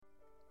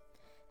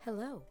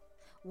Hello.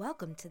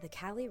 Welcome to the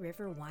Cali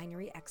River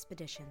Winery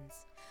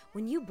Expeditions.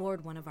 When you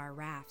board one of our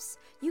rafts,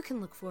 you can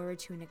look forward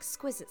to an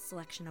exquisite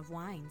selection of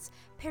wines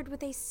paired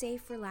with a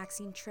safe,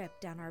 relaxing trip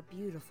down our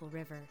beautiful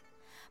river.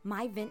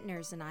 My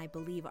vintners and I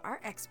believe our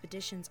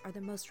expeditions are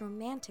the most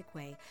romantic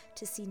way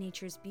to see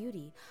nature's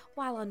beauty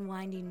while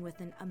unwinding with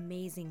an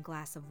amazing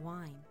glass of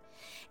wine.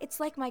 It's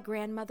like my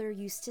grandmother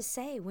used to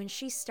say when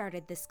she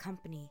started this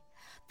company.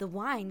 The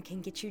wine can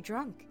get you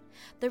drunk.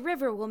 The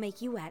river will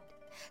make you wet.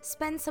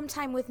 Spend some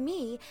time with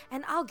me,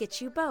 and I'll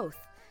get you both.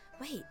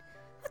 Wait,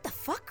 what the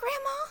fuck,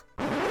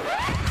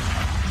 Grandma?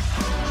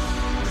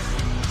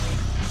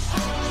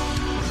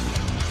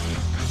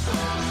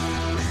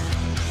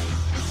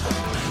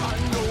 I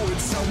know it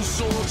sounds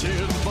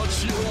sorted, but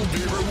you'll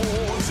be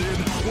rewarded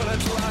when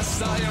at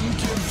last I am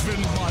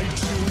given my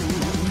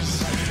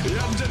dues.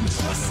 And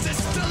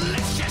injustice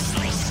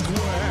deliciously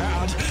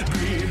squared,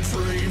 be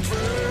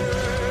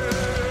prepared.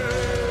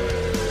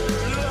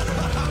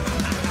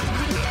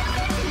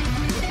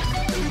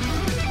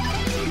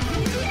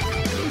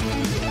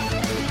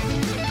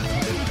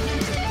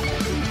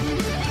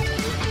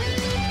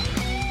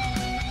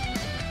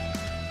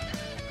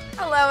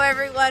 Hello,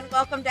 everyone.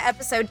 Welcome to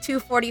episode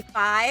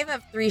 245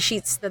 of Three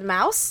Sheets to the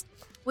Mouse.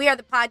 We are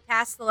the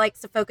podcast that likes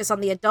to focus on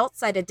the adult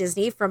side of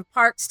Disney, from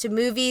parks to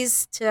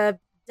movies to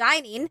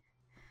dining.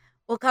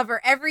 We'll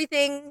cover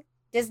everything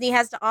Disney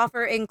has to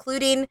offer,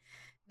 including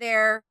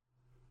their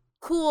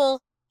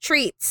cool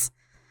treats.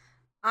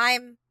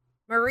 I'm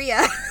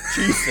Maria.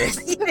 Jesus.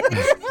 You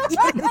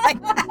didn't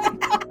like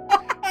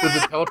that. Does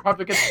the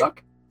teleprompter get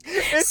stuck?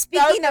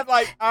 Speaking of,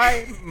 like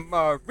I'm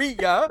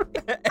Maria.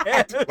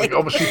 Like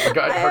almost she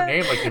forgot her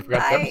name, like she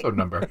forgot the episode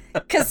number.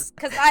 because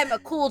I'm a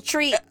cool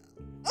treat.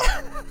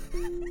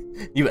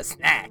 You a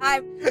snack.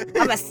 I'm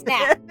a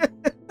snack.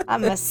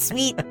 I'm a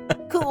sweet,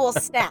 cool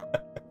snack.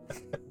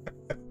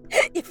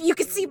 If you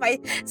could see my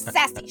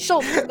sassy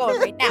shoulders going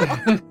right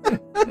now.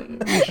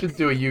 We should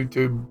do a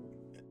YouTube.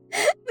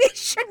 We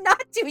should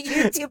not do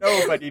YouTube.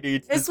 Nobody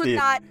needs This to would see.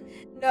 not.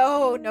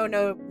 No.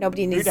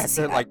 Nobody needs We'd to have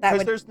see to, that. like, That because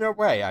would. there's no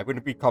way. I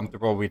wouldn't be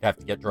comfortable. We'd have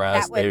to get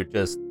dressed. That would- They would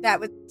just, You'd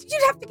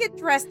have to get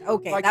dressed.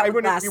 Okay, like, that I would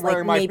wouldn't last be wearing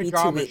like my maybe 2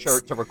 pajama weeks.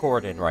 shirt to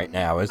record in right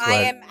now. Is I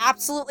am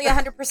absolutely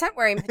 100%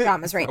 wearing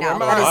pajamas right now. Oh,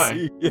 That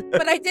my. is,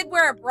 but I did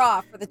wear a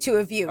bra for the two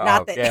of you.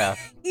 Not that yeah.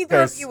 either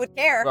of 'Cause- you would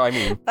care. Well, I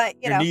mean, But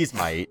you your know, knees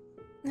might.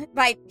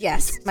 my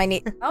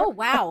knee. Oh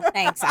wow,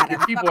 thanks,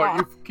 Adam.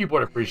 Your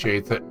keyboard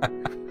appreciates it.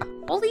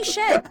 Holy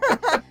shit.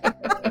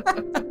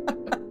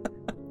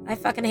 I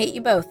fucking hate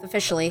you both,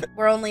 officially.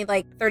 We're only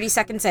like 30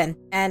 seconds in,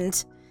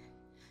 and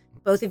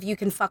both of you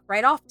can fuck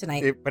right off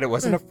tonight. But it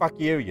wasn't a fuck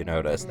you. You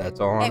noticed. That's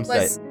all I'm It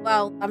was, saying.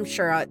 well, I'm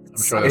sure I'm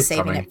that's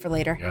saving coming. it for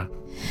later. Yeah.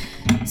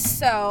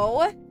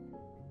 So,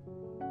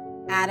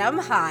 Adam,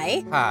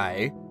 hi.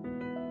 Hi.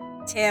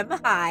 Tim,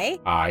 hi.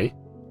 Hi.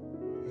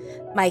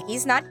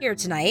 Mikey's not here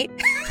tonight.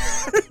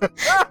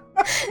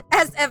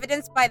 As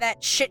evidenced by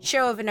that shit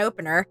show of an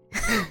opener.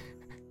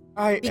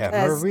 I am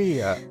Because-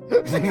 Maria.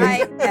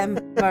 I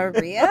am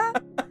Maria.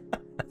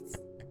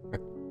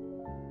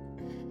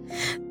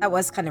 That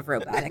was kind of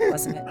robotic,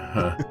 wasn't it?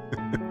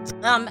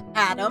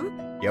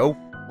 Adam, Yo.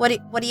 what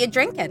are you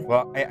drinking?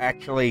 Well, I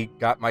actually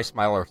got my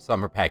Smiler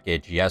summer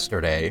package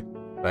yesterday,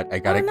 but I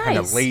got Oh, it kind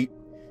of nice. late,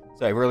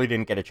 so I really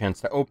didn't get a chance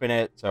to open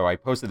it. So I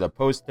posted the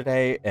post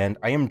today, and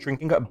I am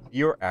drinking a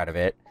beer out of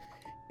it.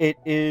 It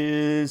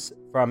is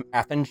from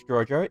Athens,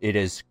 Georgia. It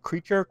is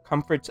Creature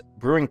Comforts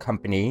Brewing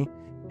Company,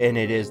 and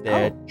it is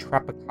the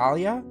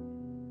Tropicalia.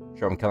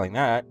 Sure, I'm killing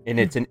that. And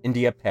it's an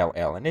India Pale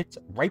Ale, and it's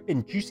ripe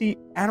and juicy,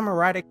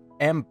 aromatic,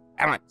 and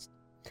balanced.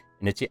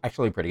 And it's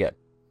actually pretty good.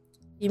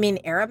 You mean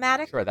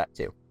aromatic? Sure, that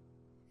too.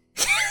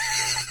 I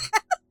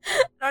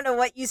don't know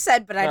what you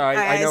said, but No,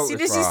 I know as it soon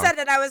was as you wrong. said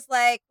it, I was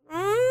like,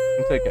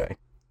 It's okay.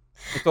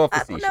 It's all I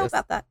facetious. don't know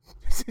about that.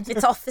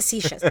 It's all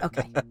facetious.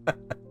 Okay.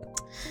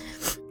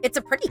 It's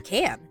a pretty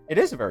can. It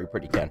is a very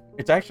pretty can.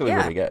 It's actually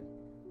Yeah. really good.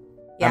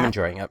 Yeah. I'm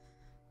enjoying it.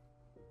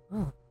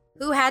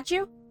 Who had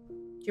you? Do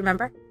you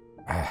remember?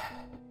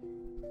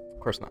 Of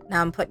course not.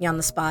 Now I'm putting you on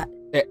the spot.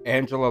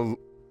 Angela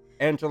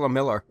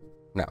Miller.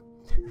 No.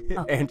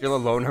 Oh. Angela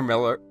Loner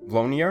Miller.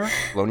 Lonier?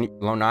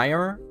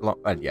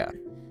 Yeah.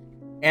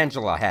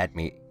 Angela had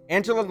me.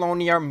 Angela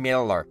Lonier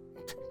Miller.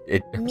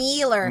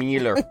 Mealer.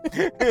 Miller.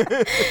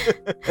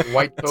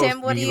 White Coast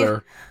Tim, what do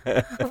you-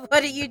 Wheeler.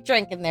 What are you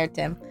drinking there,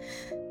 Tim?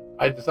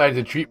 I decided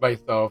to treat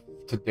myself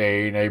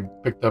today, and I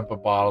picked up a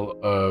bottle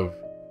of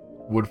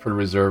Woodford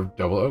Reserve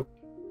Double Oak.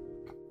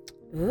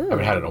 Ooh. I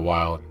haven't had it in a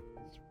while, and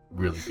it's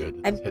really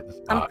good. It's hit the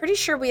I'm spot. pretty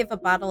sure we have a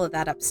bottle of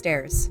that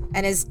upstairs.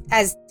 And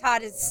as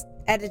Todd is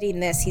editing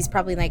this, he's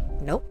probably like,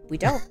 nope, we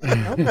don't.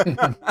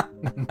 Nope.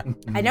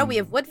 I know we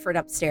have Woodford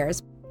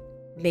upstairs.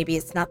 Maybe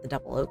it's not the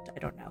double oaked. I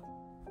don't know.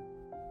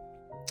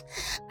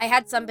 I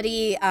had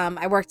somebody,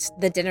 I worked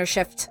the dinner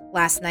shift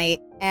last night,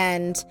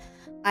 and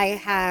I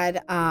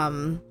had,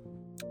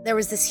 there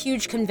was this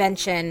huge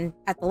convention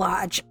at the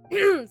lodge.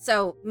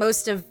 So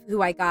most of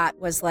who I got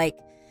was like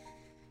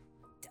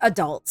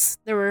adults.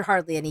 There were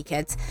hardly any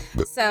kids.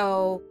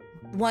 So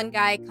one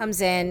guy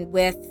comes in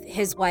with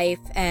his wife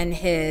and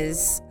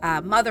his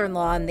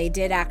mother-in-law, and they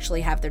did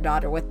actually have their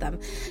daughter with them.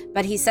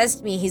 But he says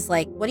to me, he's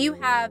like, what do you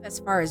have as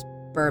far as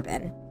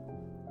bourbon?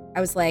 I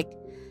was like,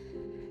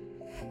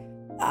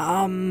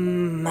 I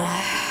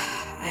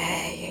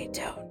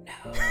don't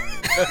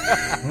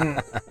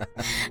know.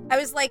 I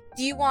was like,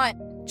 do you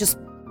want just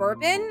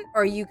bourbon,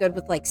 or are you good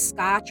with like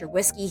scotch or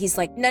whiskey? He's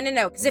like,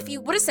 no, because if you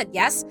would have said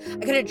yes, I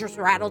could have just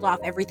rattled off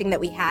everything that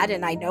we had,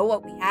 and I know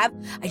what we have.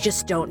 I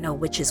just don't know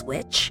which is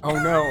which.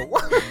 Oh no.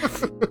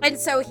 And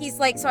so he's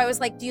like, so I was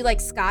like, do you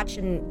like scotch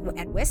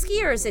and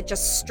whiskey, or is it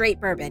just straight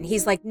bourbon?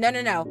 He's like,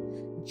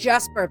 no,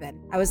 just bourbon.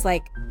 I was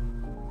like,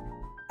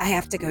 I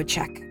have to go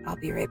check. I'll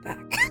be right back.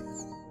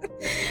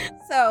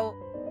 So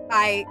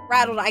I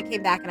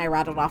came back and I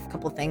rattled off a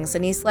couple things,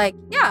 and he's like,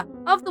 yeah,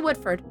 of the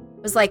Woodford.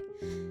 I was like,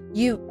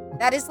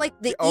 that is like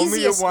the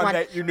easiest one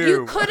that you knew.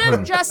 You could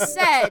have just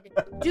said,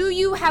 do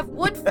you have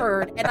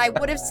Woodford? And I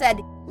would have said,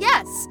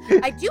 yes,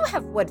 I do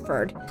have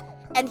Woodford.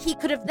 And he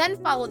could have then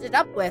followed it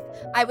up with,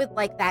 I would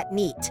like that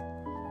neat.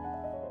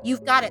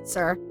 You've got it,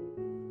 sir.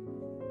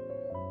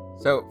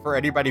 So for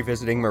anybody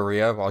visiting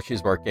Maria while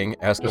she's working,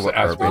 ask her Just what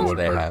ask bourbons her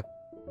they what have.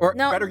 Or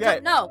better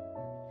yet, no.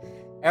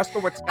 ask her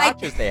what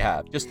scotches they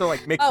have, just to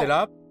like mix it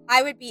up.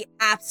 I would be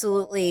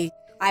absolutely,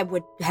 I'd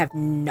have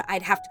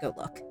to go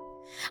look.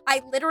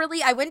 I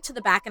went to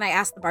the back and I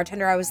asked the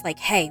bartender, I was like,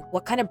 hey,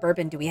 what kind of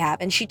bourbon do we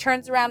have? And she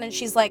turns around and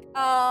she's like,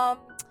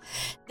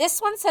 this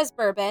one says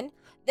bourbon.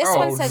 This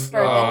one says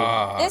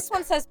bourbon. This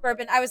one says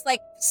bourbon. I was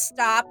like,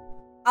 stop.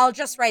 I'll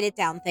just write it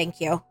down. Thank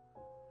you.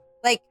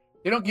 Like,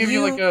 They don't give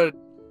you like a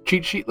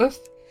cheat sheet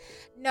list?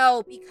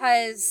 no,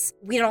 because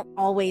we don't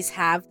always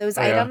have those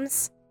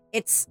items.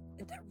 It's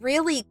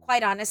really,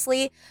 quite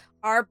honestly,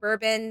 our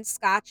bourbon,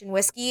 scotch, and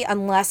whiskey,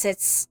 unless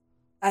it's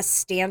a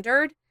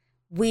standard,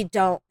 we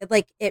don't,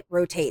 like, it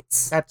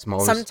rotates. That's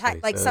most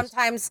sometimes, like,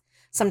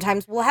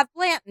 sometimes we'll have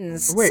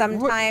Blanton's. Wait,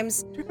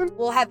 sometimes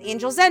we'll have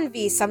Angel's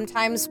Envy.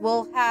 Sometimes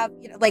we'll have,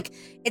 like,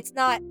 it's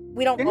not,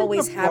 we don't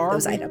always have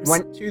those items.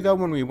 Went to though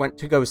when we went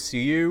to go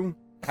see you,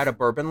 had a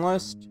bourbon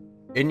list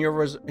in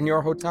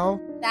your hotel.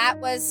 That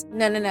was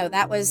no.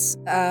 That was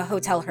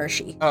Hotel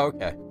Hershey. Oh,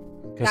 okay.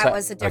 That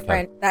was a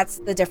different. Okay. That's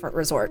the different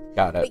resort.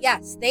 Got it. But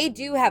yes, they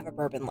do have a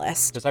bourbon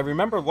list. Because I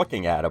remember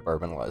looking at a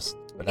bourbon list.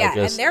 But yeah, I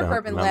just and their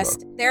bourbon remember.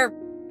 list,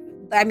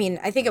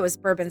 I think it was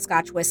bourbon,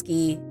 scotch,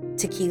 whiskey,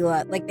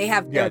 tequila. Like they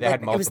have. Yeah, they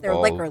had multiple. It was their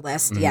liquor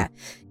list. Mm-hmm. Yeah,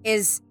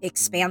 is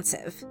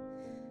expansive,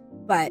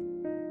 but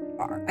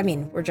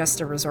we're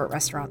just a resort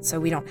restaurant, so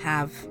we don't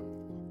have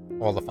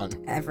all the fun.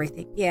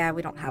 Everything. Yeah,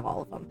 we don't have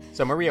all of them.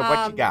 So Maria,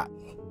 what you got?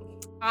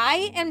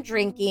 I am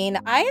drinking.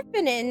 I have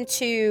been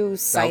into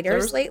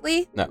ciders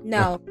lately.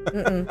 No.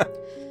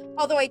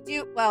 Although I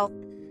do. Well,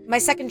 my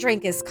second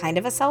drink is kind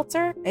of a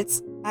seltzer.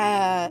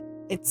 Well,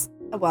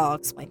 I'll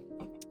explain.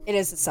 It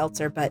is a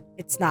seltzer, but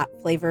it's not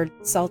flavored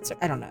seltzer.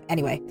 I don't know.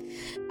 Anyway,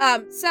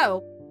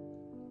 so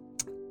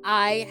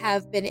I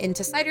have been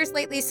into ciders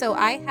lately. So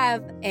I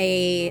have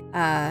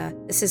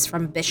this is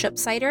from Bishop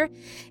Cider.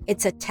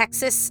 It's a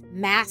Texas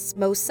Mass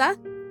Mosa.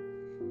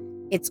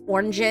 It's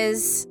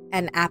oranges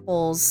and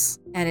apples,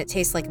 and it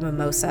tastes like a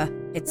mimosa.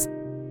 It's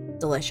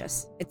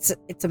delicious. It's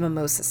a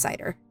mimosa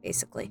cider,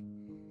 basically.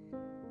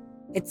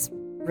 It's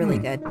really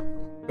good.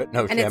 But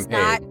no and champagne. It's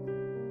not.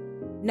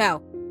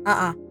 No.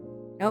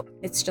 Nope.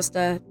 It's just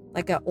a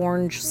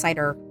orange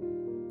cider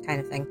kind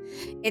of thing.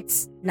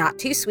 It's not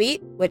too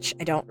sweet, which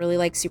I don't really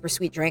like super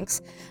sweet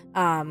drinks,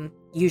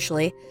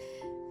 usually.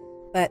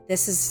 But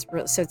this is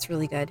so it's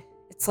really good.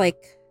 It's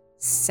like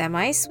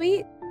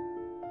semi-sweet.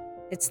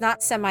 It's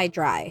not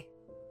semi-dry.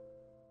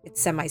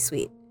 It's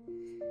semi-sweet.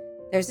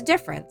 There's a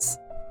difference.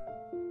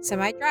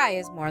 Semi-dry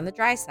is more on the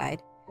dry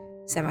side.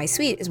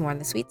 Semi-sweet is more on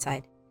the sweet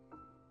side.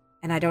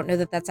 And I don't know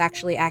that that's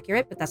actually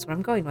accurate, but that's what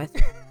I'm going with.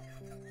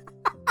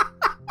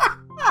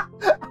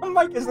 I'm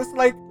like, is this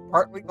like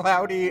partly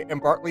cloudy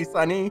and partly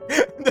sunny?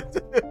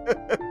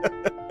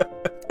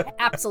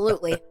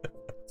 Absolutely.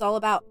 It's all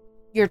about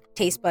your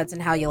taste buds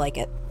and how you like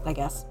it, I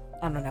guess.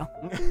 I don't know.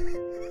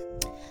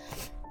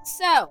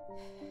 So,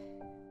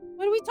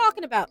 what are we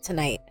talking about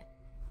tonight?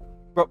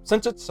 Well,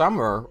 since it's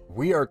summer,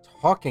 we are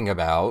talking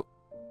about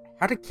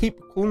how to keep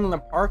cool in the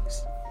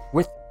parks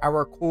with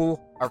our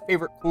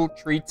favorite cool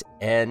treats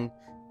and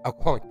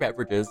alcoholic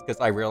beverages,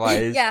 because I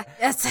realized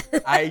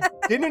I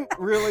didn't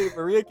really,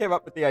 Maria came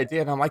up with the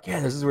idea and I'm like, yeah,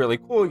 this is really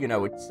cool,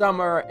 it's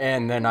summer,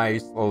 and then I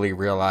slowly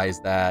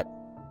realized that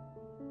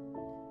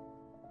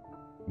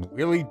we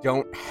really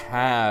don't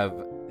have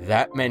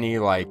that many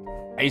like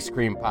ice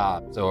cream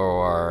pops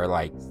or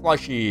like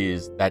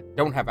slushies that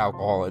don't have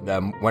alcohol in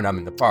them when I'm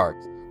in the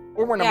parks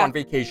or when I'm on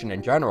vacation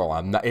in general.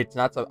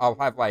 I'll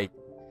have like,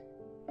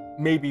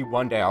 maybe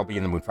one day I'll be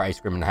in the mood for ice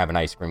cream and have an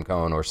ice cream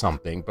cone or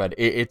something, but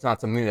it's not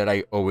something that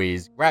I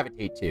always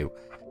gravitate to.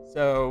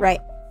 So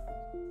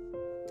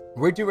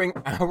we're doing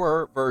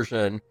our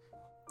version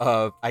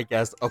of, I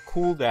guess, a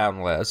cool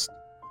down list.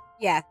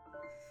 Yeah.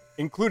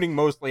 Including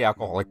mostly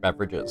alcoholic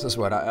beverages is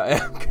what I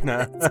am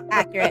gonna... It's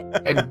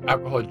accurate. And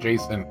alcohol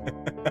adjacent.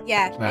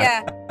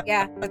 Yeah.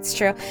 Yeah, that's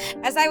true.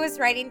 As I was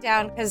writing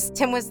down, because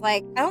Tim was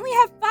like, I only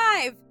have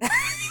 5.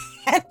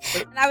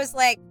 And I was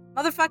like,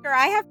 motherfucker,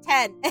 I have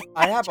 10.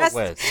 I have a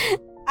list.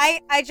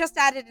 I just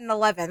added an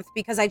 11th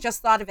because I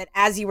just thought of it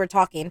as you were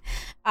talking.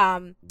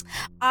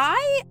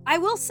 I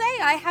will say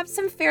I have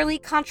some fairly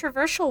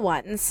controversial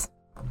ones.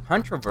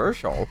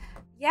 Controversial?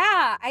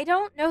 Yeah, I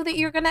don't know that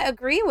you're going to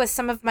agree with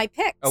some of my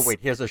picks. Oh, wait,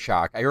 here's a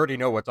shock. I already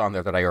know what's on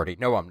there that I already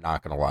know I'm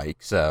not going to like,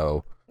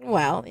 so...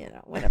 Well,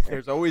 whatever.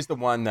 There's always the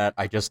one that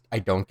I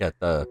don't get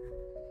the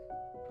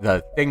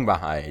thing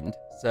behind.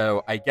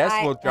 So I guess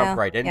we'll jump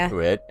right into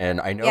it, and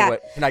I know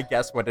what... Can I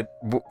guess what it...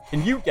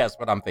 Can you guess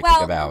what I'm thinking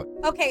about?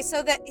 Okay,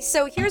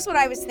 so here's what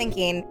I was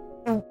thinking.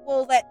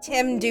 We'll let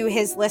Tim do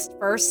his list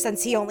first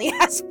since he only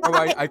has 5. Oh,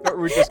 I thought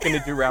we were just going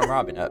to do round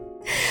robin it.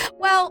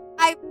 Well,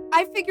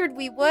 I figured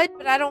we would,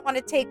 but I don't want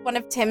to take one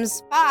of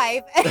Tim's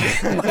 5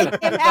 and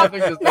like him have,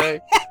 Nothing to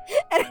say.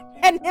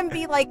 and him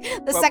be like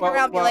the second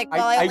round, be like,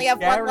 well, I only have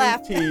one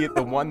left. I guarantee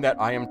the one that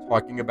I am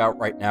talking about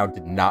right now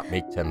did not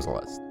make Tim's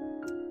list.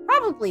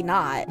 Probably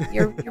not.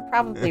 You're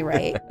probably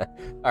right.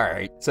 All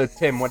right. So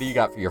Tim, what do you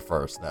got for your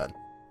first then?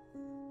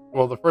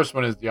 Well, the first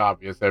one is the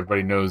obvious.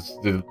 Everybody knows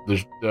the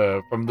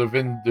from the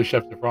Vin de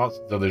Chef de France,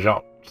 the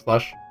Lejeune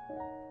slush.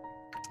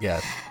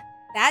 Yes.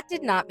 That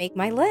did not make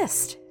my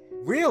list.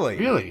 Really?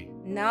 Really?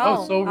 No.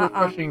 Oh, so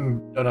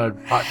refreshing on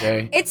a hot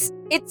day. It's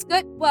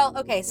good. Well,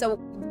 okay. So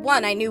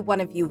one, I knew one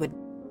of you would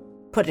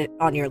put it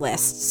on your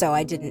list, so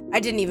I didn't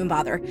even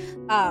bother.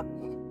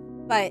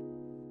 But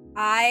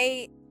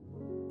I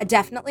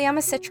definitely am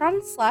a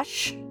citron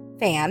slush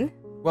fan.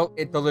 Well,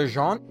 the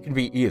Lejeune can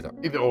be either.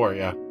 Either or,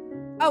 yeah.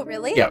 Oh,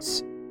 really?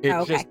 Yes. It's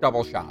okay. just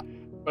double shot.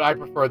 But I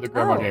prefer the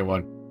Grand Marnier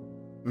one.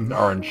 The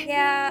orange.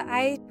 Yeah,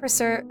 I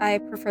prefer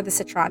the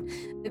citron.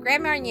 The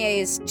Grand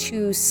Marnier is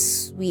too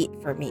sweet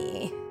for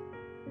me.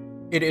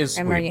 It is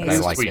Grand sweet, Marnier but I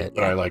is like sweet, it.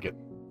 but I like it.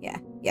 Yeah.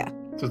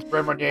 So it's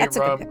Grand Marnier, That's a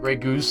good rum, pick. Grey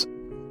Goose,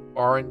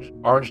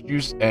 orange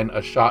juice, and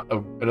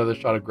another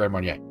shot of Grand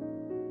Marnier.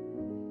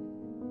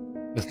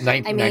 It's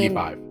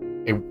 1995.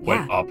 It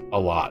went up a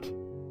lot.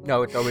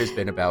 No, it's always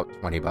been about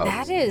 $20.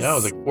 That is. No, it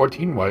was like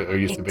 14 what it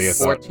used to be. I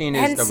thought. 14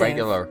 is the expensive.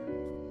 regular.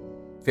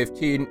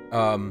 15,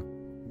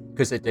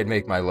 because it did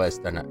make my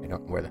list, and I don't know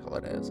where the hell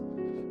it is.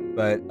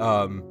 But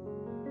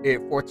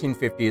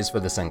 $14.50 is for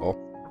the single,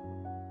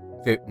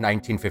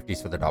 $19.50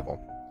 is for the double.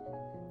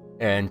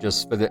 And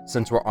just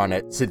since we're on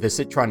it, so the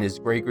citron is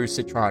Grey Goose,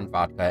 citron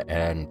vodka,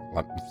 and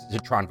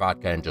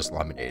just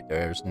lemonade.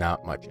 There's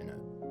not much in it,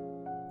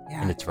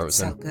 Yeah, and it's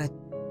frozen. so good.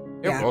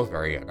 They're Yeah. both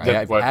very good.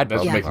 That's what had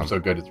both makes of them so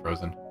good. It's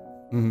frozen.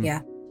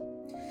 Mhm.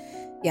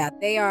 Yeah,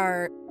 they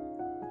are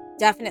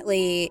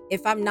definitely.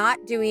 If I'm not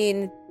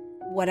doing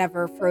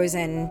whatever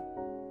frozen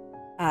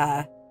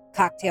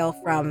cocktail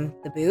from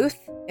the booth,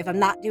 if I'm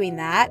not doing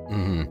that,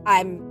 Mhm.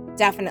 I'm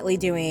definitely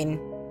doing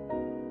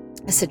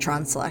a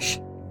citron slush.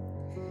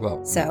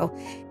 Well, So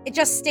it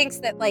just stinks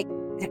that, like,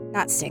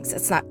 not stinks,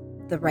 it's not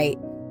the right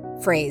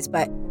phrase,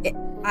 but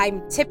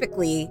I'm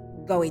typically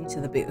going to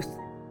the booth,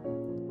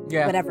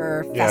 yeah.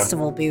 whatever Yeah.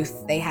 festival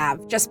booth they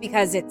have, just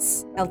because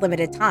it's a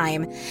limited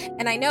time.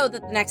 And I know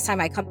that the next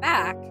time I come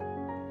back,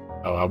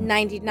 Oh,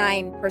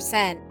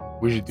 99%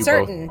 we should do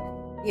certain,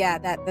 yeah,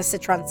 that the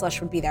citron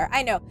slush would be there.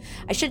 I know.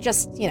 I should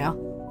just,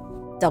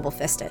 double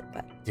fist it,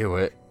 but Do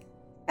it.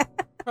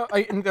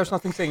 And there's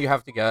nothing saying you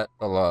have to get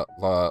the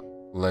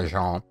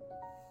Lejeune.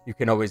 You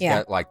can always Yeah.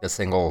 get like the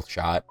single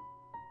shot.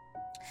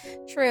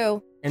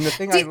 true. And the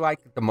thing I like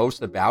the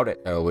most about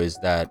it though is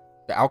that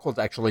the alcohol's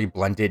actually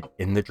blended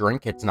in the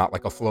drink. It's not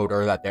like a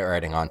floater that they're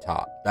adding on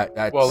top. That's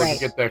both. Well, Right.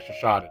 if you get the extra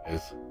shot, it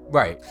is.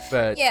 right.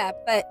 But Yeah,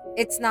 but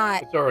it's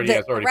not. It's already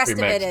The rest of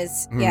it pre-mixed.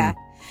 is, Mhm. yeah.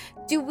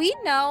 Do we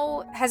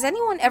know, has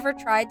anyone ever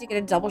tried to get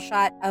a double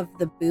shot of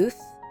the booth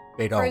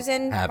they don't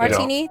frozen have it.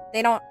 martini?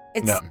 They don't.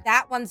 It's No.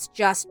 that one's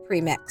just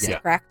pre-mixed, Yeah.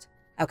 correct?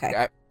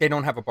 Okay, They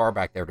don't have a bar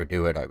back there to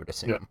do it, I would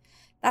assume. Yeah.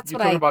 that's You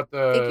what talking I. about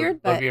the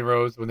figured, but- Levy and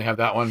Rose when they have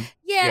that one?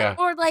 Yeah, Yeah.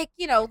 or like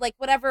like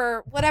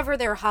whatever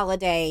their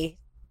holiday,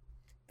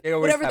 They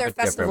always whatever have their a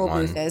different festival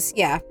one. booth is.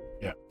 Yeah,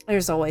 Yeah.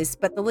 There's always,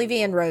 but the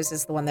Levy and Rose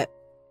is the one that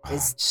Oh,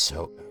 is it's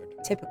so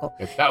good. typical.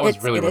 Yeah, that was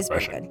It really is very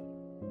refreshing.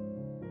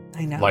 good.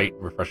 I know. Light,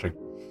 refreshing.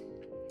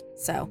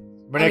 So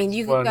My I mean, next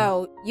you one-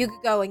 could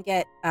go and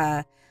get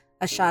a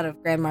shot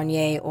of Grand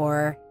Marnier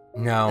or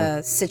No.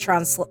 the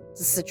citron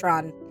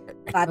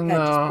vodka No,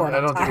 just poured I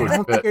on don't think top. it I would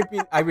don't think fit. it'd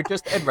be. I would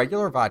just add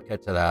regular vodka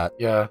to that.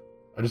 Yeah,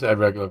 I just add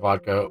regular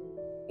vodka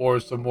or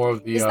some more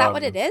of the. Is that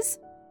what it is?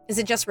 Is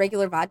it just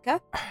regular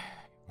vodka? I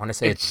want to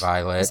say it's It's-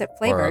 violet Is it or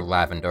flavored?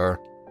 lavender.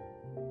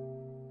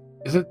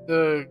 Is it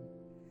the?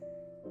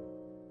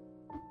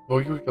 Well,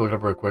 we can look it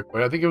up real quick,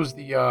 but I think it was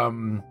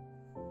the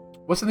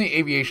What's in the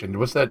aviation?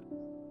 What's that?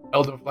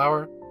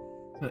 Elderflower?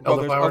 Isn't it Well,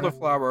 there's elderflower?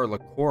 elderflower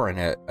liqueur in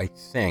it, I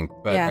think,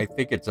 but Yeah. I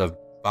think it's a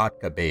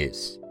vodka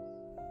base.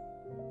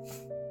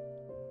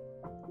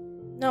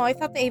 No, I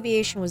thought the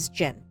aviation was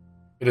gin.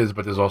 It is,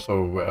 but there's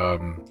also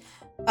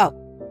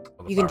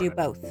You can do elderflower in it.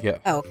 both. Yeah.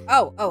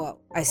 Oh.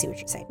 I see what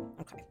you're saying.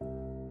 Okay.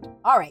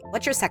 All right.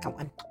 What's your second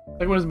one?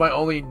 Second one is my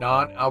only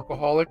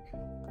non-alcoholic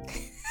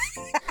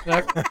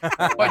snack.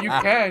 But you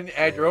can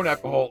add your own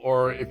alcohol,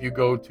 or if you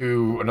go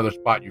to another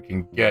spot, you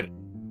can get it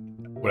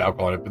with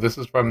alcohol in it. But this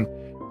is from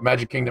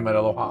Magic Kingdom at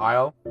Aloha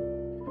Isle,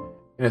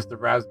 and it's the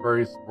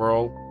raspberry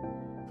swirl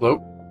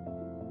float,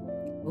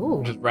 Ooh.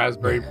 which is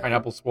raspberry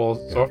pineapple swirl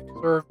soft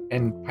serve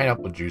and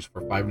pineapple juice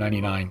for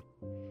 $5.99.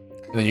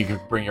 And then you can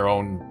bring your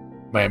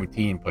own Miami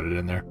tea and put it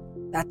in there.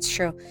 That's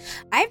true.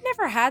 I've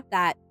never had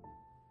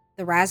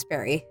the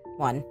raspberry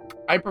one.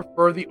 I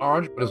prefer the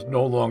orange, but it's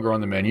no longer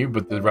on the menu.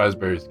 But the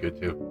raspberry is good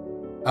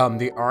too.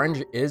 The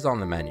orange is on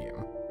the menu.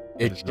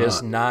 It's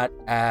just not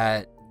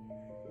at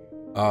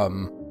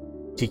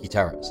Tiki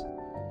Terrace.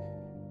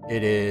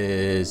 It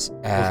is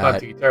It's not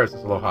Tiki Terrace.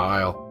 It's Aloha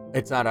Isle.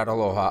 It's not at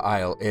Aloha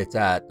Isle. It's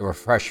at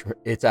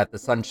the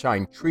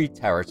Sunshine Tree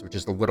Terrace, which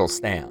is the little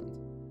stand.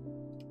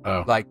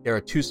 Oh, Like, there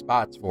are 2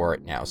 spots for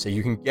it now. So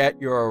you can get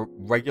your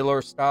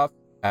regular stuff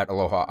at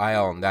Aloha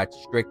Isle, and that's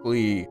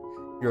strictly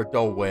your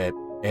Dole Whip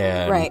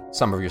and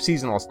some of your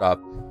seasonal stuff.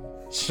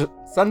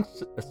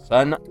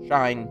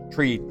 Sunshine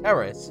Tree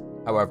Terrace,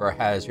 however,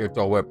 has your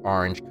Dole Whip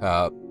Orange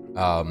Cup.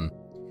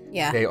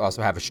 Yeah. They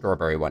also have a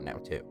strawberry one now,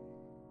 too.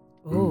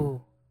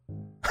 Ooh.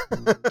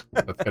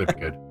 that's gotta be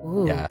good.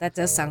 Ooh, Yeah. that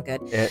does sound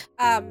good.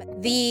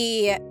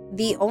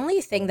 The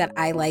only thing that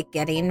I like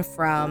getting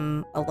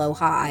from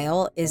Aloha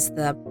Isle is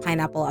the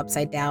pineapple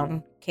upside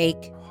down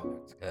cake, Oh,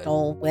 that's good.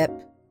 Dole Whip,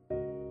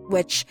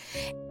 which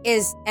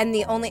is, and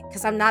the only,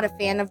 because I'm not a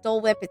fan of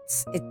Dole Whip, it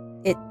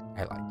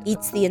I like it.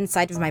 eats the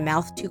inside of my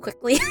mouth too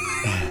quickly.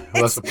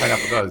 Well, that's what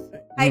pineapple does.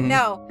 I Mhm.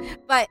 know,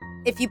 but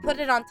if you put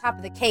it on top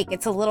of the cake,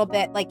 it's a little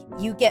bit like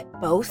you get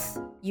both.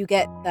 You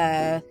get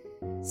the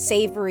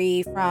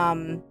savory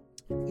from,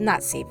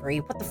 not savory.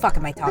 What the fuck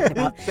am I talking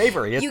about?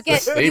 Savory. It's You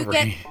get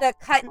savory. the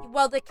cut.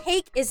 Well, the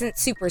cake isn't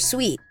super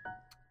sweet.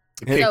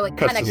 The cake So it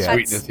cuts kinda the cuts-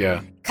 sweetness.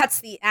 Yeah. Cuts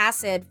the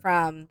acid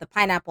from the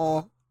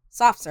pineapple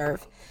soft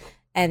serve,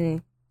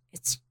 and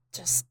it's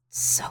just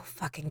so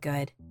fucking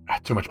good.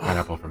 Too much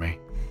pineapple for me.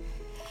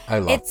 I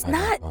love It's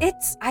not. pineapple.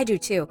 It's. I do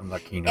too. I'm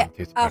not keen on the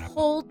taste of A pineapple.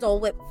 whole Dole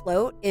Whip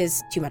float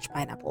is too much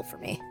pineapple for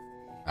me.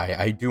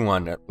 I do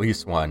want at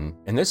least one,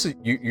 and this is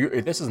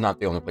this is not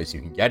the only place you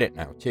can get it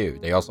now too.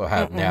 They also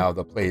have Mm-mm. now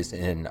the place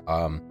in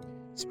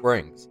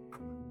Springs,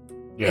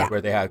 Yeah.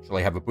 where they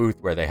actually have a booth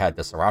where they had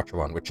the sriracha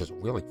one, which is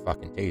really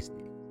fucking tasty.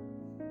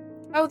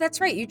 Oh, that's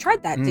right. You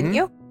tried that, didn't Mhm.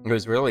 you? It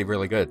was really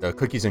really good. The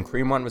cookies and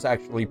cream one was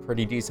actually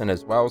pretty decent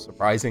as well.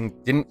 Surprising.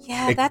 Didn't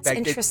Yeah, that's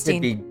expect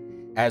interesting. it to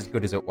be as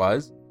good as it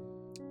was.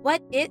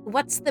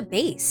 What's the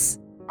base?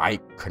 I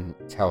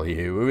couldn't tell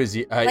you. It was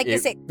Like,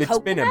 is it It's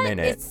coconut? been a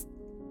minute.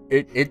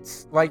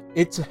 It's like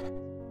it's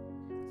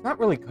not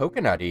really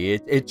coconutty.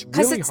 It's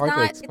 'Cause really it's hard to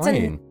not- it's an-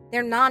 explain.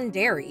 They're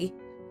non-dairy.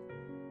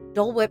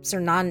 Dole Whips are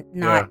not.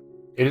 Yeah.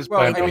 It is Well,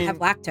 They pineapple. don't mean, have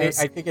lactose.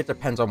 I think it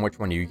depends on which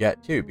one you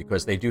get too,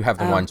 because they do have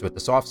the Oh. ones with the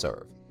soft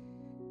serve.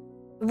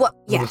 What? So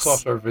Yes. the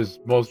soft serve is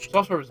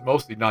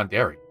mostly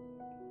non-dairy.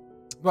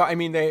 Well, I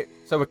mean,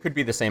 so it could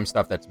be the same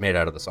stuff that's made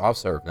out of the soft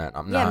serve. Then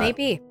I'm Yeah, not.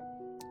 maybe.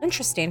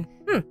 Interesting.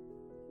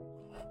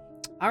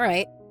 All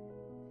right.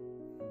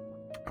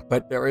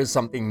 But there is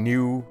something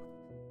new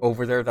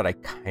over there that I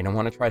kind of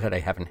want to try that I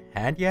haven't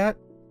had yet.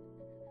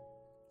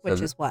 Which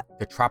So is what?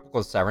 the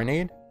Tropical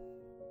Serenade.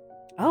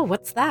 Oh,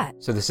 what's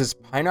that? So this is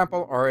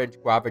pineapple orange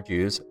guava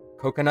juice,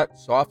 coconut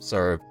soft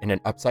serve in an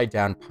upside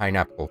down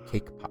pineapple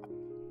cake pop.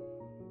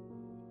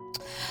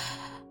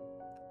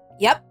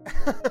 Yep.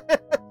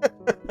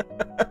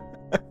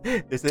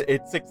 It's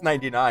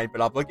 $6.99,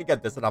 but I'm looking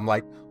at this and I'm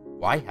like,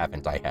 why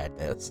haven't I had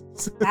this?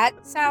 That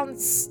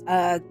sounds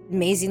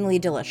amazingly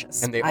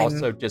delicious. And they I'm-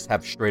 also just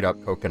have straight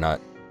up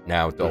coconut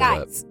now. Dole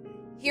Whip. Guys,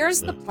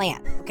 here's the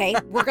plan, okay?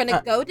 We're going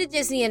to go to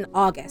Disney in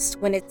August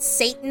when it's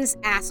Satan's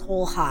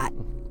asshole hot,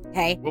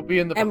 okay? We'll be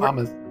in the And we're-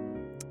 Bahamas.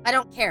 I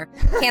don't care.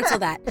 Cancel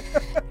that.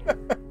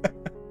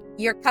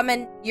 You're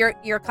coming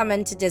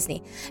to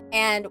Disney.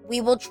 And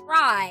we will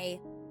try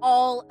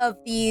all of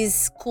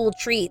these cool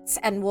treats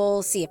and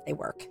we'll see if they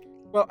work.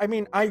 Well, I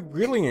mean, I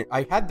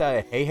had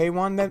the Hey Hey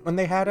one when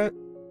they had it.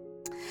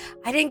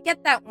 I didn't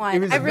get that one. It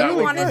was I really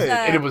really wanted good. the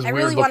And it was I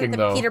weird really wanted looking, the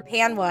though. Peter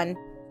Pan one.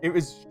 It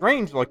was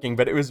strange looking,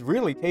 but it was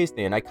really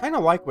tasty. And I kind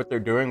of like what they're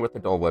doing with the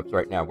Dole Whips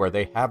right now, where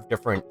they have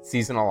different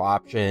seasonal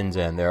options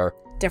and they're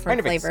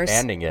Different kind of flavors.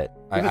 expanding it.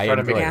 They're just I trying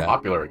to enjoy make it that.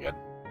 popular again.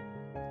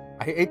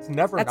 It's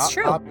never That's not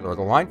true. popular.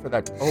 The line for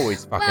that's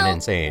always fucking Well,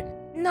 insane.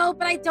 No,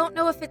 but I don't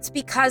know if it's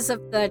because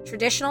of the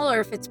traditional or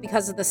if it's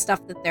because of the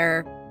stuff that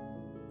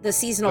the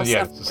seasonal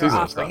Yeah, stuff it's the they're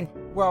seasonal offering.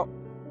 Well,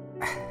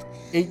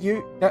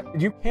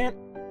 you can't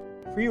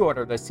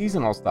pre-order the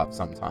seasonal stuff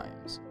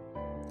sometimes.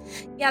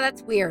 Yeah,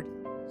 that's weird.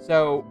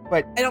 So,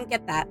 but I don't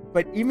get that.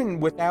 even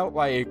without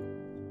like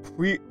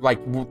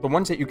the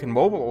ones that you can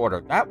mobile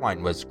order, that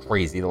line was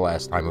crazy the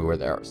last time we were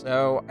there.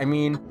 So, I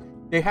mean,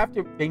 they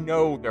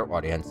know their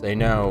audience. They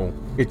know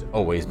it's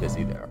always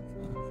busy there.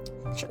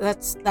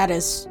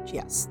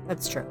 Yes,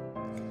 that's true.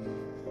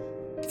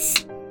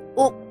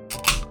 Oh,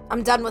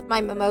 I'm done with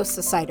my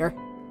mimosa cider.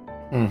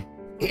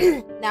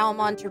 Now I'm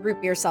on to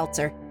root beer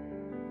seltzer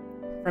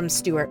from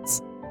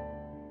Stewart's.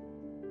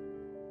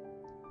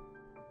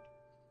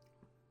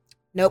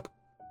 Nope.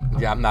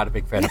 Yeah, I'm not a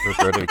big fan of root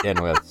beer to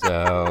begin with,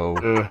 so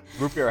Ugh.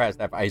 root beer has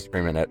to have ice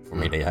cream in it for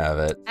me to have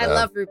it. I so.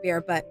 love root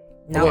beer, but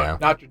no. Well, Yeah.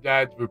 Not Your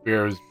Dad's root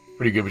beer is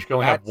pretty good, but you can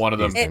only have That's one of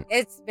them. decent.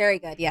 It's very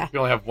good, yeah. You can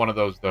only have one of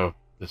those, though.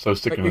 They're so But you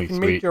sickeningly can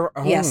sweet. make your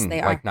own, Yes, they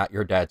are. like not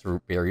your dad's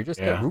root beer. You just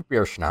Yeah. get root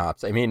beer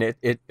schnapps. I mean,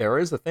 there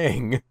is a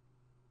thing.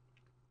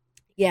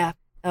 Yeah.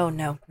 Oh,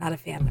 no, not a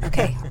fan.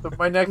 Okay. So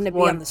my next gonna be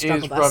on one the is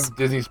struggle from bus.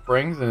 Disney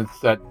Springs, and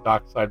it's at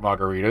Dockside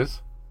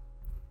Margaritas.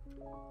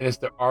 And it's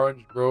the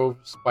Orange Grove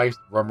Spiced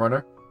Rum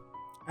Runner.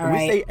 All Can we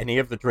right. say any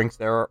of the drinks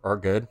there are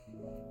good?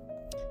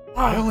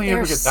 I only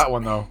ever get there's- that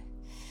one, though.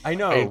 I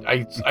know.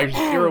 I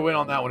zero in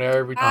on that one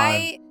every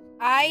time.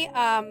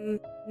 I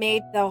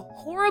made the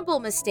horrible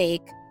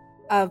mistake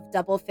of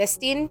double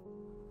fisting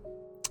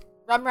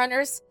rum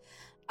runners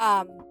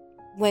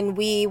when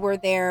we were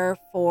there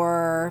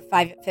for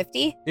 5 at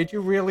 50. Did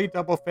you really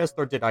double fist,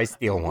 or did I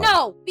steal one?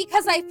 No,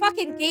 because I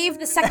fucking gave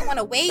the second one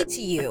away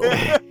to you.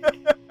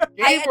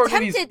 Gave or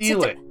did he attempted to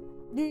steal do- it?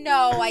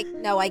 No,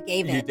 I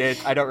gave it. You did.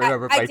 I don't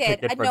remember if I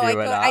took it from No, you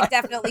or I not.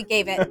 definitely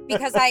gave it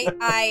because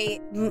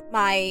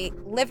my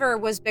liver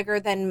was bigger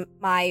than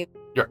my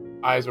Your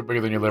eyes are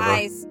bigger than your liver.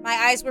 eyes. My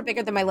eyes were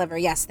bigger than my liver.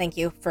 Yes, thank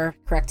you for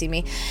correcting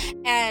me.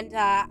 And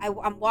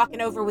I'm walking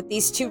over with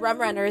these 2 rum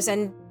runners,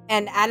 and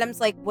Adam's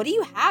like, "What do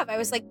you have?" I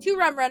was like, 2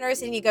 rum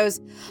runners, and he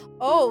goes,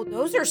 "Oh,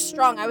 those are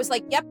strong." I was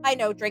like, "Yep, I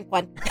know. Drink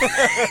one."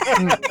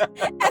 And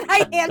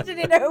I handed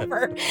it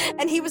over,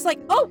 and he was like,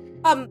 "Oh,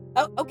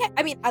 okay.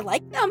 I mean, I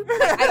like them.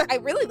 I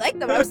really like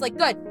them." I was like,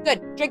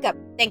 "Good, drink up.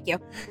 Thank you."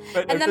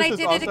 But And then this I is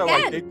did it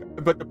also, again.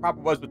 but the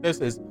problem was with this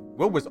is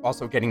Will was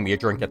also getting me a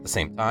drink at the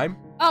same time.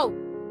 Oh,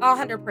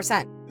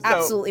 100%.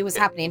 Absolutely was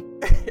happening.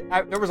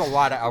 There was a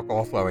lot of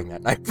alcohol flowing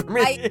that night for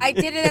me. I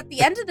did it at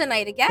the end of the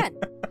night again.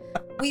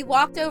 We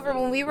walked over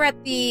when we were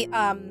at the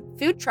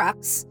food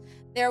trucks.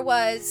 There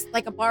was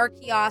like a bar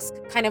kiosk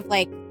kind of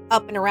like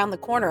up and around the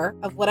corner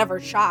of whatever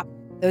shop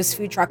those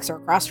food trucks are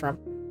across from.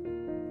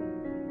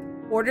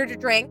 Ordered a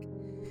drink.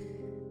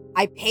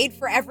 I paid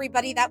for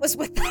everybody that was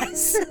with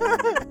us.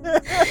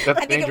 That's I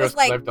think it dangerous. was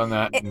like, I've done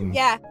that.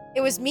 yeah,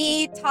 it was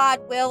me, Todd,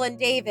 Will, and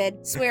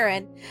David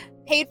swearing.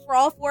 Paid for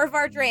all 4 of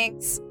our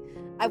drinks.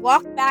 I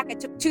walked back, I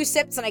took 2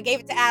 sips, and I gave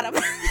it to Adam.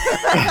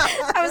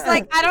 I was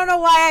like, I don't know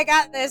why I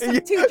got this. I'm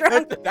too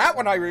drunk. That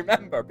one I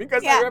remember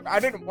because Yeah. I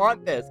didn't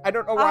want this. I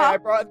don't know why Uh-huh. I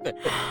brought this.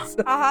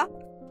 Uh-huh.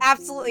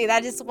 Absolutely.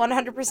 That is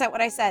 100% what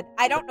I said.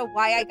 I don't know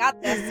why I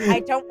got this. I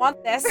don't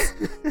want this.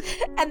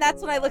 And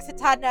that's when I looked at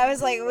Todd and I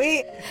was like,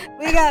 we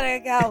gotta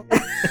go.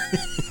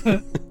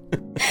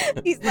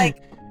 He's like,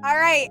 all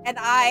right. And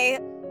I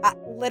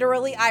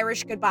literally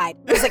Irish goodbye.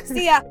 I was like,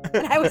 see ya.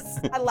 And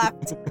I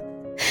left.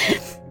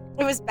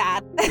 It was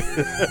bad.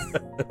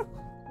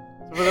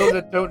 So for those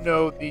that don't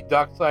know, the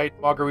Dockside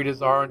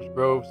Margaritas Orange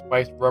Grove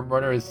Spiced Rum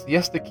Runner is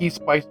Siesta Key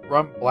Spiced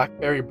Rum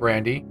Blackberry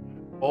Brandy,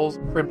 Hull's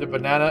Creme de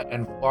Banana,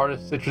 and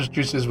Florida citrus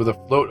juices with a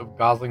float of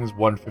Gosling's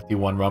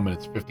 151 rum, and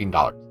it's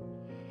 $15.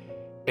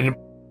 And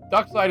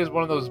Dockside is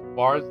one of those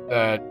bars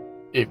that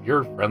if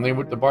you're friendly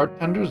with the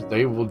bartenders,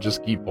 they will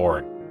just keep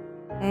pouring.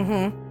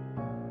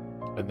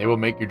 Mm-hmm. And they will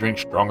make your drink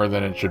stronger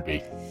than it should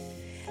be.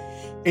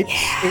 It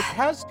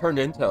has turned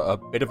into a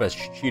bit of a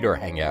cheater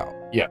hangout.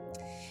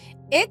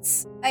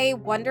 It's a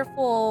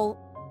wonderful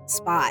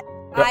spot.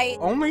 The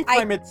only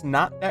time it's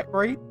not that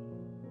great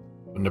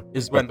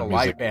is when the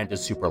live music- band is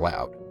super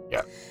loud.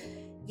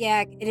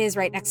 Yeah, it is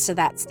right next to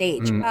that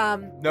stage. Mm. Well,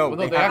 No, no,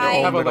 they they have actually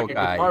their have own a, little like a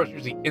guy. guitarist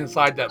usually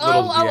inside that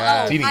little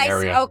seating I see.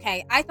 area.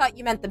 Okay, I thought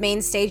you meant the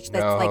main stage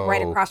that's like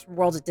right No. across from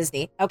World of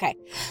Disney. Okay,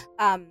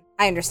 I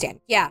understand.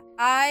 Yeah,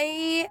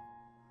 I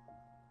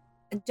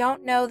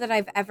don't know that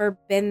I've ever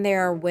been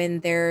there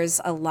when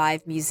there's a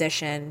live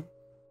musician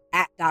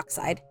at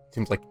Dockside.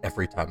 Seems like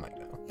every time I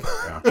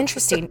go.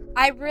 Interesting.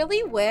 I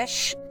really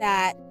wish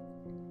that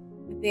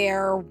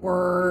there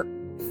were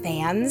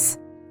fans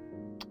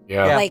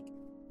Yeah, like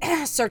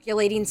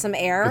circulating some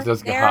air. it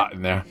does get there. hot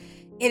in there.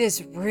 It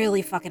is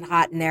really fucking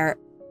hot in there.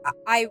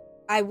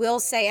 I will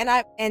say,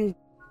 and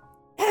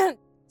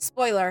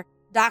spoiler,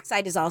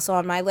 Dockside is also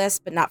on my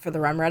list, but not for the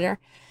Rum Runner.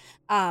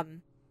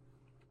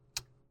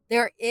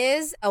 There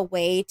is a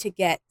way to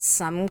get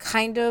some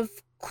kind of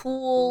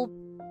cool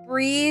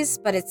breeze,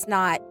 but it's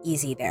not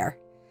easy there.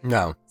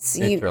 No,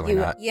 So It's really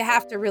not. you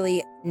have to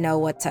really know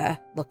what to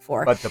look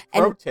for. but the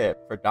pro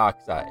tip for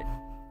Dockside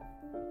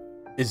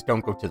is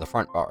don't go to the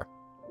front bar.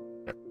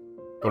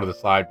 Go to the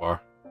sidebar.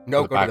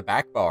 No, the go back. to the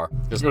back bar.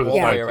 Just Go to the walk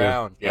side, way too.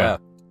 around. Yeah.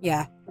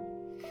 Yeah.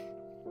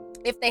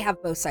 If they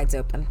have both sides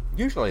open.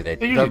 Usually they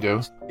They usually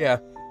do. Yeah,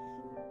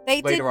 They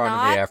did later on in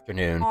not the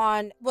afternoon.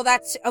 on well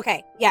that's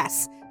okay,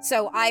 yes.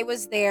 So I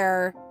was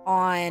there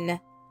on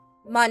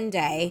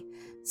Monday.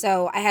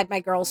 So I had my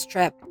girls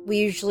trip.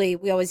 We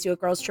always do a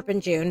girls trip in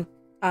June.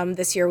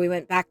 This year we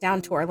went back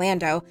down to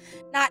Orlando,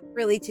 not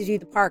really to do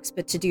the parks,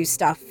 but to do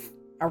stuff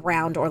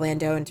around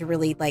Orlando and to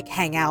really like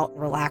hang out and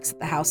relax at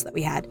the house that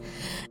we had.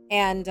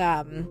 And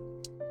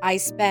I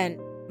spent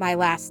my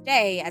last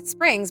day at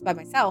Springs by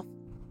myself.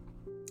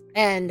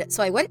 And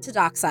so I went to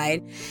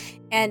Dockside,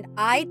 and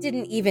I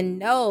didn't even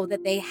know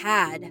that they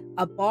had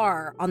a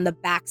bar on the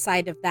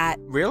backside of that.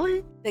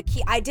 Really? The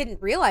key. I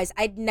didn't realize.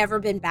 I'd never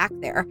been back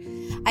there.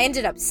 I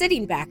ended up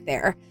sitting back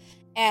there,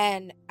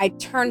 and I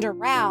turned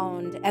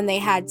around, and they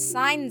had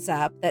signs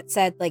up that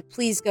said, like,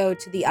 please go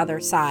to the other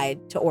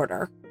side to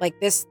order. Like,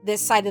 this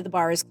side of the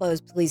bar is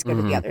closed. Please go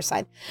to the other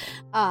side.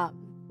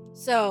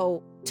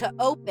 So to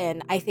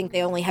open, I think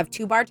they only have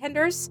 2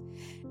 bartenders.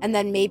 And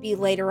then maybe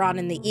later on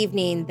in the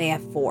evening, they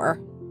have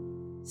 4.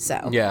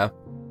 So. Yeah.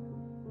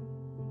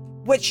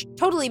 Which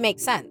totally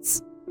makes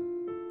sense.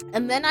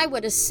 And then I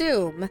would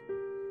assume,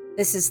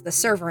 this is the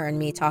server and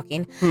me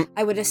talking,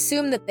 I would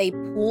assume that they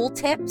pool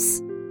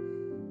tips.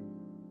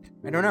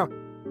 I don't know.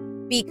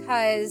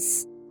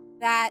 Because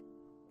that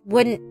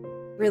wouldn't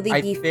really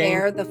be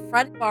fair. The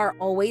front bar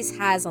always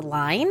has a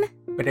line.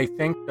 But I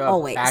think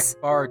the back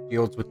bar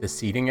deals with the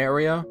seating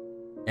area.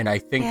 And I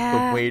think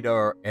the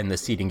waiter and the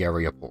seating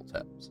area pull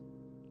tips.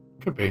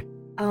 Could be.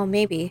 Oh,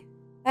 maybe.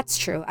 That's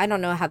true. I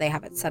don't know how they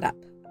have it set up.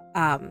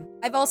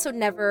 I've also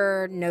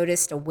never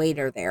noticed a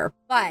waiter there,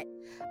 but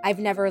I've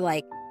never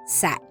like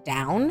sat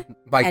down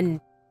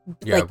and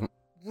like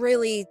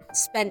really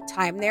spent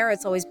time there.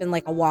 It's always been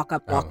like a walk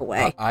up, walk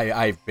away.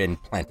 I've been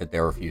planted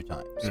there a few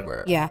times.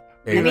 Where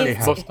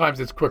most times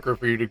it's quicker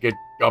for you to get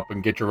up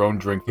and get your own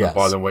drink from the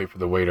bar than wait for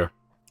the waiter.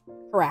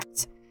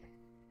 Correct.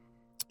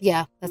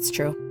 Yeah, that's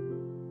true.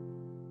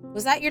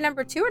 Was that your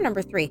number 2 or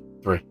number 3?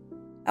 3.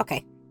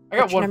 Okay. I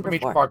got one from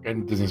each park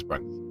in Disney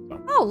Springs.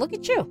 So. Oh, look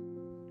at you.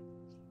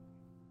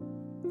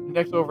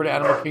 Next over to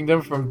Animal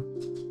Kingdom from...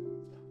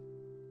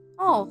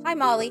 Oh, hi,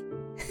 Molly.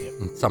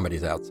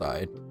 Somebody's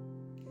outside.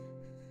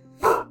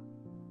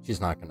 She's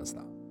not going to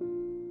stop.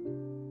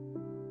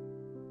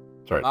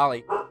 Sorry.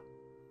 Molly.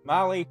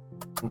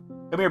 Come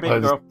here, baby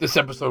girl. This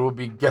episode will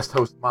be guest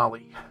host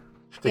Molly.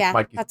 Yeah,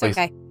 Mikey's that's place.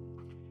 Okay.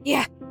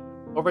 Yeah.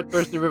 Over at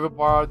Thirsty River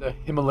Bar, the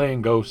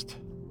Himalayan Ghost.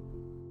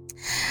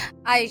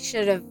 I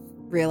should have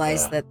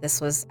realized that this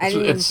was... I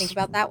didn't even think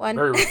about that one.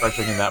 Very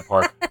refreshing in that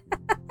park.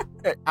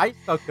 I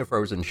stuck to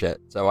frozen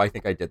shit, so I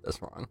think I did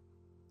this wrong.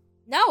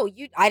 No,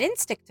 I didn't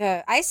stick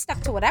to... I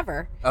stuck to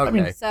whatever. Okay. I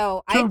mean,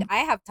 so I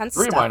have tons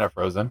of stuff. 3 of mine are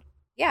frozen.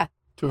 Yeah.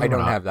 2 I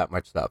don't have that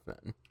much stuff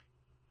then.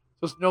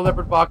 So Snow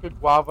Leopard Vodka,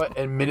 Guava,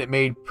 and Minute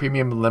Maid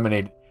Premium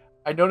Lemonade.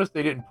 I noticed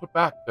they didn't put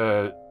back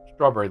the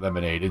strawberry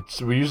lemonade. It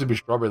would usually be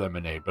strawberry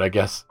lemonade, but I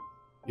guess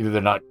either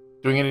they're not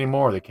doing it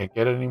anymore or they can't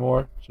get it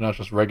anymore. So now it's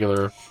just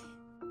regular.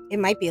 It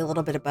might be a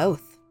little bit of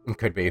both. It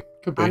could be.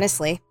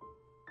 Honestly.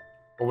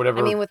 Or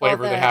whatever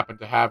flavor they happen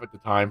to have at the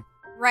time.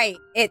 Right.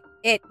 It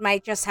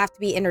might just have to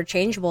be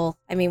interchangeable.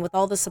 I mean, with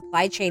all the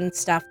supply chain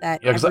stuff that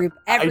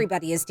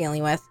everybody is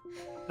dealing with.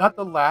 Not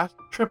the last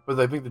trip, but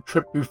I think the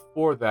trip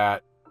before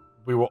that,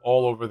 we were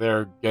all over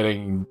there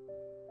getting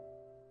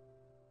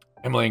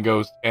Himalayan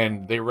Ghost,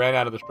 and they ran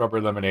out of the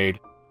strawberry lemonade,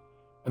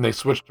 and they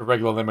switched to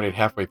regular lemonade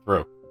halfway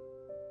through.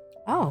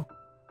 Oh.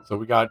 So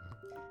we got...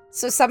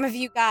 So some of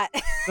you got...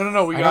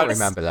 No, I don't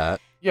remember that.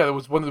 Yeah, there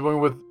was one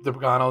with the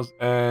Paganos,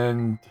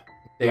 and...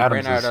 They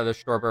ran out of the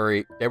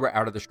strawberry. They were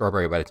out of the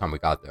strawberry by the time we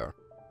got there.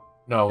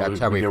 No.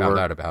 That's how we found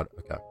out about it.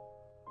 Okay.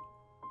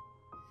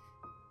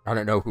 I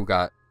don't know who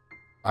got...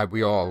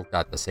 we all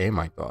got the same,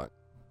 I thought.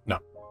 No.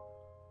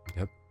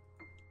 Yep.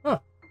 Huh.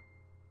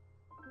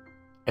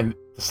 And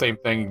the same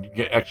thing, you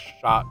get an extra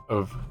shot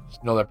of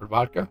Snow Leopard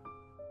Vodka?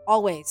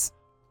 Always.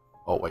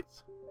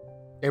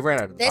 They ran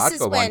out of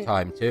vodka one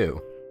time,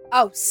 too.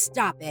 Oh,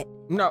 stop it.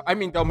 No, I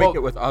mean, they'll make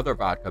it with other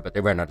vodka, but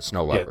they ran out of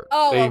Snow Leopard.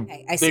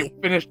 Okay, I see. They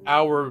finished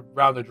our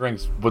round of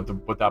drinks with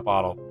that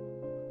bottle.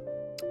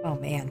 Oh,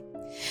 man.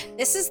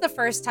 This is the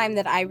first time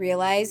that I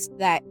realized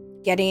that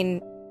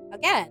getting,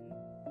 again,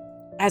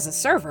 as a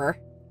server,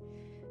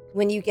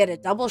 when you get a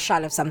double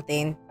shot of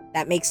something,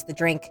 that makes the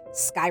drink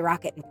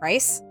skyrocket in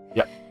price.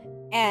 Yep.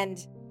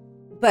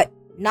 But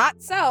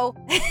not so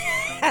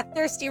at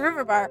Thirsty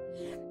River Bar.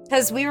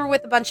 Because we were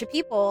with a bunch of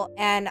people,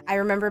 and I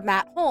remember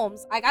Matt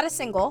Holmes. I got a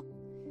single,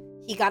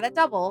 he got a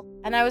double,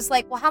 and I was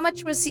like, "Well, how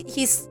much was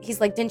he's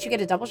like, didn't you get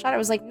a double shot?" I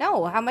was like,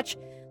 "No, how much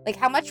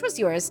was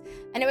yours?"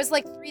 And it was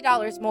like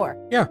 $3 more.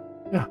 Yeah.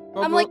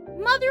 Well, I'm like,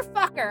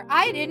 motherfucker,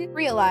 I didn't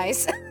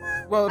realize.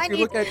 Well, if you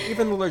look at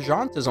even the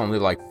Legend is only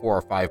like $4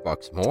 or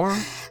 $5 more.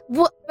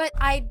 Well, but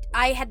I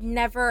had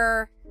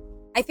never.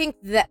 I think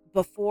that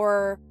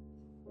before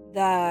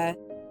the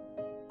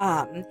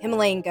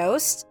Himalayan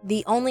Ghost,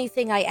 the only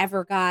thing I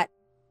ever got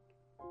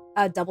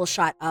a double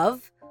shot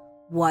of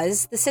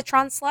was the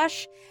Citron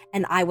Slush,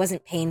 and I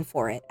wasn't paying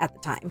for it at the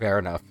time. Fair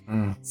enough.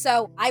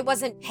 So I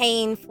wasn't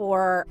paying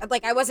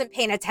I wasn't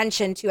paying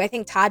attention to, I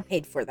think Todd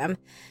paid for them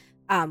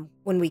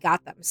when we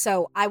got them.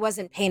 So I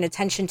wasn't paying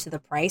attention to the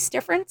price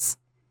difference.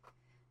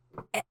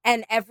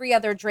 And every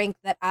other drink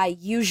that I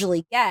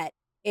usually get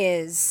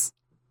is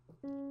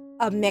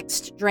a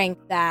mixed drink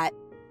that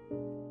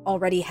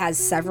already has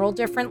several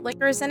different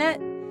liquors in it.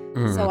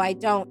 So I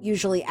don't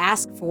usually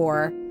ask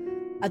for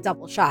a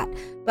double shot,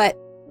 but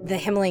the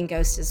Himalayan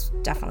Ghost is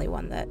definitely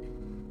one that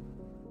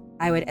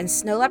I would. And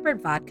Snow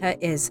Leopard Vodka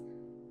is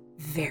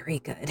very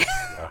good.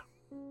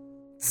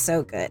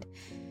 So good.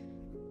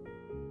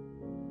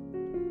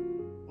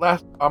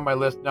 Last on my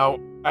list. Now,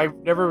 I've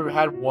never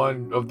had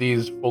one of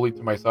these fully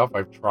to myself.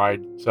 I've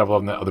tried several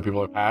of them that other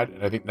people have had,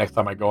 and I think next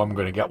time I go, I'm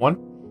going to get one.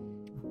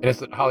 And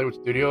it's at Hollywood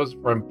Studios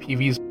from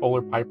PV's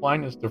Polar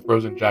Pipeline. It's the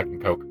frozen Jack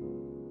and Coke.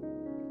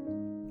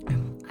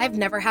 I've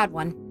never had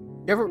one.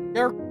 They're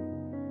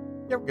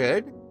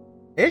good,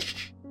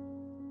 ish.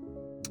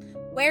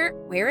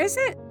 Where is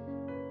it?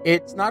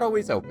 It's not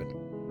always open.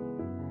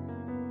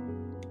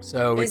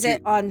 So Is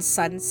it on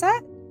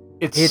Sunset?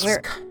 It's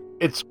Where-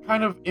 it's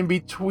kind of in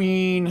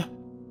between,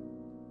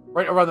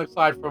 right around the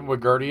side from where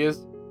Gertie is.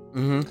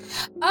 Mm-hmm.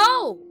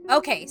 Oh,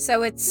 okay.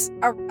 So it's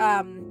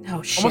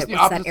oh shit. Almost the What's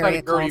opposite that area side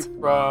of Gertie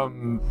called?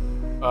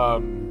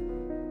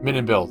 from Min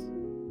and Bill's.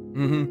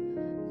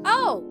 Mm-hmm.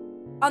 Oh,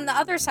 on the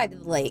other side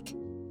of the lake,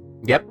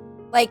 Yep.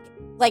 like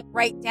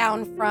right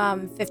down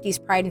from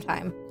 50s Prime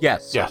Time,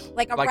 Yes. Yes.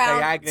 like Like around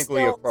diagonally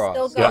still, across,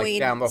 still like going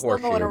down the still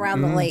going horseshoe.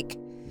 around the Mhm. lake.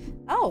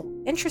 Oh,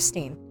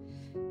 interesting.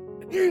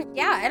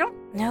 Yeah, I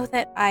don't know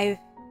that I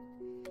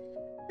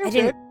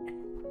didn't.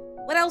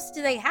 What else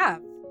do they have?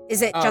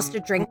 Is it just a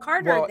drink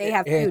cart, or well, they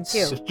have food it's-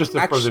 too? It's just a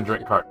Actually- frozen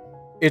drink cart.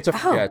 It's a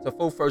Oh. it's a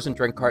full frozen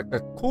drink cart. The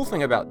cool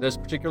thing about this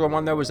particular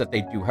one though is that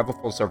they do have a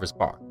full service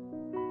bar.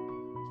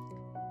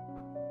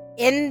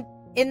 In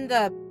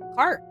the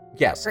cart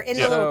Yes. or in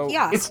Yeah. the little So-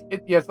 kiosk?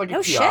 It's like a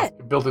Oh, kiosk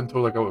built into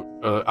like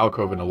a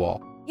alcove in the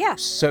wall. Yeah.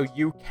 So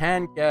you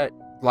can get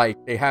like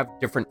they have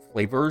different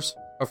flavors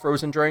of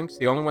frozen drinks.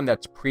 The only one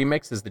that's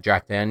pre-mixed is the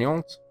Jack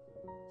Daniels.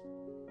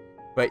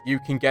 But you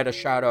can get a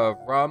shot of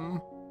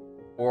rum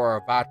or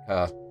a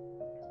vodka,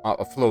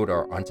 a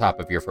floater on top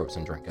of your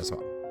frozen drink as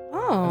well.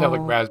 Oh. And they have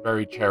like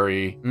raspberry,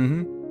 cherry.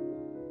 Mm-hmm.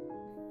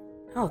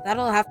 Oh,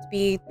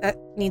 that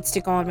needs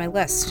to go on my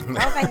list.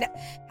 How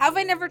have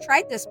I never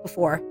tried this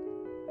before?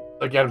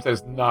 Like Adam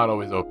says, not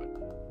always open.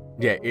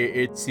 Yeah,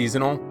 it's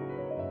seasonal.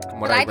 From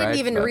what But I read, didn't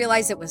even but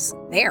realize it was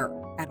there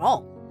at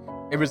all.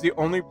 It was the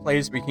only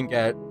place we can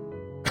get.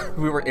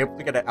 We were able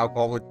to get an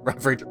alcoholic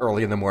beverage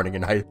early in the morning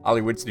in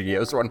Hollywood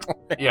Studios one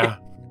morning. Yeah.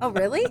 Oh,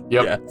 really?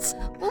 Yep. Yes.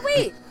 Well,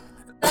 wait.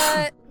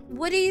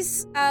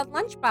 Woody's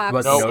lunchbox.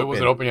 Was No, Nope. it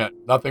wasn't open yet.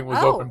 Nothing was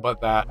Oh. open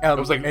but that. It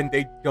was like and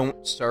they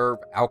don't serve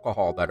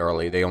alcohol that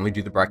early. They only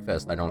do the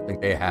breakfast. I don't think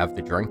they have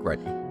the drink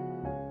ready.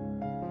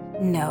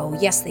 No,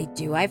 yes, they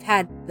do. I've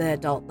had the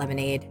adult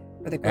lemonade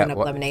or the grown-up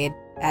what? lemonade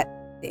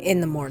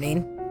in the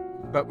morning.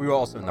 But we were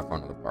also in the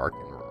front of the park,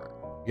 and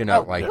you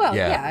know, like well,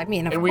 yeah. I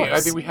mean, of and course. I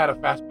think we had a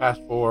fast pass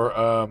for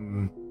I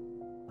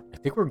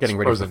think we were getting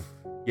ready. Frozen.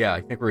 Yeah,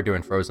 I think we were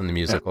doing Frozen the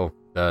musical,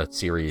 the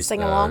series,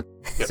 Sing along.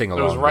 sing It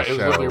along. was right. It was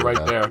literally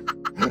right there.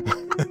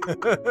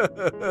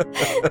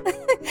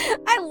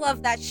 I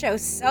love that show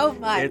so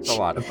much. It's a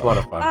lot of It's a lot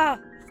of fun. Ah,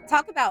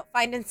 talk about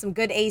finding some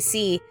good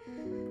AC.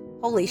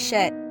 Holy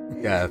shit.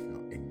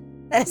 Definitely.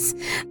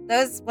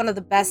 That's one of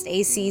the best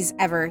ACs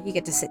ever. You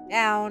get to sit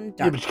down, Yeah,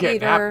 dark but you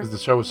can't nap theater. because the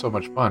show was so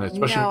much fun,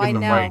 especially No, given I the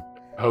know. right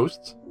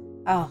hosts.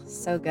 Oh,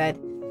 so good.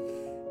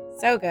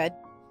 So good.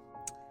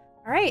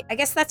 All right, I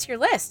guess that's your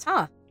list,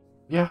 huh?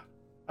 Yeah,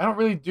 I don't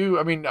really do.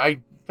 I mean, I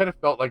kind of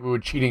felt like we were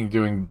cheating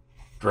doing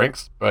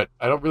drinks, but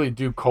I don't really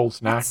do cold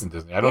snacks in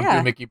Disney. I don't yeah.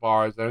 do Mickey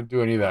bars. I don't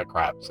do any of that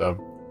crap. So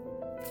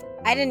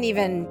I didn't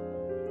even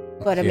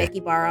put a Yeah.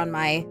 Mickey bar on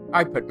my.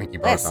 I put Mickey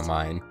bars List. on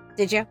mine.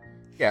 Did you?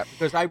 Yeah,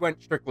 because I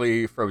went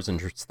strictly Frozen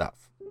stuff.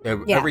 Yeah.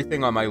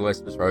 Everything on my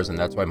list was Frozen.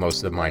 That's why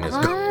most of mine is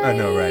done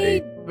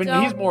already. I mean,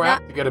 Don't he's more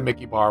not- apt to get a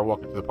Mickey bar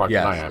walking to the park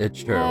than I Yes, am.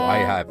 it's true. I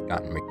have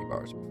gotten Mickey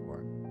bars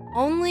before.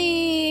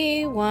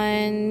 Only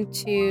 1,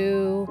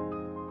 2,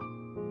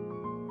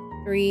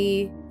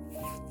 3,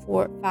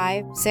 4,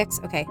 5, 6.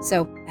 Okay,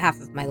 so half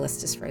of my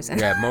list is Frozen.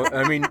 Yeah,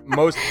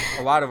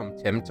 a lot of them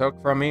Tim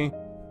took from me,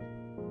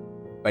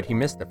 but he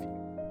missed a few.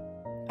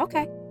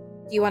 Okay.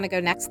 Do you want to go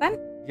next then?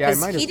 Yeah, I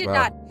 'Cause might he as did well.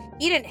 not.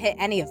 He didn't hit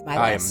any of my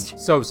I am list.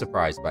 so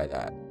surprised by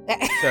that.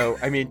 So,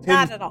 I mean,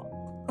 Not Tim at all.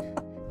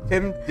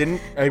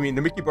 didn't. I mean,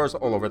 the Mickey bars are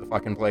all over the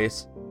fucking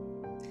place.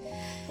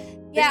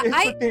 Yeah, Here's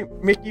the thing,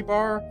 Mickey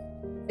bar,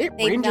 it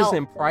They ranges melt.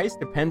 in price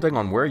depending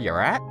on where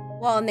you're at,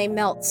 Well, and they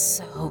melt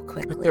so but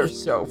quickly. they're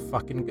so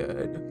fucking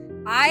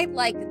good. I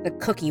like the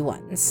cookie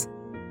ones.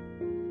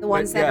 The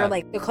ones that yeah. are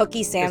like the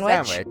cookie sandwich.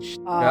 The sandwich,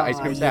 the ice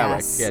cream Oh, sandwich.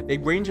 yes. Yeah, they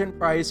range in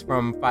price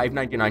from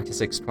 $5.99 to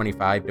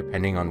 $6.25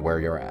 depending on where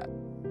you're at.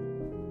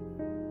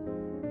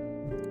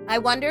 I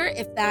wonder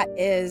if that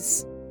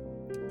is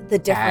the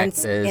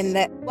difference Taxes. in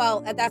the.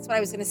 Well, that's what I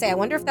was going to say. I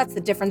wonder if that's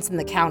the difference in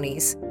the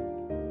counties.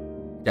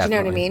 Definitely. Do you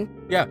know what I mean?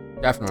 Yeah,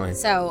 definitely.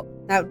 So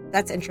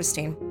that's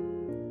interesting.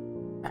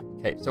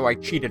 Okay, so I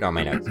cheated on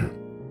my next one.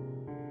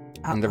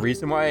 And the Uh-oh.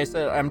 reason why I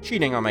said I'm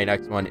cheating on my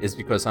next one is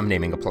because I'm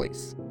naming a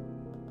place.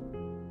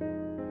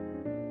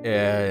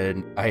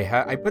 And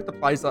I put the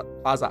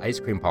Plaza Ice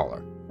Cream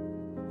Parlor.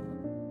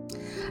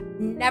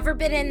 Never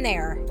been in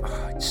there.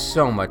 Oh, it's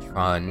so much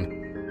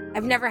fun.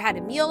 I've never had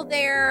a meal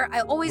there.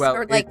 I always Well,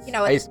 or like it's at the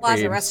ice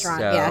Plaza cream, restaurant.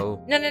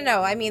 so- Yeah.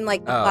 No. I mean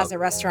like the Oh. Plaza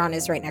restaurant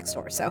is right next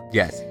door. So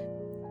Yes.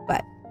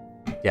 But-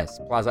 yes,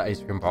 Plaza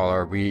Ice Cream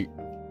Parlor. We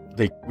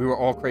were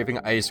all craving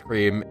ice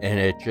cream, and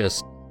it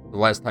just The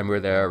last time we were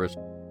there was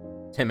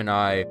Tim and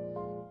I,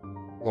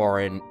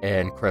 Lauren,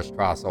 and Chris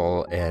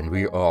Trossel, and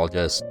we all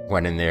just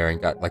went in there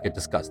and got like a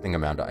disgusting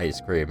amount of ice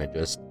cream and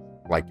just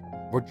like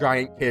we're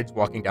giant kids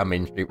walking down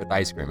Main Street with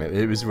ice cream.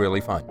 It was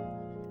really fun.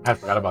 I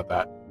forgot about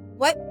that.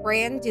 What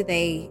brand do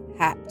they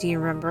have? Do you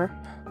remember?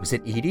 Was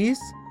it Edie's?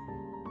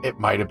 It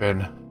might have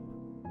been.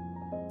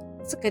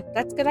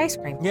 That's good ice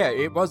cream. Yeah,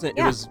 it wasn't.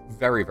 Yeah. It was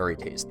very, very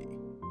tasty.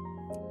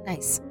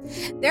 Nice.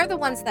 They're the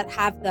ones that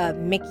have the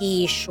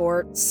Mickey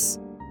shorts.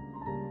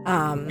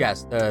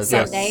 Yes,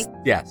 Sundae?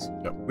 Yes.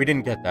 Yep. We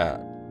didn't get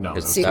that. No,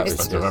 It's- that it's- was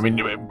expensive. I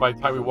mean, by the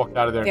time we walked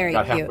out of there Very and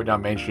got cute. halfway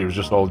down Main Street, it was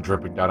just all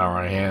dripping down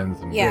our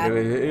hands. And Yeah.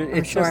 It's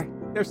I'm sure. just,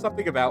 there's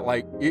something about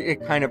like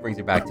it kind of brings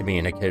it back to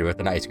being a kid with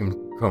an ice cream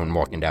cone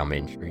walking down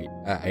Main Street.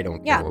 I don't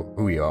care Yeah.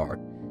 who you are.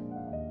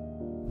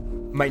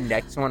 My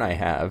next one I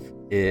have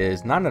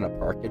is not in a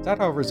park. It's at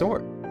a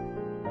resort,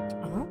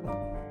 Oh.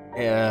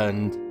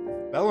 and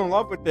fell in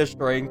love with this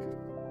drink.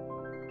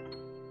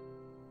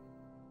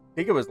 I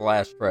think it was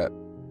last trip,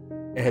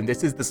 and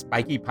this is the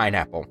spiky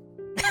pineapple.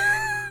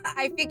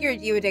 I figured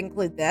you would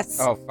include this.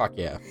 Oh fuck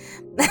yeah!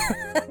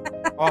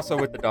 Also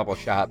with the double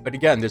shot, but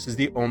again, this is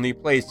the only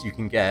place you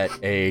can get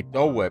a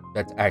Dole Whip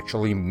that's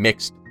actually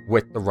mixed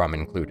with the rum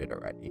included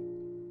already.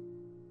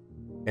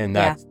 And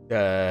that's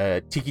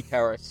the Tiki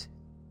Terrace.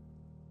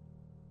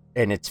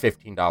 And it's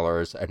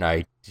 $15, and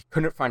I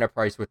couldn't find a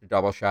price with the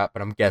double shot,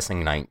 but I'm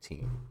guessing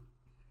 $19.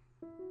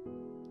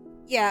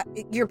 Yeah,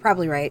 you're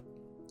probably right.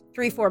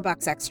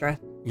 $3-4 extra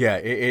Yeah,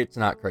 it's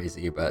not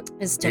crazy, but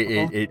is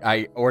typical.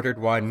 I ordered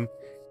one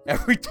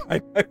every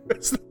time I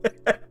was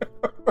there.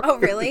 Oh,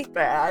 really? It's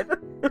bad.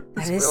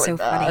 That is so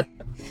funny.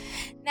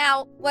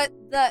 Now,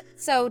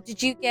 so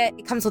did you get,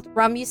 it comes with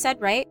rum, you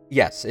said, right?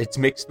 Yes, it's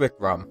mixed with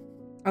rum.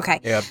 Okay.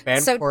 Yeah,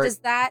 So Banport. does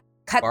that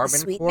cut the Barbancourt?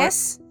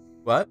 sweetness?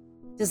 What?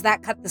 Does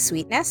that cut the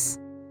sweetness?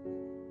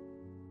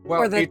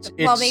 Well, Or the, it's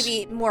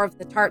maybe more of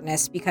the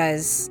tartness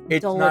because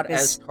it's Dole not Whip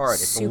is as tart.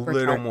 It's a super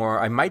little tart. more.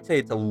 I might say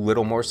it's a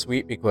little more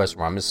sweet because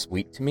rum is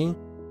sweet to me.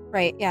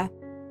 Right, yeah.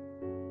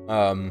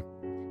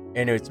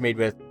 And it's made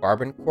with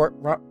Barbancourt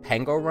rum,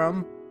 Pango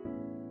rum,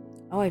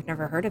 Oh, I've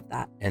never heard of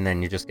that. and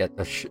then you just get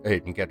you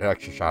get an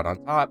extra shot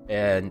on top,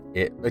 and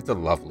it's a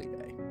lovely day.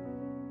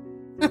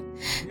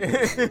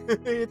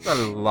 It's a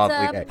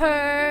lovely The day.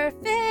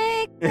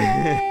 perfect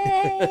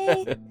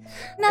day. I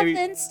Nothing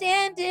mean,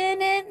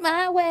 standing in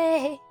my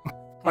way.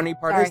 funny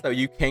part Sorry. is though,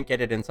 you can't get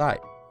it inside.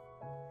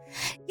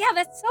 Yeah,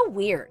 that's so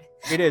weird.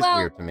 It is Well,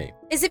 weird to me.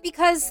 Is it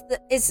because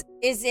is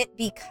it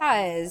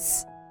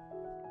because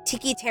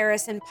Tiki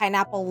Terrace and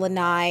Pineapple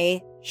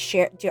Lanai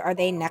are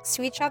they next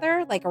to each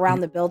other, like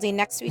around the building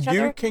next to each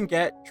You other? can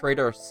get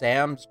Trader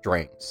Sam's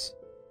drinks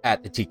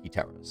at the Tiki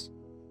Terrace,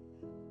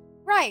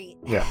 Right.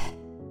 Yeah.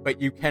 but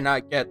you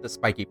cannot get the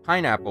spiky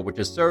pineapple, which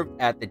is served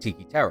at the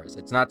Tiki Terrace.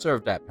 It's not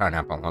served at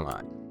Pineapple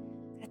Lanai.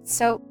 That's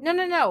so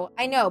no.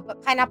 I know,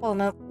 but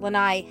Pineapple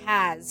Lanai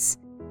has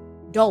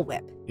Dole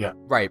Whip.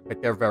 Right,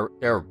 but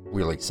they're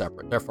really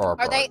separate. They're far Are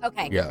apart. they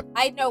okay? Yeah.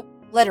 I know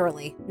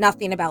literally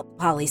nothing about the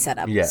poly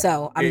setup. Yeah.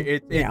 So I'm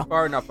It's you know.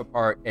 far enough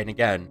apart, and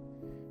again,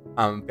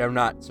 they're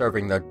not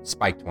serving the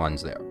spiked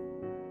ones there.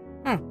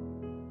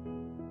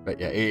 But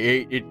yeah,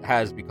 it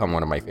has become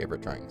one of my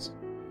favorite drinks.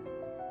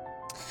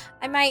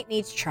 I might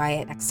need to try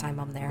it next time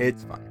I'm there.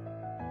 It's fun.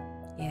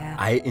 Yeah.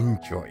 I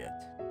enjoy it.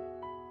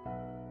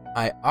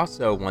 I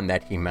also one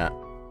that he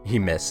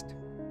missed.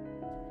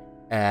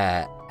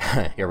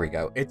 Here we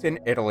go. It's in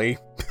Italy.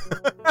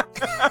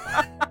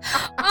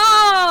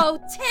 Oh,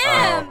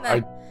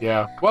 Tim!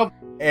 Yeah. Well,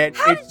 And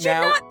How it's did you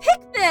now not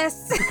pick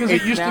this? because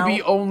It's it used to be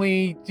now-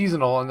 only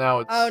seasonal, and now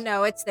it's. Oh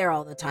no, it's there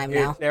all the time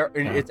now. it's there.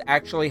 Yeah. It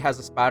actually has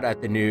a spot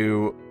at the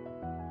new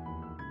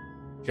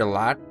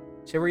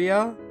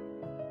gelateria.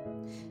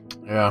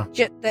 Yeah.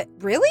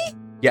 Really?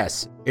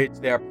 Yes, it's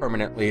there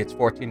permanently. It's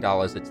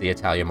 $14. It's the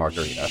Italian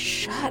margarita.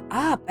 Shut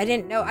up! I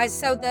didn't know.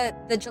 So the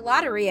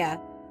gelateria.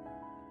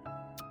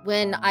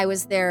 When I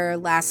was there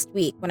last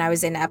week, when I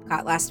was in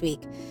Epcot last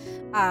week,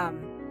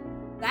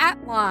 that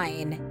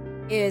line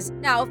is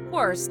now, of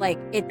course, like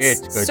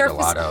It's good surface.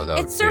 gelato though.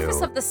 It's surface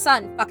too. of the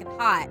sun, fucking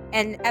hot,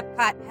 and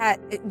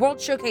Epcot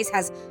World Showcase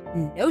has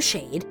no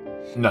shade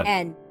None.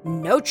 and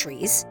no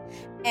trees,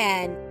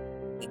 and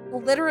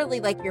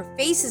literally, like your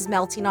face is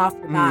melting off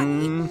your body.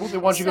 Mm, Well, they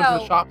want you to go to the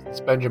So- shops and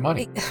spend your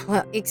money.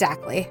 Well,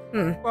 exactly.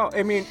 well,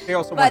 I mean, they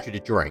also But want you to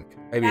drink.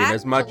 I mean, that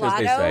as much as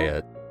they gelato- say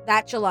it.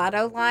 That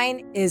gelato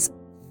line is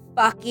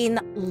fucking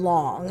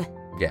long.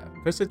 Yeah,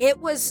 because it's It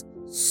was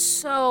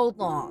so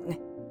long.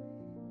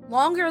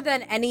 Longer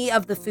than any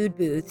of the food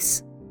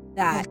booths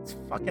that it's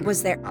fucking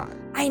was there. hot.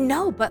 I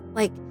know, but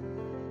like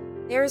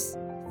there's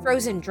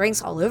frozen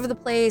drinks all over the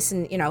place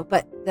and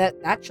but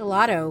that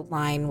gelato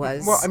line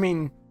was Well, I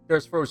mean,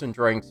 there's frozen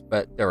drinks,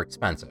 but they're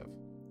expensive.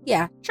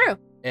 yeah, true.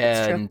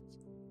 That's true. And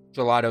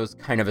gelato's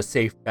kind of a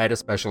safe bet,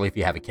 especially if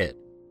you have a kid.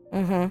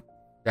 Mm-hmm.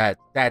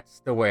 That's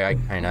the way I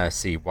kind of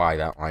see why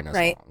that line is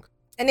Right. long.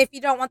 And if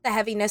you don't want the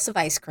heaviness of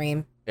ice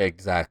cream,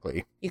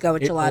 Exactly. you go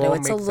with It gelato. all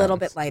It's a makes little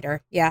sense. bit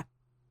lighter. Yeah.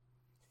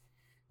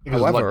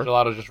 Because However-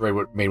 gelato's just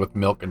made with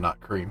milk and not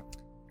cream.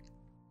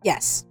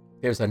 Yes.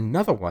 There's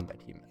another one that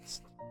he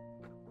missed.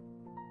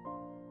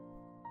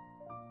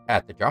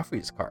 At the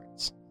Joffrey's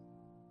carts.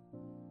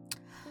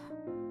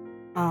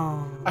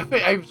 Oh.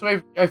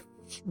 I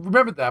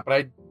remembered that, but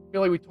I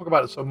feel like we talk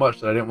about it so much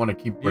that I didn't want to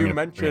keep bringing You it.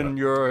 mentioned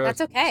your...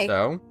 That's okay.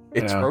 So,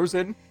 it's Yeah.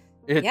 Frozen.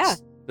 It's Yeah.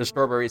 the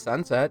Strawberry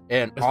Sunset.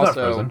 And It's also... not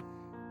frozen.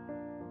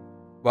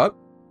 What?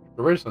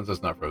 Strawberry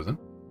Sunset's not frozen.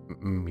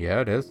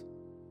 Yeah, it is.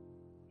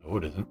 No,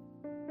 it isn't.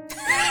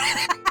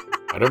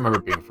 I don't remember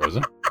it being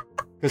frozen.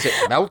 Because it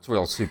melts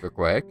real super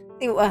quick.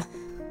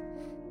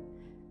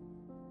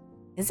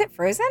 Is it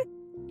frozen?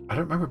 I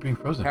don't remember it being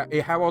frozen.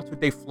 How else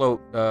would they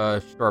float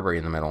strawberry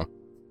in the middle?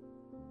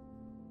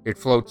 It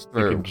floats You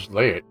through. can just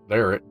layer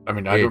it. I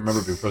mean, I don't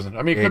remember it being frozen.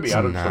 I mean, it could be. it's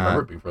I don't just remember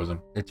not. it being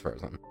frozen. It's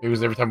frozen. It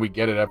was every time we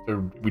get it after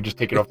we just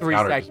take it In off the 3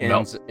 counter, it just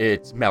melts. seconds,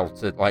 it's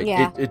melted. Like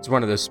Yeah. it's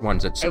one of those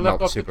ones that's I left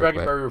melts off the super quick.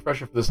 Dragonberry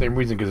Refresher for the same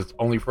reason, because it's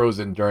only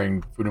frozen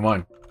during Food and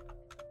Wine.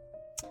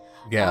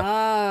 Yeah.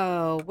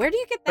 Oh, where do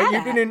you get But that you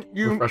at? didn't.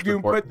 You Refresh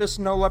report. put the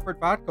Snow Leopard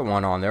vodka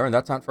one on there, and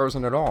that's not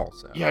frozen at all.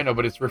 So Yeah, I know,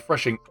 but it's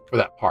refreshing for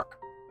that park.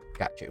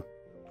 got you.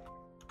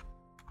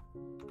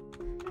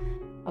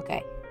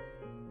 Okay.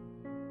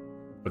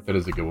 But that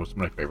is a good one. It's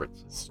one of my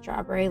favorites.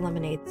 Strawberry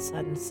lemonade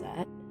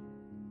sunset.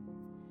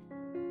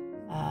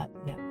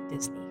 No,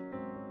 Disney.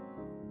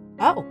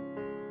 Oh.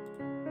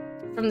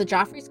 From the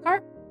Joffrey's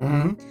cart?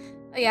 Mm-hmm.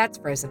 Oh yeah, it's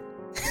frozen.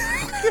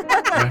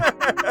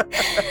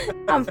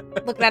 I'm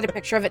looking at a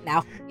picture of it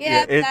now.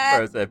 Yeah, it's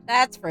frozen.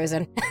 That's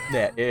frozen.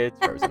 Yeah, it's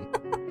frozen.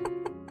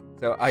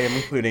 So I am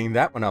including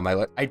that one on my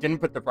list. I didn't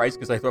put the price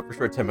because I thought for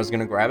sure Tim was going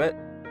to grab it,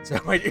 so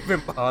I didn't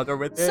even bother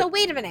with it. So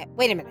wait a minute.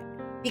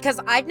 Because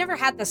I've never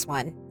had this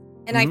one,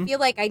 and I Mhm. feel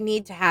like I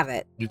need to have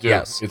it You do.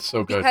 Yes. It's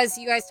so good. because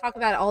you guys talk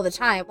about it all the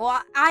time.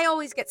 Well, I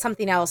always get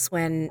something else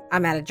when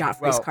I'm at a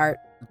Joffrey's Well- cart,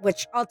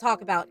 which I'll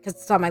talk about because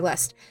it's on my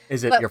list.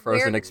 Is it but your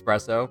frozen where-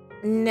 espresso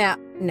No.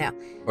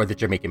 or the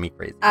Jamaican Me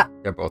Crazy?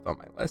 They're both on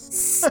my list.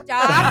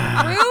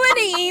 Stop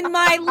ruining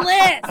my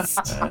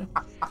list,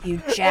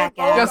 you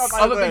jackass. Just on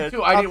my other thing list.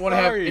 too, I I'm didn't want to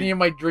have sorry. any of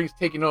my drinks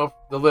taken off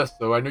the list,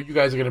 so I know you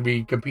guys are going to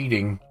be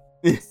competing.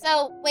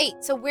 So wait,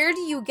 so where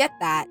do you get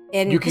that?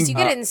 You Because can- you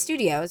get it in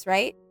studios,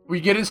 right? We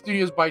get in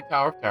studios by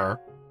Tower of Terror,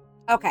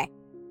 Okay, and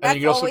that's then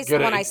you can also always get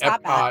the one it I in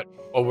stop Epcot at.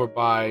 over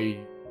by.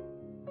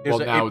 Well,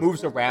 now It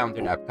moves around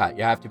in Epcot.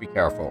 You have to be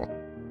careful.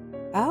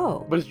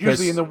 Oh, But it's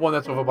usually in Because- the one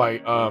that's over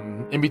by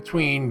in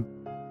between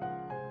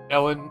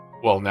Ellen,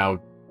 well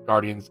now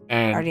Guardians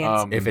and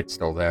Guardians. If it's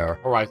still there,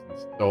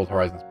 Horizons, the old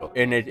Horizons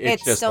building. and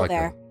it's just still like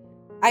there.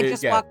 a- I it-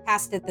 just yeah. walked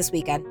past it this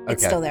weekend.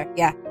 It's Okay. still there.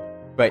 Yeah.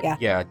 But Yeah.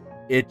 yeah,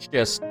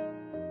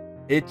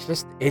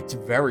 it's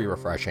very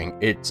refreshing.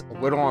 It's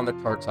a little on the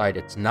tart side.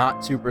 It's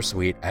not super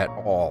sweet at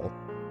all.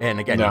 And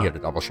again, No. you get a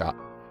double shot.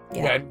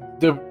 Yeah.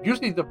 And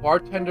usually the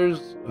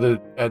bartenders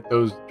at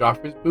those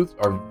Joffrey's booths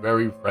are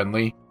very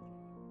friendly,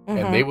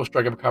 Mhm. and they will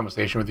strike up a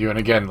conversation with you. And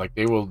again, like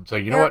they will say,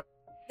 you know They're- what,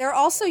 They're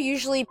also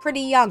usually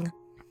pretty young.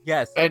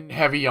 Yes. and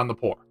heavy on the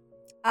pour.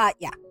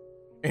 Yeah.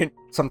 And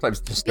sometimes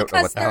just don't know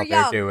Because what the hell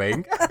they're they're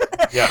doing.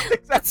 Yeah.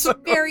 That's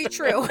very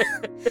true.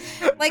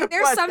 Like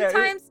there's But they're-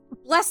 sometimes,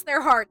 bless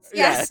their hearts.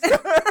 Yes.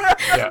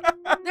 Yeah.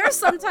 There's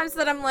sometimes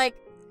that I'm like,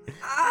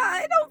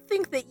 I don't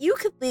think that you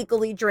could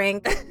legally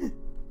drink,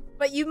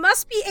 but you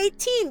must be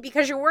 18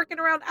 because you're working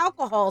around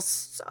alcohol.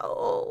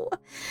 So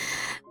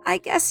I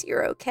guess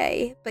you're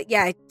okay. But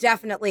yeah,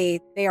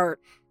 definitely they are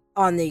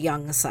on the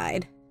young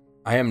side.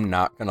 I am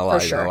not gonna lie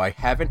sure. though. I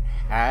haven't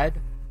had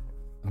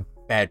a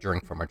bad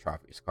drink from a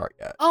Joffrey's cart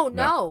yet. Oh,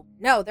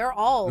 no, they're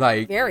all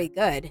Like- very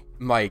good.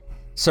 Like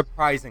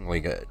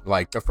surprisingly good.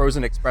 Like the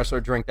frozen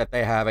espresso drink that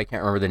they have, I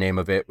can't remember the name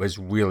of it, was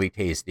really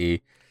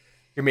tasty.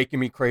 You're Making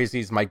Me Crazy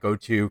is my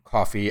go-to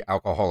coffee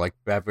alcoholic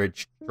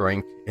beverage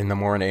drink in the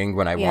morning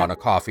when I Yeah. want a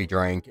coffee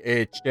drink.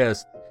 It's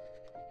just,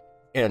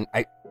 and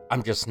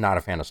I'm just not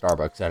a fan of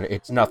Starbucks. And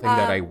it's nothing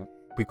that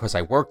because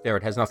I work there,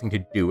 it has nothing to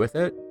do with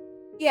it.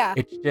 Yeah.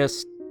 It's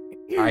just,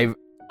 I've,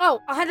 Oh,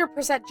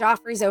 100%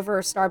 Joffrey's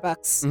over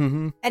Starbucks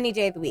mhm. any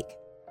day of the week.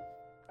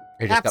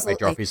 I just Absolutely.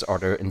 got my Joffrey's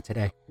order in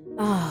today.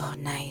 Oh,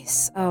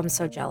 nice. Oh, I'm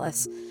so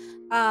jealous.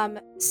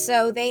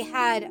 So they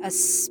had a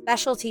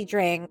specialty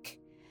drink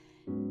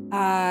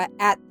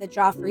at the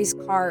Joffrey's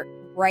cart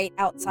right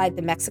outside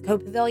the Mexico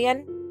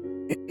Pavilion,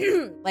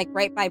 like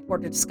right by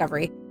Port of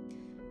Discovery.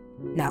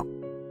 No.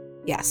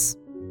 Yes.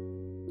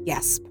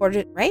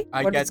 Right?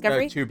 I Port of get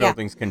Discovery? the two Yeah.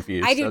 buildings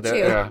confused. I do so too.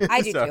 Yeah.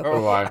 I do so, too.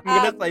 Oh, why? I'm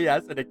gonna Um, say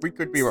yes, and we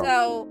could be wrong.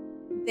 So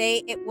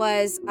it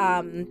was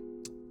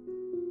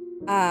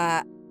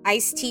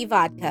iced tea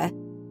vodka.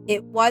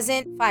 It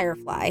wasn't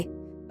Firefly,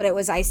 but it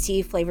was iced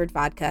tea flavored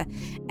vodka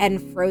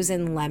and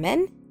frozen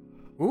lemon.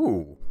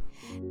 Ooh.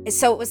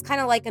 So it was kind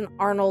of like an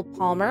Arnold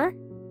Palmer,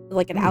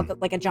 like an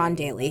like a John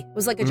Daly. It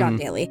was like a John Mhm.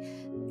 Daly.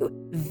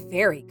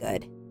 Very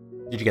good.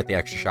 Did you get the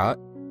extra shot?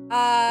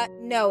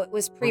 No, it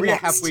was Maria,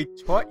 have pre-mixed.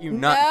 we taught you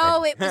not?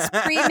 No, it was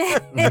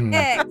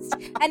pre-mixed.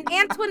 And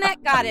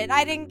Antoinette got it.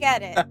 I didn't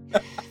get it.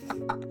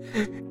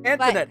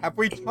 Antoinette, have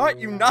we taught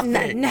you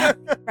nothing? No,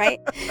 right?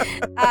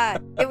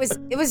 It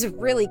was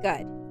really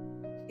good.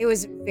 It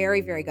was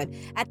very, very good.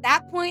 At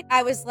that point,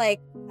 I was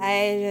like,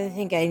 I don't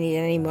think I need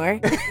any more.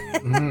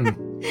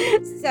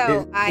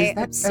 So I is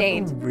that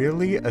abstained. ever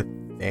really a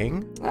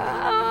thing?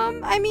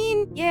 I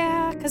mean,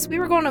 yeah, because we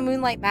were going to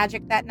Moonlight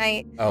Magic that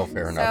night. Oh,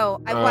 fair enough.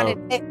 So I wanted,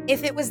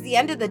 if it was the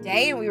end of the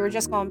day and we were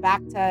just going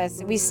back to,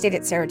 we stayed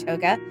at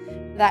Saratoga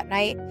that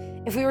night.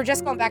 If we were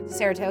just going back to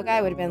Saratoga,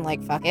 I would have been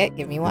like, fuck it,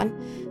 give me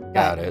one.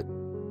 Got it.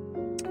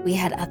 We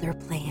had other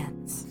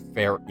plans.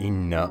 Fair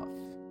enough.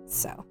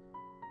 So.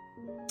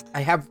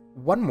 I have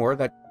one more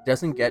that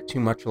doesn't get too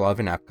much love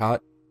in Epcot.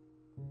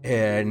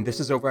 And this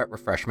is over at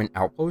Refreshment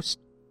Outpost.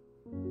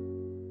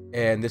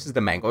 And this is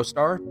the Mango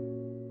Star.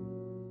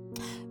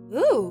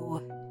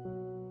 Ooh.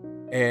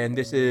 And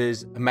this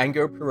is a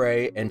mango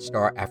puree and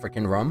star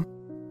African rum.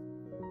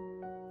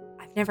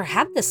 I've never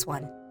had this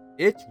one.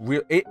 It's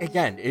real. I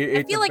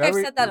feel like I've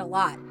said that a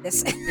lot.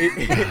 This.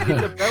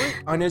 It's a very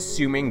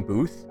unassuming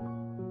booth,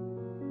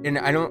 and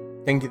I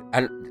don't think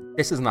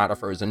this is not a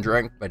frozen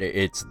drink, but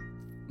it's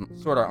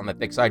sort of on the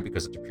thick side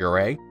because it's a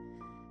puree.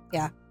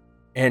 Yeah.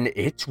 And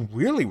it's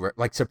really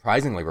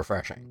surprisingly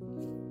refreshing.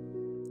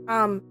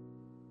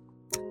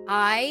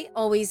 I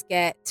always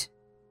get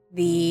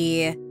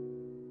I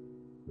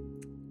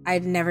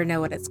never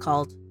know what it's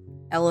called.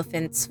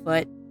 Elephant's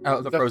foot.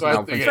 Oh, the That's frozen what I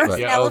elephant. think. Frozen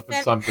Yeah, elephant.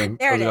 elephant something.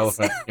 There it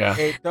Frozen is. elephant. Yeah.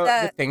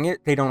 The thing is,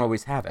 they don't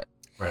always have it.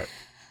 Right.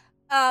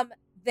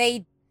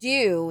 They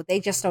do. They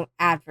just don't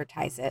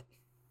advertise it.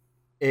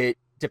 It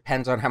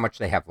depends on how much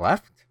they have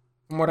left,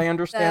 from what I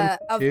understand,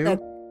 too.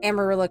 The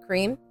Amarillo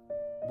cream.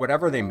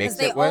 Whatever they mix Because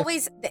they it with.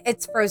 always,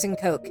 it's frozen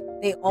Coke.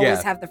 They always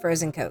Yeah. have the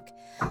frozen Coke.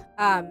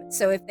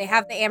 So if they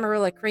have the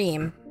Amarillo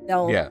cream,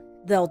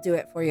 they'll do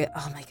it for you.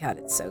 Oh my God,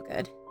 it's so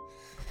good.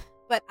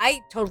 But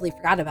I totally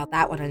forgot about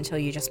that one until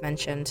you just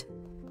mentioned.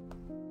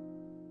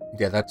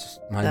 Yeah, that's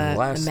my The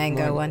last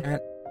mango one.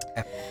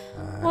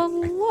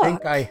 Well, I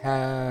think I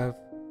have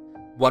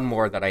one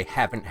more that I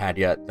haven't had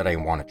yet that I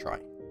want to try.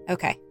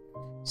 Okay.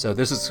 So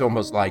this is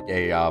almost like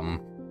a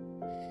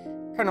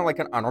kind of like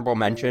an honorable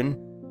mention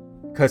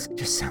because it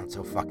just sounds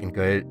so fucking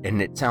good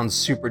and it sounds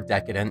super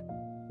decadent.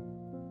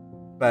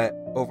 But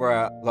over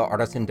at La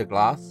Artisan de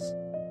Glace,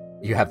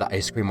 you have the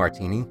ice cream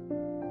martini.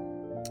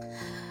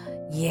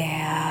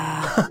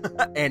 Yeah.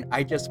 And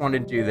I just want to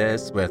do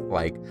this with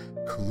like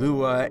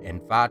Kahlua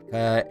and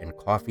vodka and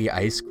coffee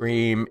ice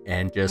cream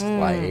and just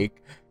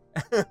like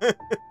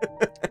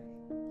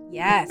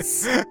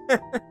Yes.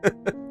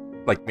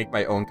 like make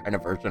my own kind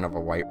of version of a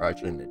White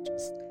Russian. It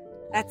just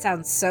That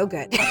sounds so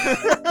good.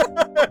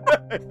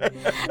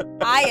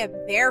 I am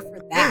there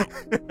for that.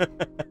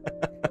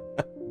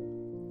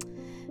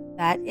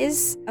 That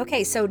is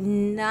okay. So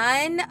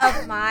none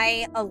of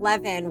my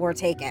 11 were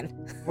taken.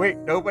 Wait,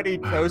 nobody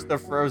chose the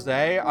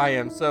frosé? I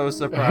am so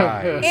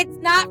surprised. It's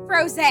not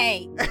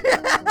frosé,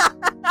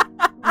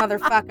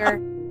 motherfucker.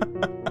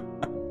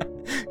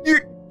 You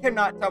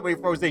cannot tell me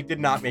frosé did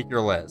not make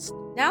your list.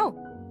 No,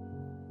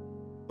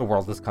 The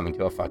world is coming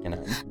to a fucking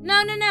end.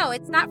 no.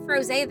 It's not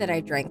frosé that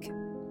I drink.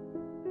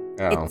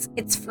 Oh.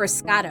 It's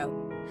Froscato.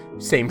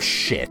 Same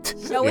shit.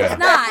 No, Yeah. it's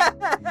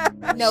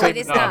not. No, Same it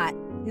is enough. not.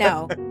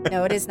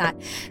 No, it is not.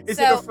 Is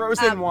So, it a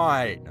frozen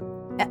wine?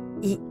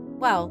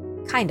 Well,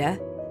 kinda.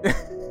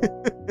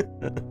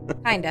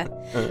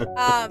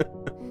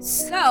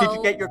 So Did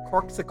you get your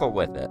corksicle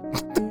with it?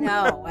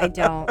 No, I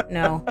don't.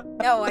 No,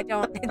 I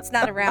don't. It's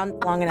not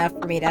around long enough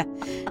for me to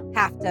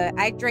have to.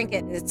 I drink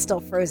it and it's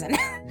still frozen.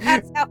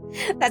 That's how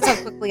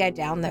quickly I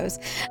down those.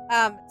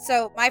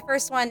 So my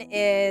first one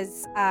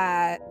is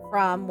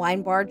from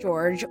Wine Bar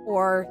George,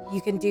 or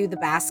you can do the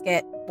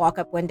basket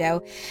walk-up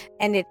window,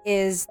 and it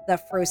is the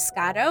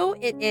Froscato.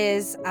 It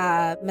is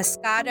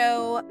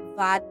Moscato,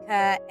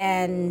 vodka,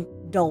 and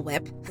Dole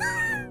Whip.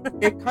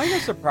 It kind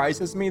of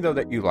surprises me though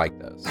that you like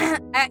this.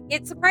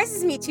 It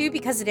surprises me too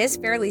because it is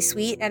fairly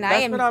sweet, and That's I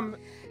am what I'm.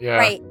 Yeah.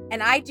 right.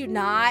 And I do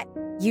not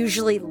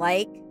usually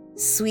like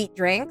sweet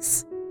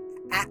drinks,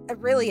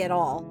 really at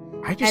all.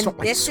 I just And don't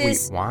like this sweet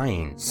is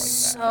wines like that.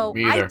 So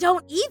Me I either.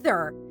 don't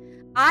either.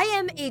 I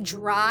am a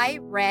dry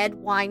red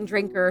wine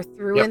drinker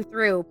through Yep. and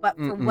through, but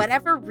for Mm-mm.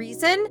 whatever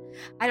reason,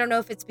 I don't know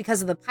if it's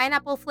because of the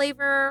pineapple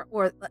flavor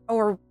or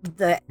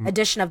the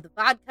addition of the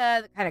vodka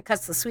that kind of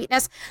cuts the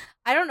sweetness.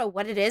 I don't know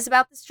what it is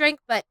about this drink,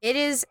 but it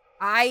is.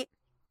 I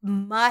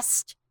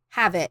must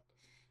have it.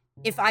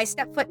 If I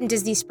step foot in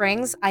Disney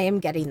Springs, I am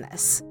getting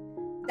this.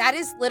 That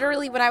is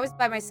literally when I was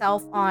by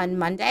myself on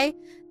Monday.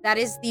 That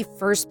is the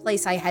first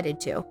place I headed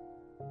to.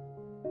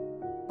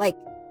 Like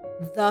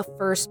the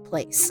first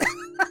place.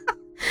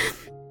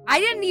 I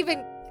didn't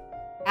even,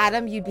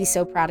 Adam, you'd be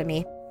so proud of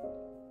me.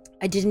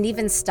 I didn't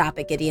even stop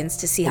at Gideon's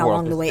to see The how world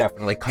long the is wait.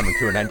 definitely coming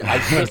to an end. I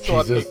just saw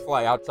a pig Jesus.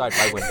 fly outside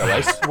my window.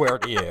 I swear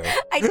to you.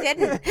 I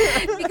didn't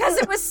because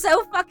it was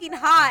so fucking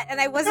hot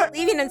and I wasn't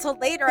leaving until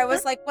later. I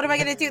was like, what am I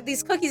going to do?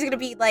 These cookies are going to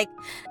be like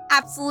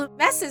absolute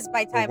messes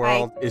by the The time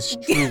world is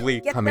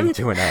truly get coming them-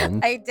 to an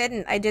end. I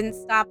didn't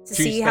stop to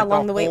She see spent how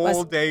long the wait whole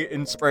was. day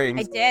in Springs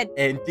I did.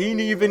 and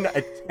didn't even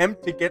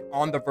attempt to get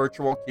on the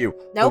virtual queue.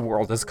 Nope. The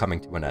world is coming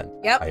to an end.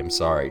 Yep. I am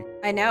sorry.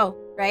 I know,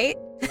 right?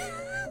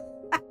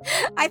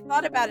 I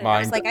thought about it. And I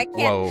was Mind like,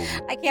 blown.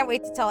 I can't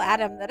wait to tell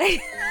Adam that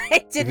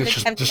I didn't This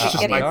attempt just to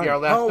get might it. be our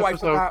last Oh, I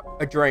episode. forgot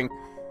a drink.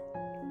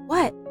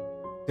 What?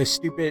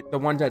 The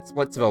one at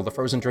Splitsville, the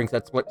frozen drinks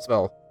at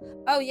Splitsville.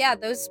 Oh yeah,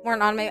 those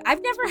weren't on my.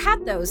 I've never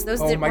had those. Those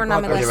Oh my weren't god,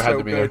 on my they're never list. had so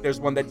them good. either. There's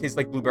one that tastes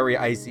like blueberry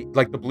icy,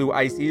 like the blue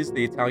ices,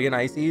 the Italian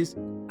ices.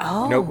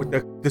 Oh, You know, with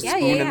the Yeah,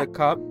 spoon yeah, in yeah. the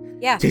cup.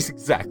 yeah. Tastes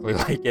exactly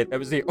like it. That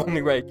was the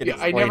only way I could Yeah,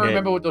 I explain never it.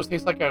 remember what those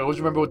taste like. I always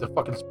remember what the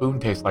fucking spoon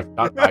tastes like,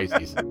 not the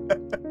ices.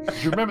 Do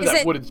you remember Is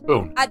that it- wooden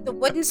spoon? The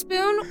wooden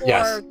spoon or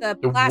Yes, the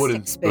The plastic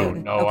wooden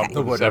spoon. No, okay. I'm The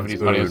from the wooden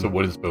 70s, honey. It's a spoon.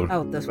 wooden spoon.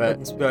 Oh, the But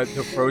wooden spoon.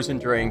 the frozen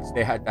drinks,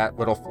 they had that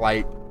little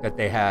flight that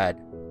they had,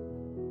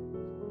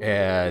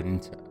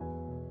 and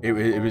it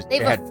was They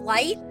they have had a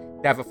flight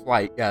they have a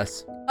flight.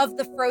 Yes, of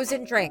the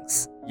frozen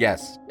drinks.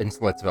 yes, in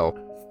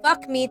Splitsville.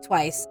 Fuck me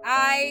twice.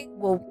 I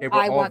will. They were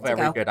I all want to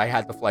very go. good. I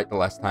had the flight the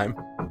last time.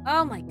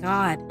 Oh my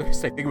god. I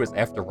think it was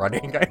after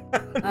running.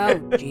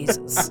 Oh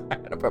Jesus. I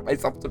had to put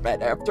myself to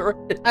bed after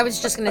it. I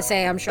was just gonna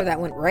say, I'm sure that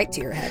went right to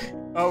your head.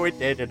 Oh, it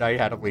did, and I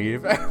had to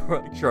leave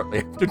like, shortly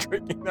after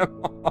drinking them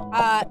all.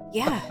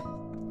 Yeah.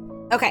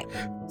 Okay.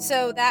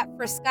 So that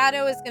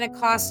Frescato is gonna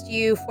cost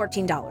you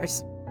 $14.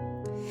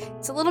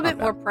 It's a little bit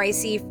Not more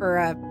pricey for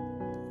a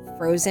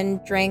frozen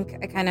drink.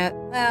 I kind of,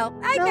 well,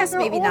 I No, guess they're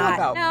maybe all not.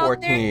 about no,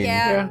 14. they're-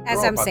 yeah, they're as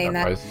all I'm about saying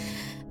that. price.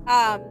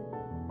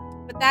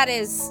 But that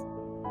is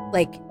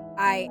like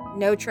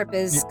no trip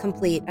is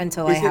complete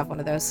until I Is it- have one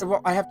of those.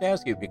 Well, I have to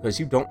ask you because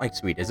you don't like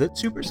sweet. Is it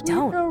super sweet?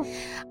 don't. though?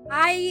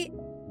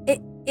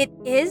 It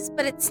is,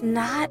 but it's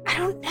not. I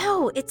don't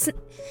know. It's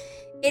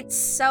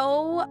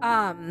so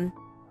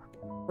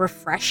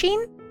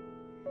refreshing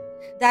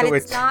that So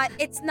it's not.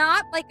 It's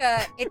not like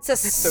a. It's a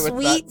So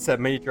sweet. it's not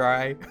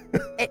semi-dry.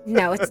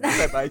 No, it's not.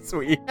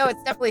 Semi-sweet. No,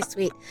 it's definitely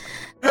sweet.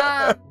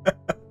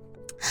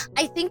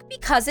 I think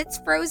because it's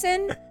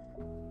frozen,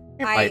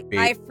 It might be.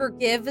 I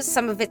forgive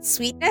some of its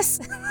sweetness.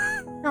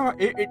 No,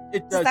 it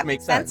does that make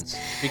make sense?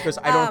 sense because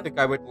I don't Um, think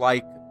I would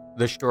like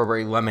the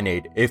strawberry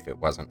lemonade if it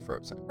wasn't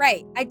frozen.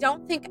 Right. I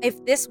don't think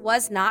if this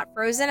was not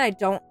frozen, I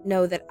don't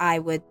know that I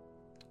would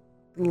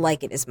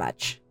like it as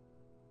much.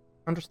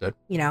 Understood.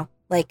 You know,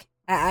 like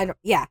I don't.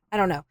 Yeah, I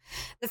don't know.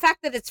 The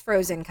fact that it's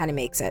frozen kind of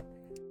makes it.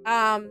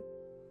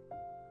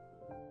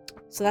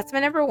 So that's my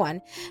number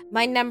one.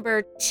 My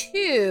number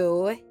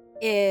two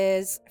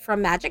is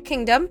from Magic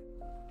Kingdom,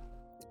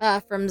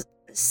 from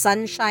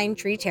Sunshine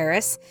Tree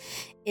Terrace.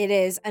 It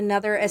is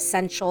another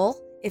essential.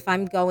 If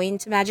I'm going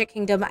to Magic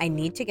Kingdom, I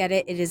need to get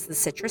it. It is the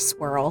citrus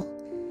swirl.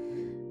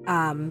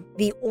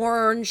 The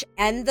orange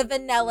and the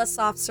vanilla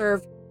soft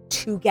serve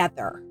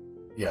together.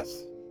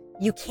 Yes.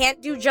 You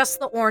can't do just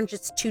the orange,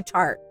 it's too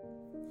tart.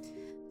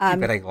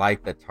 But I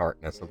like the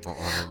tartness of the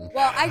orange.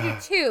 Well, I do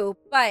too,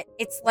 but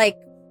it's like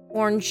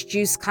orange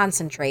juice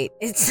concentrate.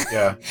 It's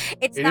Yeah.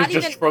 it's It not is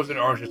even just frozen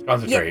orange juice yeah,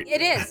 concentrate.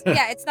 it is.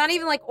 Yeah, it's not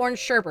even like orange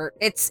sherbet.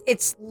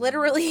 It's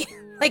literally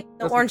like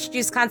the Doesn't- orange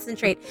juice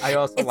concentrate. I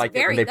also It's like it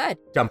very when they good.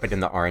 dump it in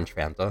the orange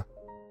Fanta.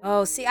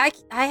 Oh, see, I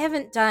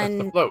haven't That's the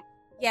done float.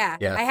 yeah,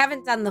 Yeah. I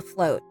haven't done the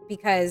float Oh,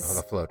 because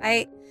the float. Don't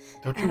I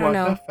you don't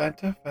want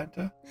the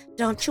Fanta?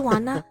 don't you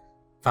wanna?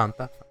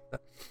 Fanta.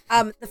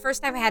 The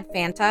first time I had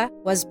Fanta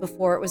was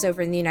before it was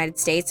over in the United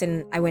States,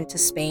 and I went to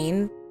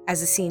Spain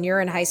as a senior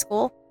in high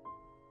school.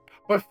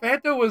 But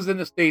Fanta was in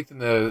the States in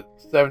the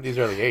 70s,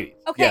 early 80s.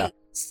 Okay, Yeah.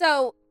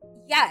 so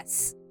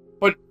yes,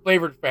 But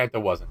flavored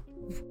Fanta wasn't.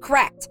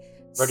 correct.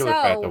 Regular so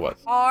Fanta was.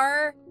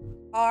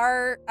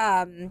 Our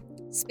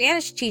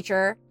Spanish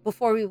teacher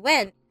before we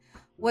went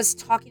was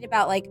talking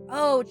about like,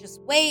 oh, just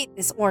wait,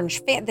 this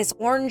orange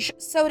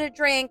soda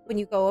drink when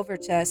you go over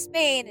to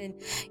Spain, and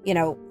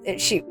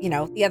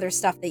the other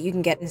stuff that you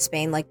can get in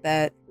Spain, like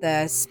the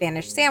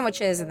Spanish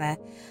sandwiches and the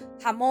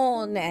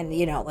jamon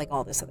and like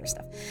all this other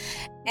stuff.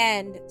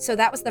 And so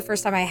that was the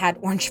first time I had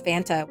orange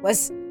Fanta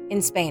was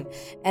in Spain,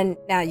 and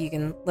now you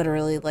can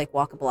literally like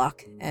walk a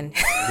block and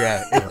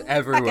Yeah, it's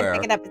everywhere.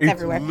 pick it up, it's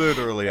everywhere.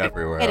 Literally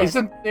everywhere. It is.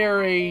 Isn't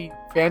there a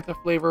Fanta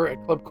flavor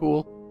at Club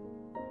Cool?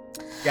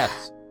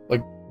 Yes,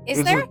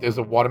 is there? There's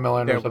a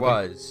watermelon there or something?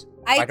 was.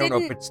 I don't know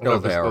if it's I don't know still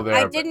if it's there. still there.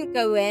 I but- didn't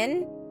go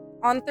in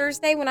on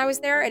Thursday when I was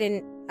there.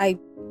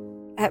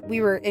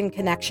 We were in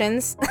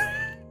connections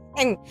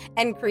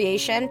and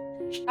creation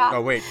shop.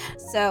 Oh wait,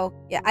 So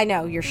yeah, I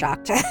know you're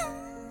shocked.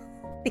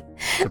 The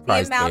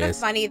surprise amount days.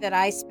 of money that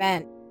I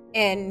spent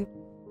in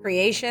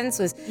creations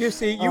was You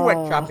see, you went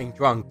Oh. shopping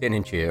drunk,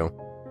 didn't you?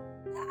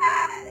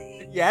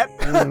 Yep.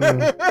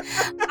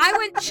 I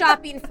went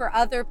shopping for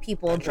other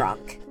people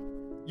drunk.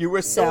 You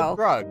were So, so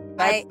drunk.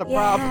 That's the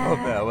problem,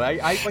 yeah. though. I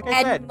like I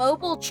And said.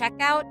 mobile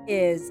checkout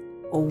is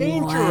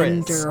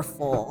dangerous.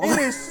 Wonderful. It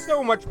is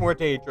so much more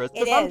dangerous.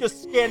 It If I'm is.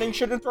 just scanning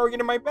shit and throwing it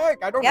in my bag,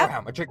 I don't know Yep.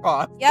 how much it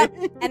costs. Yep.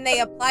 And they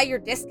apply your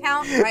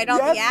discount right on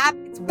the Yep. app.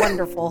 It's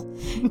wonderful.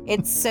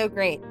 It's so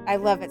great. I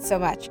love it so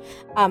much.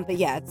 But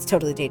yeah, it's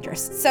totally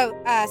dangerous. So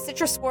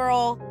Citrus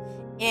Swirl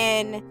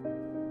in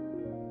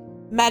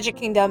Magic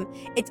Kingdom,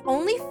 it's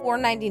only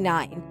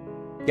 $4.99.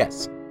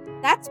 Yes.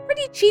 That's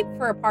pretty cheap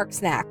for a park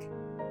snack,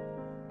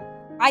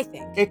 I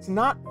think. It's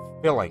not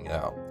filling,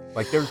 though.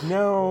 Like, there's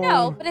no...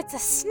 No, but it's a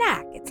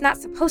snack. It's not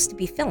supposed to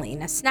be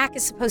filling. A snack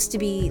is supposed to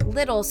be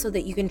little so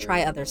that you can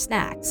try other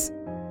snacks.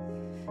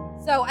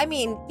 So, I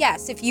mean,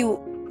 yes, if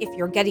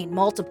you're getting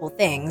multiple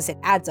things, it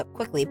adds up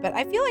quickly. But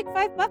I feel like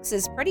 $5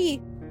 is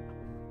pretty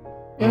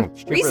It's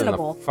cheaper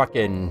reasonable. than the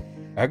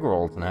fucking egg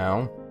rolls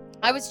now.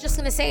 I was just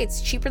gonna say it's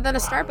cheaper than a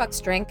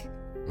Starbucks drink.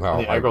 Well,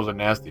 The egg rolls are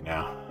nasty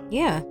now.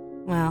 Yeah.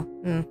 Well.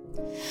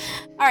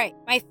 All right.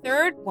 My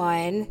third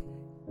one.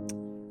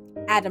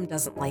 Adam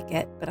doesn't like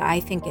it, but I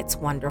think it's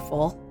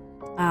wonderful.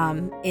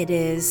 It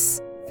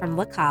is from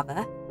La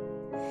Cava.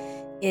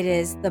 It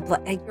is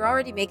you're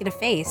already making a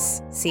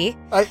face. See?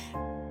 there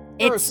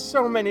are It's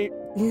so many better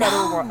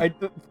no. ones.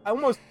 I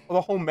almost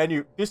the whole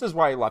menu. This is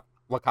why I left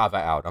La Cava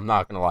out. I'm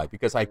not gonna lie,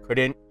 because I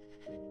couldn't.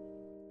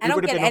 I it don't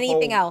would've get been a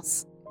anything whole-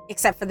 else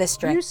except for this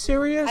Are you drink.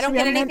 serious? I don't You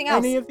get haven't had anything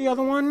else. Any of the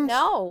other ones?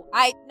 No,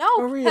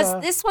 Maria. because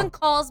this one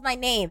calls my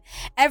name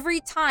every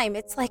time.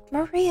 It's like,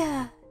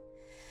 Maria,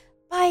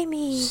 buy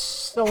me.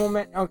 So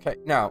many. Okay,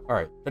 now, all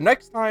right. The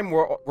next time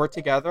we're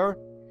together,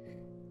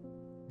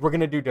 we're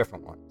gonna do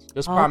different ones.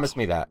 Just Okay. promise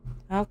me that.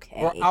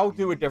 Okay. Or I'll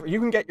do a different. You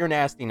can get your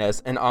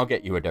nastiness, and I'll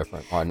get you a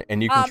different one,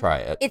 and you can try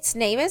it. Its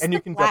name is And the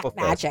you can Black double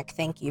fist. Magic.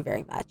 Thank you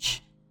very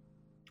much.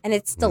 And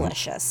it's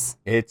delicious.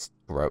 It's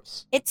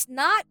gross. It's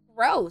not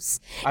gross.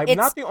 I'm It's-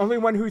 not the only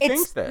one who It's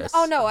thinks this.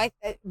 Oh no,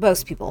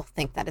 most people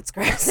think that it's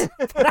gross.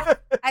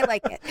 But I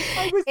like it.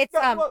 It's,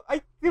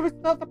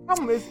 The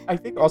problem is, I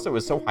think also it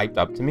was so hyped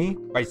up to me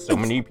by so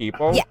many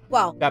people Yeah,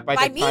 well, that by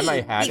by the time me,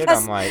 I had because-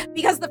 it, I'm like,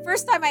 because the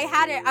first time I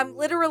had it, I'm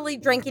literally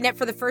drinking it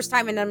for the first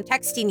time and I'm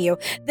texting you,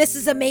 this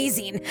is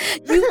amazing.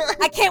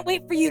 I can't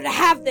wait for you to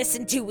have this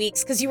in 2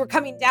 weeks because you were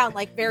coming down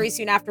like very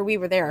soon after we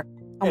were there.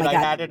 Oh and my I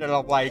God, had it, and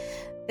I'm like,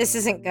 this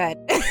isn't good.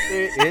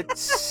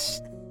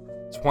 it's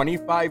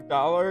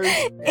 $25.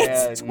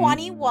 It's and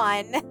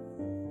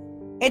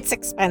 21. It's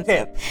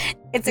expensive.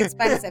 It's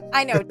expensive.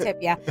 I know, tip,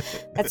 yeah.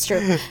 That's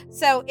true.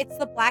 So it's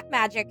the Black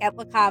Magic at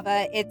La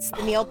Cava. It's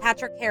the Neil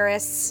Patrick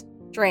Harris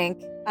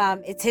drink.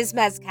 It's his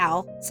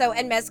mezcal. So,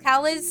 and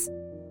mezcal is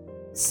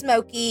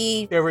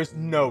smoky. There is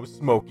no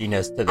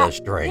smokiness to this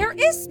drink. There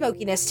is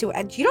smokiness to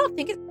it. You don't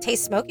think it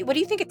tastes smoky? What do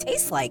you think it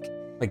tastes like?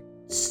 Like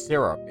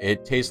syrup.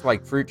 It tastes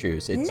like fruit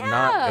juice. It's no.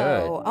 not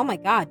good. Oh my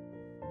God.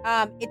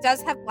 It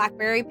does have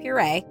blackberry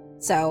puree.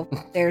 So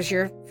there's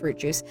your fruit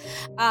juice.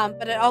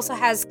 But it also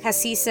has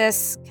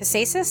cassis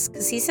Cassis.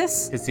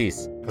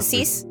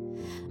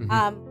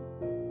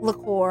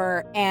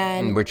 liqueur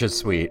and Which is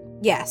sweet.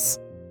 yes,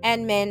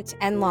 and mint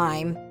and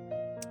lime.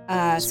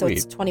 So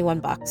it's Sweet.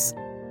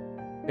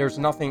 $21. There's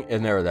nothing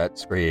in there that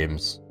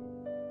screams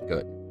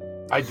good.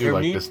 I do There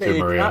like needs this to- too,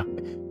 Maria.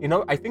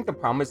 I think the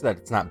problem is that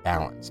it's not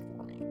balanced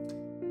for me.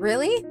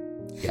 Really?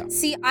 Yeah.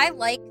 See, I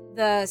like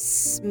the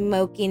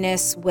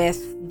smokiness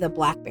with the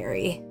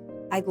blackberry.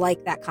 I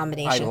like that I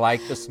combination.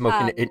 like the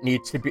smoking. It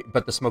needs to be,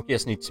 but the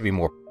smokiness needs to be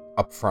more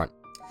upfront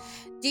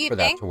Do you for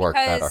that think to work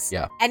better. because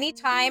Yeah.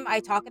 anytime I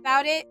talk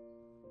about it,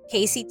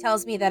 Casey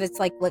tells me that it's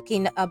like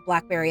licking a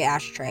blackberry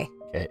ashtray.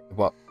 Okay.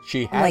 Well,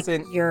 she I'm like,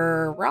 hasn't.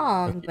 you're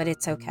wrong, Okay. but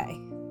it's okay.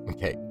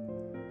 Okay.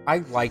 I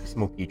like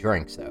smoky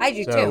drinks though. I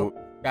do, so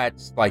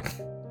that's like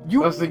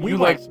you. Listen, we you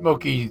went- like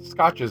smoky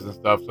scotches and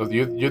stuff, so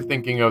you're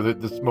thinking of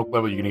the smoke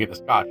level you're gonna get in a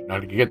scotch.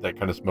 Not gonna get that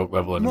kind of smoke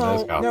level in a No,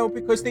 mezcal. no,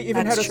 because they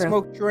even That's had a true.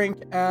 smoked drink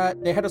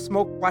at. They had a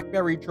smoked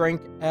blackberry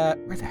drink at.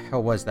 Where the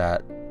hell was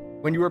that?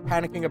 When you were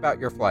panicking about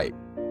your flight.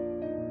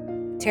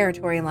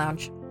 Territory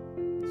Lounge.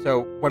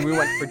 So when we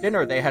went for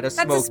dinner, they had a That's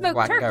a smoked smoked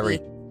blackberry.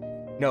 turkey.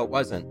 No, it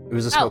wasn't. It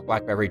was a Oh. smoked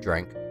blackberry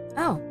drink,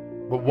 Oh,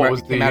 But Where what was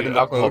it the came out in the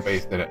alcohol cloche.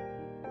 based in it?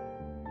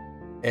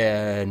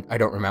 and I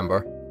don't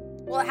remember.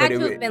 well, it But had it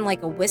to wa- have been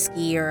like a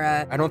whiskey or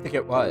a. I don't think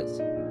it was,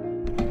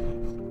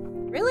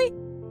 Really?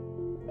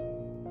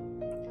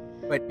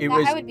 but it That-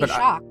 was. I would be but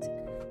shocked.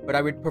 but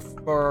I would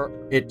prefer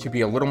it to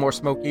be a little more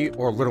smoky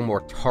or a little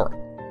more tart.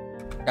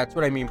 That's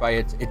what I mean by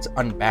it's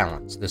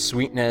unbalanced. The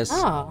sweetness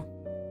Oh.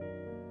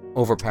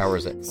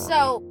 overpowers it. for me.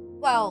 So,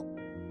 well,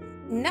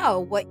 no,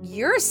 what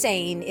you're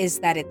saying is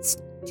that it's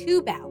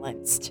too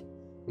balanced.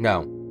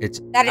 No,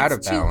 it's That out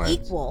it's of too balance.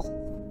 equal.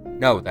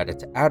 No, that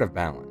it's out of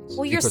balance.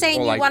 Well, you're because saying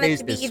all you I want it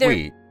to taste be is either-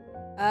 sweet.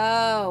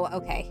 Oh,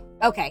 okay.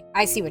 Okay,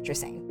 I see what you're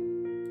saying.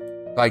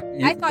 Like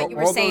I thought you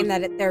were saying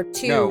that they're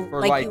too No, for,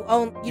 like, like, you you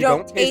don't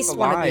don't taste taste the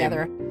one or the lime.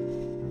 other.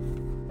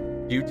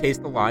 Do you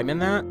taste the lime in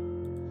that?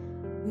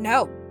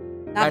 No,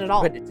 not at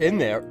all. But it's in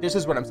there. This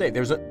is what I'm saying.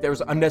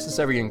 There's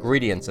unnecessary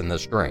ingredients in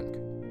this drink.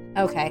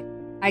 Okay,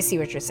 I see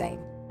what you're saying.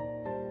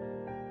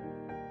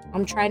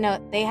 I'm trying to.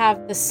 They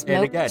have the smoked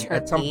And again, turkey.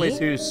 at some place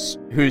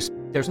who's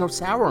there's no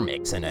sour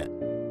mix in it.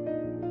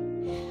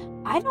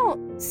 I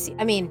don't see.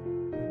 I mean,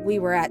 we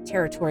were at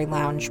Territory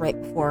Lounge right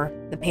before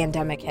the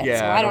pandemic hit, Yeah,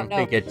 so I don't know.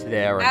 think it's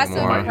there As of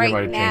anymore. He might have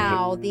right changed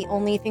now, the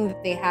only thing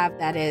that they have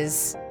that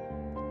is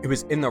It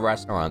was in the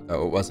restaurant,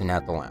 though. It wasn't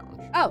at the lounge.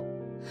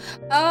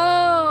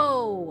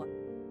 oh,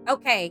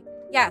 okay,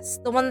 yes,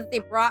 the one that they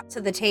brought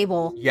to the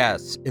table,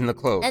 Yes, in the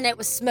clove. and it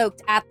was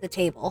smoked at the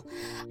table.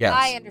 Yes.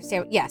 I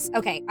understand. Yes,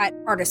 okay, at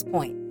Artist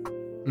Point.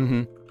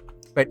 Mm-hmm.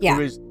 But Yeah.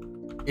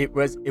 it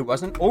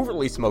wasn't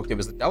overly smoked. It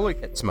was a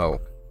delicate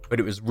smoke, but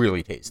it was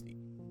really tasty.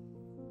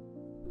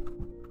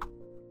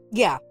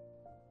 Yeah.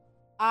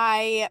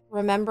 I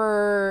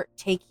remember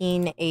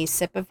taking a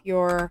sip of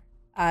your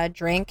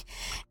drink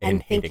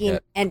and hating thinking,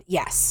 it. and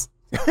yes,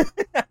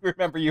 I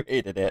remember you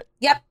hated it.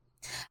 yep.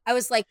 I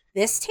was like,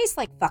 this tastes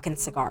like fucking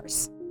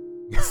cigars.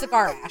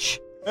 Cigar ash.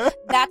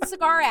 That's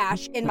cigar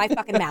ash in my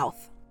fucking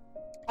mouth.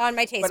 On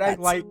my taste But I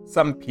buds. like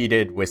some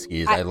peated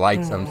whiskeys. I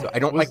like some. I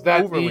don't Was like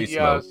that overly the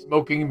smoked.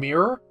 smoking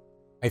mirror?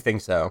 I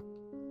think so.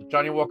 The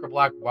Johnny Walker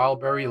Black,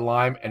 Wildberry,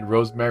 Lime, and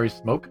Rosemary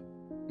Smoke?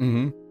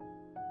 Mm-hmm.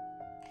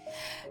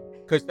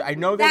 Because I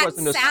know there That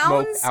wasn't a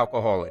smoked sounds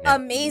alcohol in it.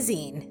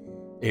 Amazing.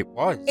 It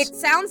was. It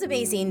sounds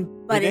amazing,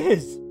 but it it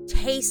is.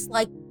 tastes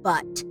like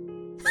butt.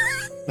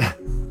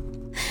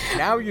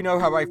 Now you know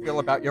how I feel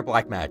about your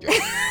black magic.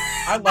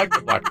 I like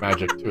the Black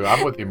Magic, too.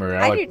 I'm with you, Maria.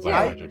 I I like do the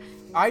Black too. Magic.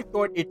 I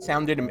thought it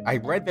sounded. I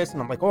read this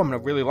and I'm like, oh, I'm gonna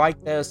really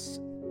like this,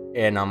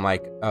 and I'm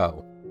like,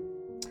 oh,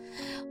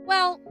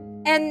 Well,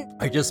 and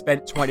I just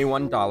spent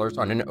 $21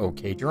 on an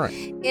okay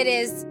drink. it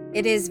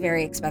is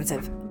very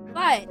expensive.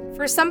 But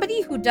for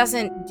somebody who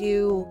doesn't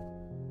do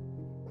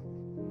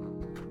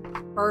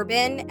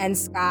bourbon and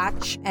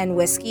scotch and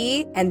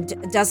whiskey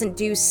and doesn't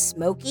do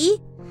smoky,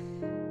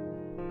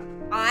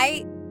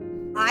 I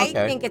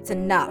Okay. think it's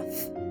enough.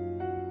 See,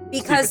 but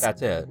Because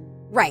that's it.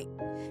 right.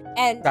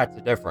 And That's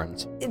the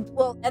difference.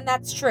 well, and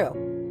that's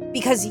true.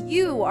 Because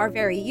you are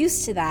very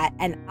used to that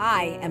and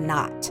I am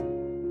not.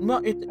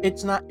 No,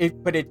 it's not.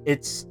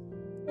 It's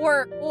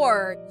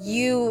Or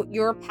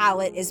your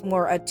palate is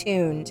more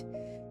attuned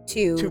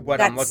to what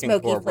that I'm looking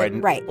smoky for flavor.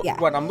 when Right, yeah.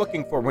 what I'm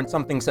looking for when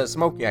something says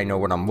smoky. I know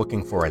what I'm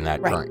looking for in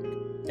that Right. drink,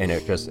 and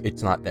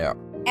it's not there.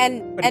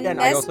 And But and again,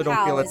 I also don't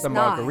mezcal feel it's is a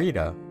not.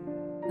 margarita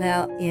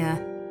Well, yeah.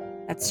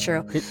 That's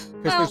true. because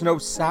Well- there's no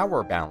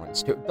sour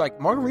balance to it. Like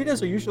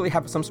margaritas usually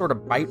have some sort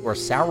of bite or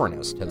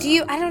sourness to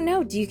them. I don't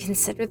know, do you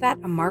consider that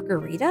a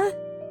margarita?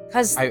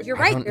 Because you're I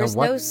right, don't know there's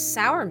what- no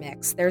sour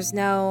mix. There's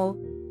no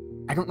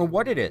I don't know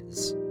what it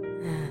is.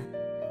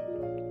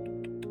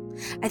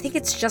 I think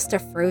it's just a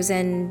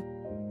frozen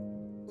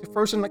It's a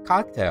frozen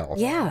cocktail.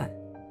 yeah.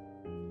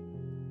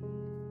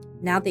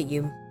 Now that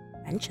you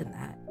mention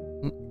that.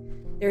 Mm.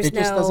 There's It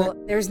just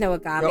doesn't- there's no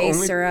agave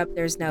only- syrup.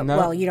 There's no, No.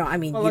 well, you don't. I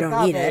mean, Well, you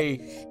don't need it.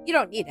 agave- You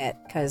don't need it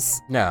because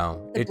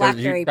No, the it does-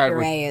 you- blackberry that would-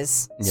 puree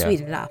is yeah.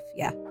 sweet enough.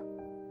 Yeah.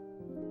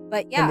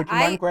 But And yeah, would you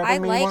mind grabbing I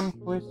me like one,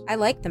 please? I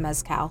like the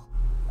mezcal.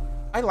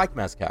 I like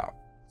mezcal.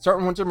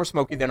 Certain ones are more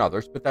smoky than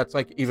others, but that's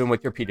like even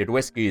with your peated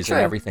whiskeys True.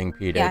 and everything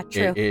peated. Yeah,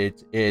 true.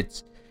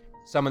 It's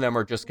some of them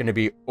are just going to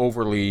be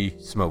overly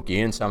smoky,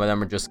 and some of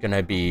them are just going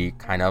to be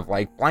kind of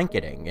like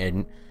blanketing.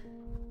 And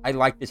I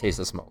like the taste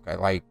of smoke. I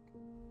like,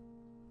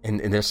 and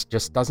this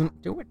just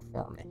doesn't do it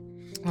for me.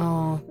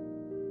 Oh,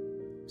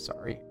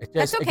 Sorry. It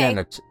That's just okay. again,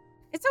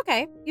 it's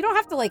okay. You don't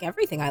have to like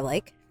everything I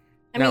like.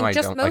 I no, mean, I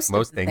just don't most like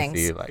most of the things. Do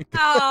you like?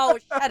 Oh,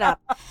 shut up.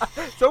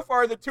 So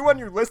far, the two on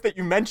your list that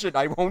you mentioned,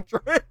 I won't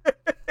drink.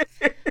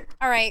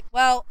 All right.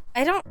 Well,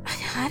 I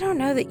don't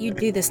know that you'd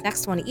do this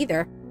next one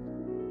either.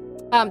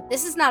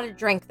 This is not a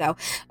drink though.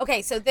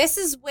 Okay, so this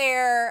is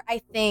where I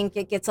think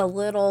it gets a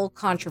little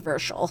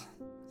controversial.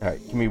 All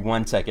right, give me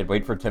 1 second.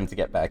 Wait for Tim to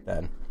get back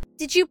then.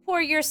 Did you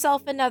pour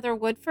yourself another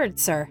Woodford,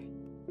 sir?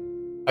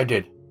 I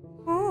did.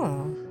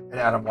 Oh, And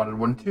Adam wanted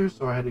one too,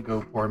 so I had to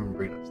go pour him and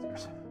bring it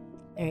upstairs.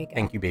 there you go.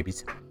 Thank you,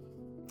 babies.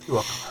 You're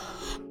welcome.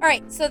 All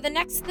right, so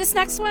this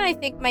next one I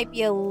think might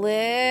be a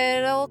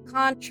little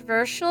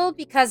controversial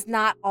because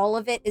not all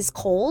of it is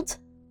cold.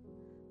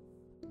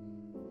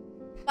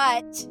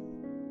 But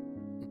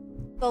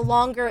the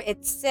longer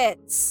it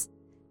sits,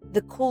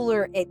 the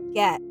cooler it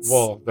gets.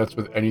 Well, that's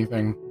with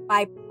anything.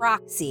 By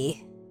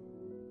proxy.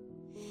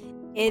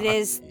 It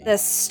is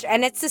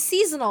and it's a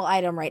seasonal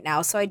item right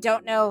now, so I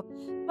don't know,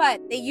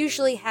 but they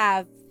usually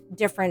have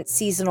different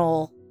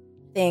seasonal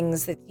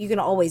things that you can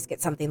always get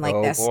something like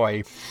oh this.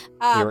 boy,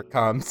 Um, here it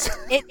comes.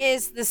 It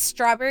is the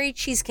strawberry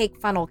cheesecake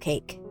funnel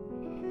cake.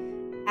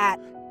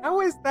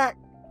 How is that?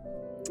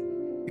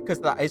 Because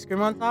of the ice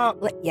cream on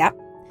top? Yep.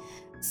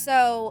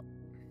 So,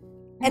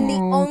 and the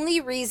Mm.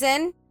 only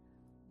reason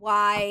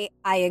why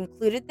I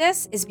included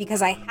this is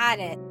because I had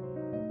it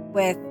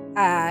with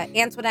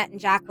Antoinette and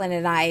Jacqueline,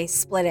 and I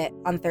split it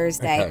on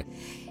Thursday. Okay.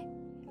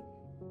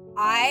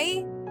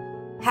 I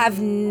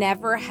have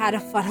never had a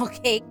funnel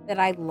cake that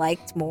I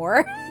liked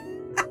more.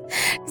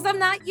 Because I'm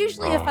not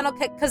usually a Oh. funnel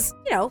cake, because,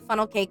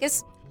 funnel cake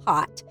is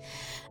hot.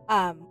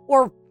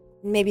 Or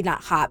maybe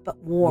not hot, but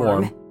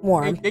warm.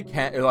 They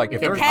can, like, if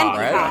It they're can be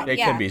hot, hot, they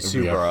yeah. can be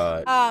super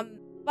hot.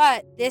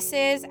 But this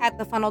is at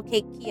the funnel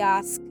cake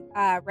kiosk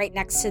right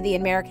next to the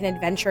American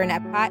Adventure in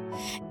Epcot.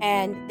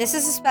 And this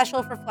is a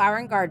special for Flower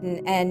and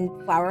Garden. And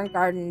Flower and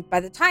Garden, by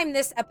the time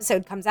this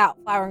episode comes out,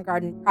 Flower and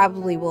Garden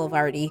probably will have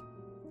already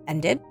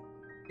ended.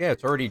 Yeah,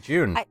 it's already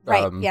June.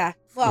 Yeah.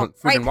 Well,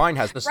 Food and Wine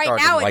has to start right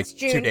now in like it's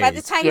June. 2 days. By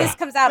the time this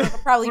comes out, it'll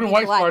probably Food be and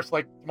Wine July. starts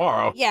like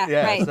tomorrow. Yeah,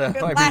 Yeah, right. so,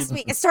 I last mean-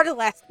 week. It started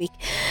last week.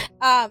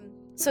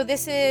 So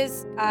this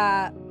is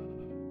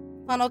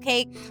funnel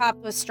cake topped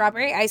with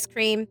strawberry ice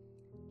cream,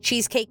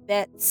 cheesecake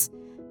bits,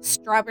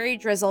 strawberry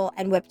drizzle,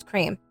 and whipped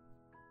cream.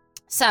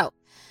 So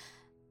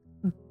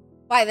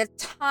by the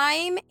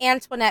time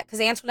Antoinette, because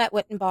Antoinette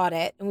went and bought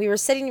it, and we were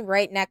sitting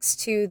right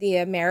next to the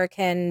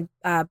American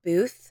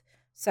booth.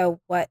 So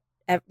what?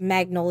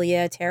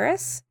 Magnolia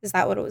Terrace, is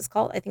that what it was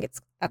called? I think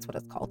that's what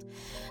it's called.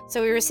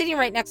 So we were sitting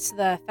right next to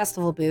the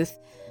festival booth.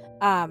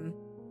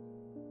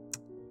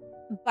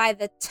 By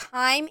the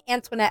time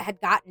Antoinette had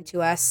gotten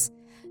to us,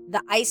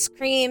 the ice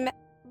cream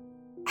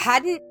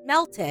hadn't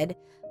melted,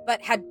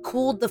 but had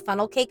cooled the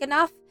funnel cake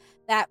enough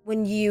that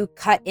when you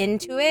cut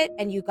into it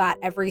and you got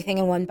everything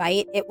in one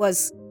bite, it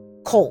was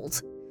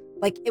cold.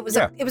 Like it was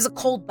a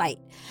cold bite.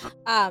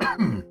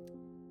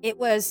 It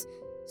was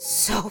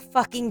so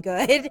fucking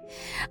good.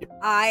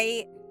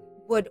 I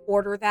would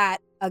order that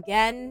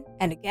again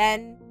and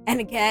again and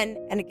again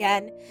and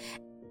again.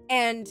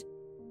 And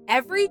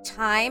every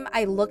time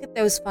I look at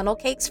those funnel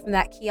cakes from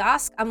that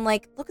kiosk, I'm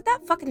like, look at that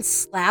fucking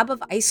slab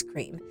of ice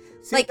cream.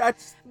 See, like,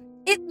 that's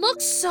it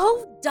looks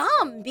so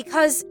dumb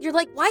because you're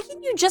like, why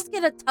can't you just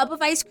get a tub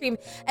of ice cream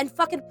and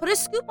fucking put a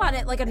scoop on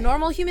it like a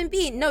normal human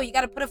being? No, you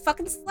got to put a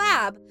fucking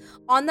slab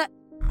on the...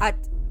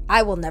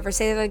 I will never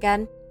say that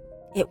again.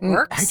 It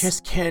works. I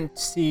just can't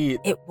see.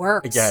 It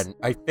works. Again,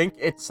 I think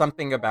it's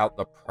something about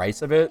the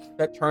price of it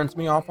that turns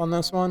me off on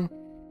this one.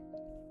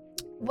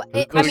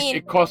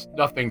 It costs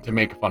nothing to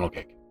make a funnel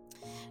cake.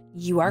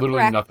 You are Literally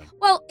correct. nothing.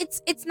 Well,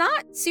 it's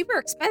not super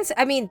expensive.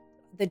 I mean,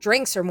 the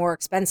drinks are more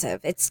expensive.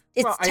 It's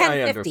Well, I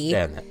 $10.50.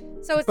 understand that.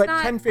 So it's But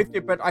not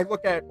 $10.50. But I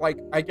look at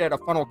I get a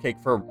funnel cake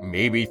for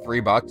maybe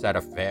 $3 at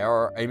a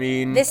fair. I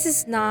mean, This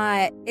is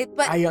not it,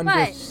 but I but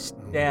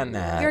understand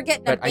that. you're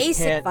getting a but I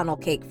basic can't- funnel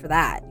cake for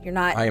that. You're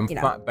not. I am, you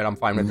know. but I'm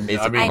fine with the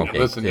basic I mean, funnel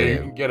cake listen, you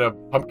too. can get a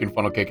pumpkin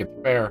funnel cake at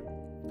the fair.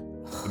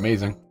 It's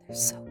amazing. They're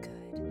so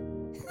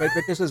good. But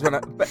this is when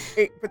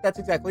but that's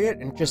exactly it.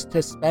 And just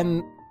to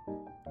spend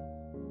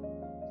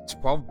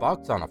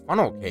 $12 on a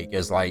funnel cake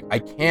is like I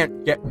can't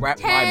wrap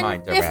my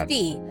mind around.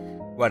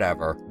 $10.50.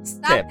 Whatever.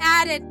 Stop Tip.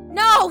 adding.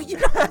 No, you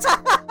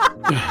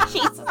don't.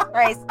 Jesus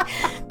Christ.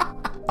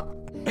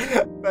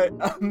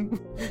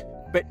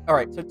 But all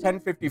right, so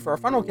 $10.50 for a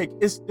funnel cake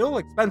is still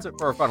expensive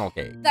for a funnel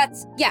cake.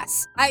 That's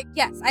yes, I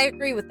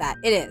agree with that.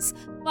 It is,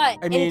 but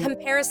I mean- in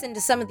comparison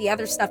to some of the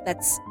other stuff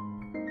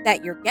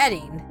that you're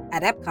getting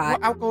at Epcot, Well,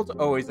 alcohol's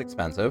always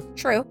expensive,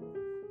 true.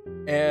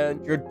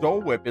 and your Dole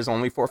Whip is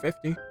only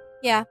 $4.50.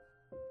 Yeah.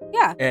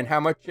 And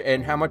how much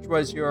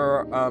was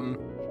your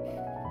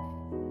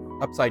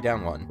upside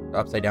down one? The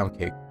upside down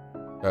cake.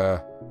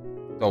 The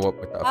Dole Whip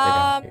with the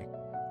upside down cake.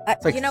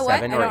 It's like you know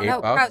what? I $7 or don't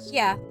know. $8.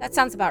 Yeah, that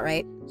sounds about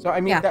right. So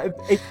I mean, Yeah.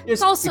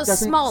 it's also it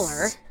doesn't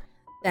smaller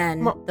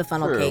than Well, the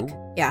funnel true. cake.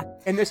 Yeah.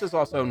 And this is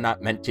also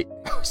not meant to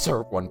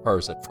serve one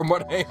person, from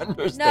what I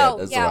understand No,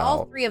 as yeah, well.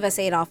 all three of us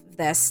ate off of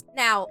this.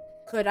 Now,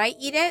 could I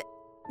eat it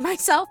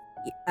myself?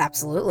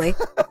 Absolutely.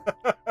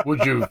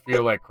 Would you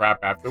feel like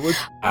crap afterwards?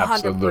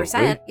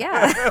 100%.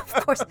 Yeah, of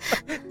course.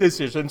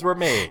 Decisions were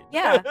made.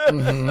 Yeah.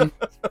 Mhm.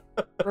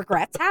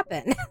 Regrets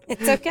happen.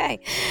 It's okay.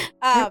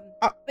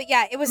 But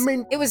yeah, it was I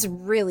mean- it was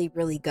really,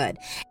 really good.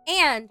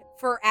 And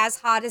for as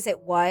hot as it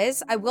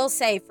was, I will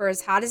say for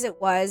as hot as it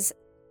was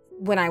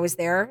when I was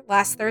there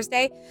last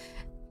Thursday,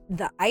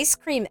 the ice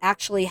cream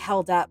actually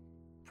held up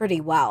pretty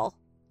well.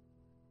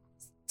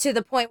 To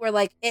the point where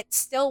like it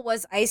still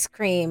was ice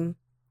cream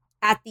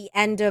at the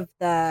end of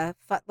the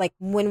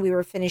when we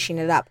were finishing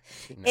it up.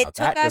 Now, It took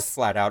that us- just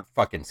flat out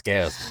fucking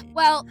scares me.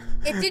 Well,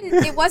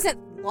 it wasn't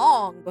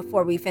long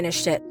before we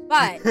finished it,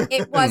 but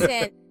it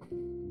wasn't,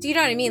 do you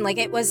know what I mean? Like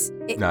it was,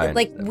 No, I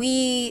understand.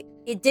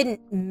 it didn't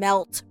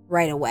melt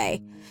right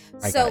away.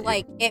 I So got you.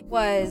 like it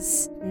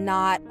was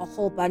not a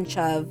whole bunch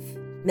of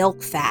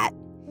milk fat,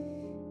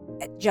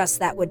 just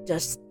that would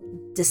just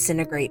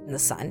disintegrate in the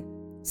sun.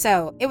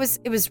 So it was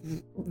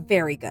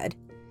very good.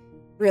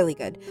 Really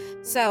good.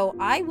 So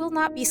I will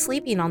not be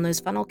sleeping on those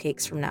funnel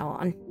cakes from now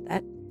on.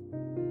 That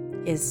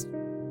is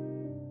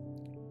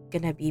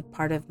gonna be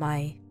part of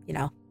my,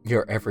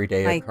 Your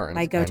everyday my occurrence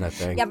go-to. kind of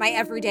thing. Yeah, my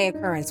everyday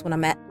occurrence when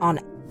I'm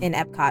in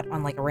Epcot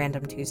on like a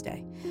random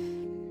Tuesday.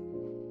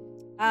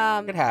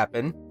 It could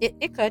happen.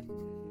 It could.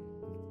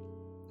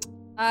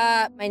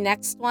 My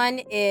next one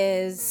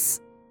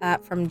is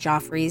from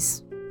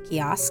Joffrey's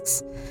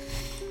Kiosks.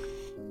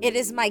 It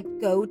is my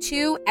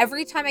go-to.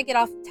 Every time I get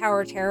off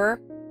Tower of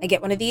Terror, I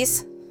get one of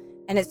these,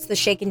 and it's the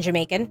Shaken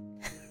Jamaican.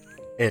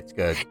 It's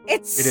good.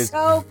 It It is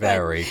so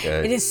very good.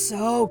 good. It is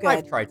so good.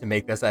 I've tried to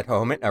make this at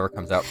home. It never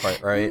comes out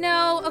quite right.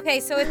 No, okay,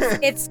 so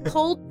it's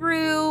cold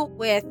brew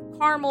with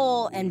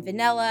caramel and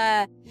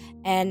vanilla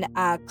and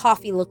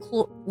coffee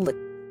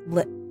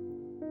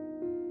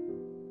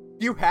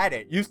You had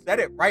it. You said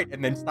it right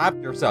and then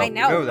stopped yourself. I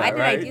know. You know that,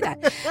 Why did I do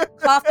that?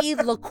 Coffee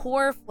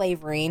liqueur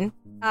flavoring.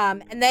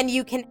 And then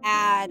you can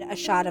add a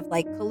shot of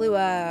like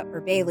Kahlua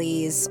or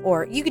Bailey's,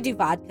 or you could do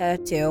vodka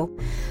too,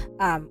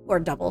 or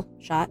double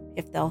shot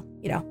if they'll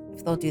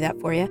do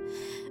that for you.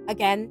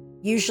 Again,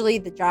 usually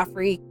the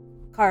Joffrey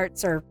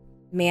carts are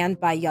manned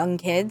by young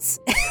kids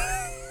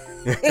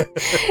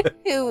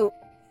who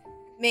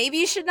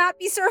maybe should not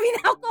be serving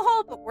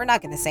alcohol, but we're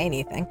not going to say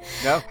anything.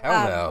 No,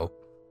 hell no.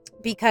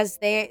 Because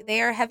they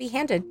are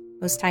heavy-handed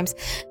most times.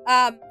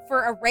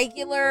 For a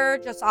regular,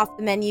 just off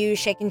the menu,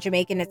 shaken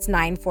Jamaican, it's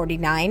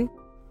 $9.49.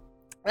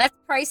 That's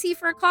pricey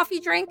for a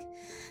coffee drink.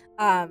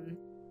 But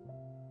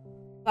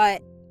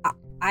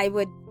I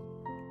would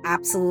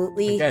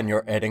absolutely... Again,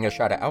 you're adding a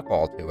shot of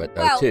alcohol to it,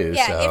 though, too.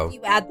 Yeah, so if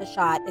you add the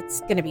shot,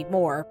 it's going to be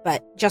more.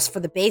 But just for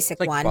the basic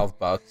it's like one...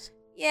 $12.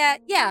 Yeah,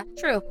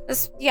 true.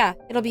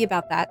 It'll be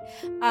about that.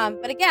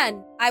 But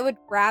again, I would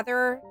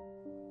rather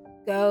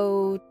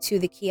go to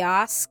the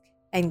kiosk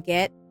and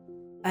get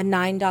a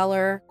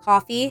 $9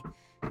 coffee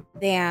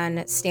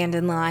than stand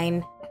in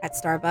line at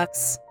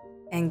Starbucks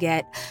and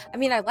get... I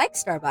mean, I like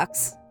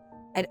Starbucks.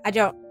 I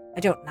don't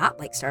not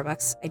like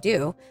Starbucks. I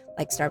do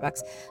like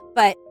Starbucks.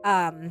 But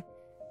I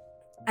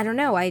don't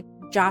know.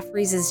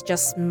 Joffrey's is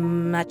just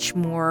much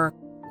more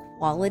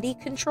quality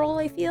control,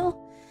 I feel.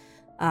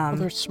 Well,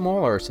 they're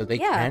smaller, so they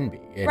can be.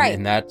 And, right.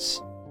 And that's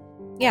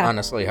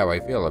honestly how I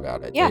feel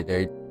about it. Yeah.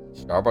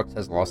 Starbucks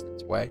has lost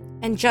its way.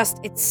 And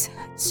it's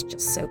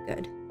just so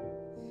good.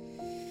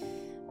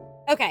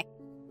 Okay.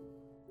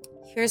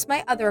 Here's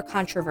my other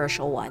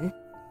controversial one.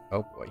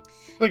 Oh, boy. I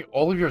think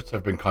all of yours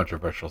have been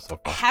controversial so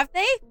far. Have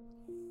they?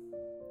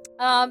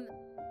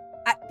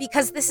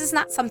 Because this is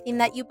not something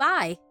that you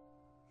buy.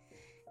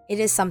 It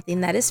is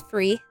something that is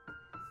free.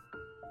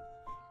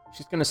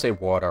 She's going to say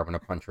water. I'm going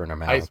to punch her in her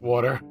mouth. Ice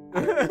water.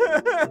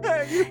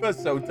 You are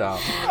so dumb.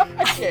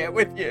 I can't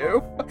with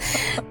you.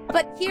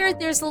 But here,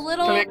 there's a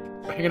little... Click.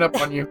 Hanging up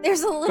on you.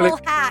 There's a little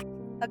hack,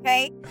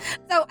 okay?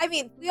 So, I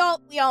mean, we all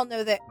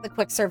know that the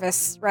quick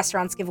service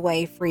restaurants give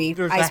away free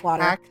There's ice a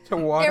water. hack to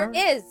water?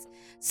 There is.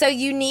 So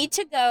you need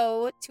to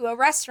go to a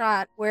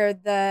restaurant where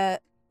the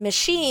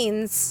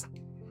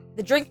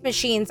drink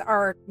machines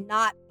are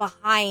not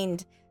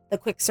behind the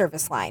quick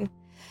service line.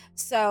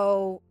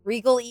 So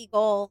Regal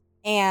Eagle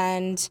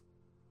and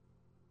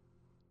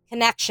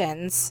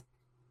Connections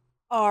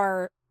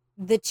are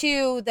the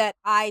two that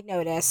I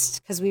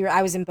noticed, because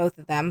I was in both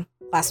of them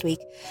last week,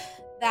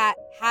 that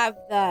have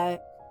the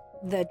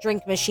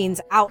drink machines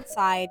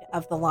outside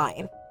of the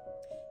line.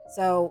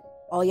 So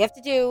all you have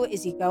to do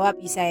is you go up,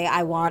 you say,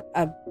 I want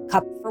a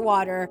cup for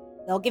water.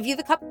 They'll give you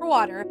the cup for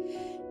water.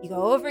 You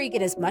go over, you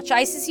get as much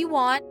ice as you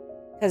want,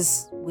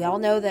 because we all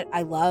know that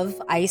I love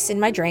ice in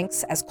my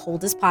drinks, as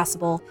cold as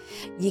possible.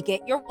 You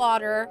get your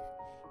water,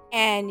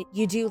 and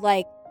you do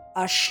like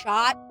a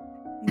shot,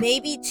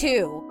 maybe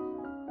two,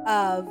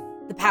 of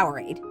the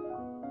Powerade.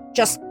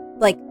 Just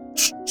like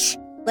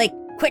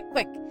quick.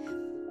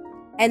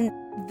 And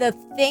the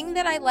thing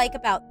that I like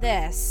about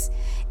this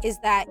is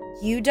that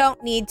you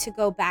don't need to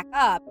go back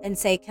up and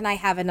say, can I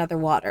have another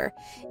water?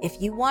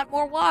 If you want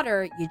more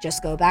water, you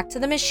just go back to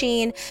the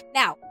machine.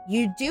 Now,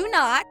 you do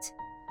not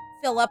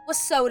fill up with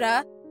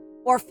soda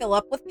or fill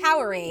up with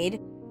Powerade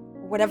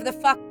or whatever the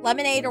fuck,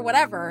 lemonade or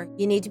whatever.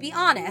 You need to be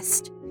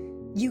honest.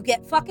 You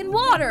get fucking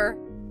water.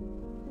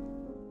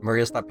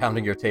 Maria, stop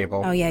pounding your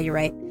table. Oh, yeah, you're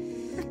right.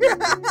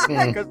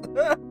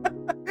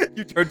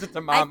 You turned it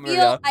to Mom,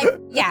 Maria. Right?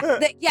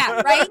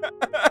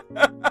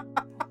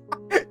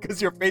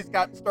 Because your face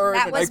got stirred.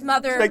 That was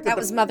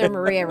Mother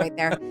Maria right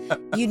there.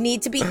 You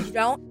need to be,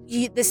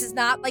 this is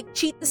not like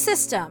cheat the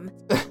system.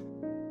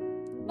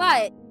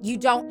 But you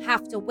don't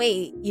have to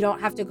wait. You don't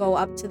have to go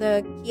up to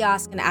the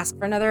kiosk and ask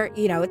for another,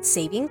 it's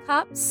saving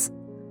cups.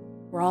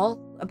 We're all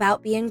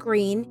about being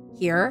green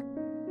here.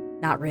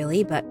 Not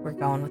really, but we're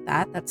going with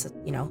that. That's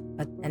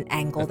an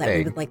angle that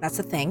we would like. That's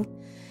a thing.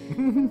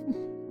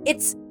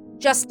 It's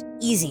just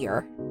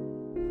easier.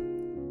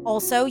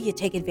 Also, you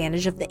take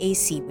advantage of the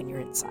AC when you're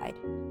inside.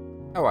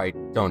 Oh, I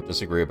don't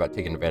disagree about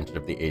taking advantage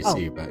of the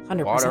AC, but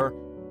 100%. Water.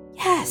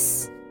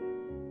 Yes.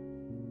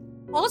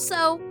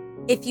 Also,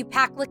 if you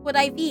pack liquid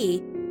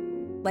IV,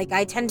 like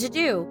I tend to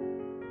do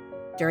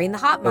during the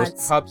hot months.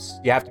 Those cups,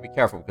 you have to be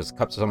careful because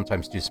cups are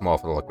sometimes too small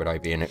for the liquid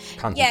IV and it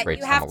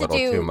concentrates them a little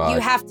too much. You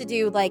have to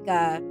do like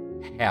a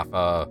half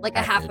a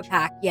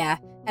pack, yeah.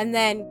 And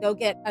then go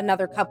get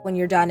another cup when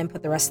you're done and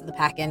put the rest of the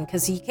pack in,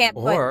 because you can't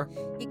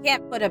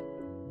put a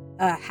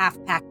half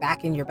pack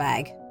back in your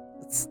bag.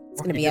 It's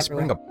going to be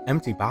everywhere. Bring an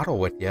empty bottle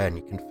with you and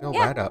you can fill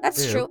that up.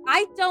 That's too. true.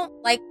 I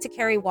don't like to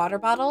carry water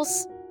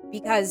bottles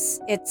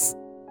because it's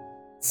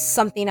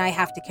something I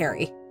have to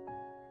carry.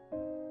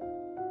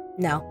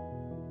 No.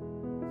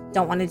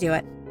 Don't want to do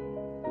it.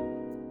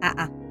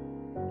 I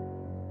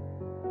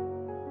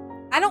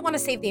don't want to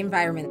save the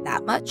environment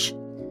that much.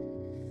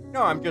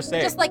 No, I'm just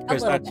saying. Just like a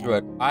because little that's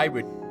bit. what I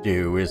would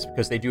do, is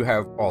because they do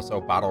have also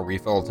bottle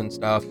refills and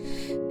stuff.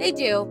 They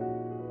do.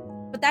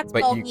 But that's But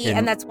you bulky, can-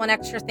 and that's one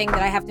extra thing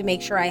that I have to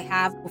make sure I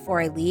have before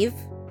I leave.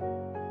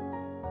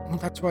 Well,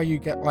 that's why you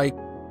get like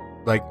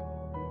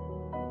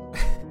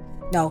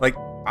No. like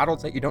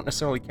bottles that you don't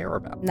necessarily care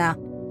about. No.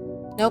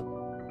 Nope.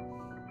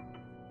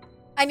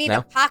 I need No?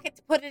 a pocket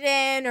to put it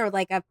in, or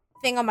like a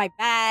thing on my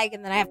bag,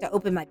 and then I have to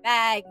open my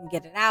bag and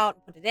get it out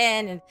and put it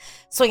in and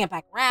swing it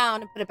back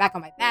around and put it back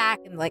on my back,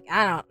 and like,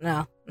 I don't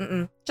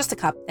know. Just a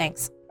cup,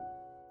 thanks.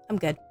 I'm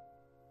good.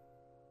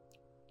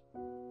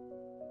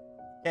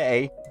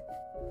 Okay.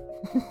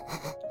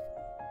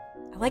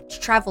 I like to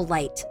travel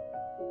light,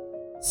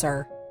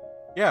 sir.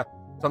 Yeah.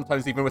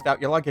 Sometimes even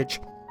without your luggage.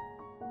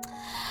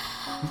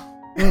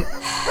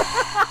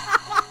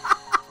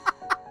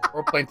 Or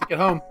a plane ticket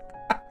home.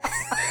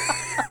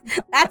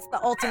 That's the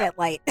ultimate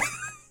light.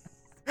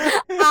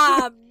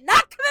 I'm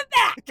not coming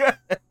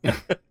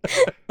back.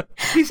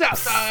 Peace out,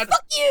 Todd.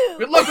 Fuck you.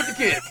 Good luck with the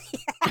kids.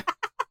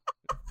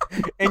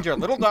 And your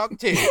little dog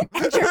too.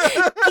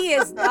 He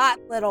is not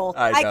little.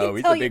 I know, can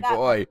he's tell a you big that.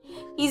 boy.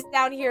 He's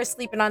down here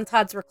sleeping on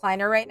Todd's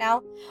recliner right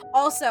now.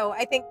 Also,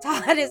 I think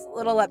Todd is a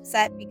little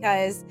upset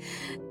because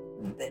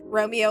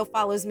Romeo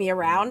follows me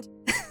around,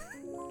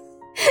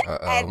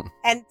 Uh-oh.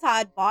 and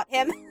Todd bought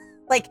him.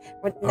 Like,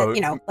 Oh,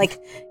 yeah,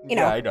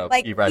 I know.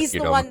 like He he's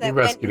rescued the him. one that He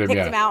went rescued and him, picked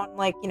yeah. him out, and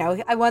like,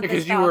 I want this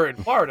Because you dog. were in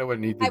Florida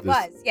when he did I this.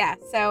 was, yeah.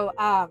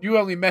 So, You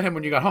only met him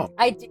when you got home.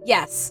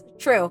 yes,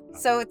 true.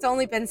 So it's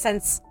only been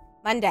since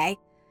Monday.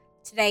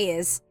 Today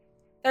is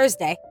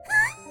Thursday,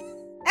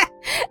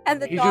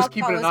 and the He's dog just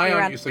keeping follows an me eye on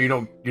around. you so you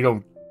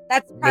don't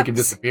That's make him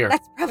disappear.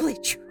 That's probably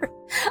true.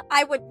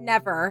 I would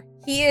never.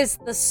 He is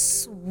the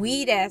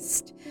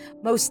sweetest,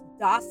 most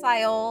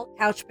docile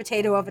couch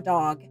potato of a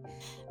dog.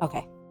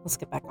 Okay, let's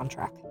get back on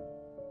track.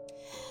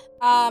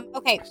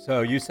 Okay,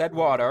 So you said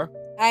water.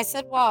 I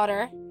said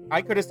water.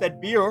 I could have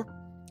said beer.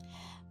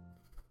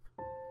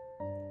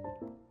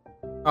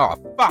 Oh,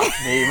 fuck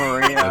me, That's the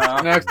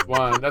Maria. next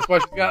one. That's why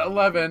she's got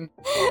 11.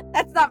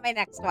 That's not my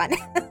next one.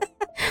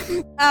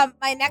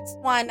 My next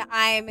one,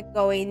 I'm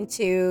going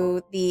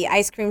to the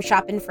ice cream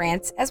shop in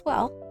France as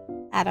well,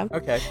 Adam.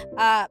 Okay.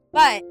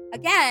 But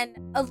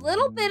again, a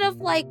little bit of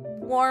like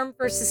warm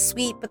versus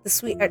sweet, but the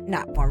sweet, or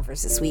not warm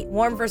versus sweet,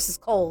 warm versus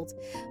cold,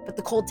 but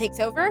the cold takes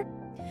over.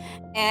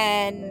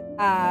 And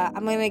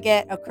I'm going to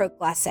get a croque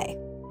glacé.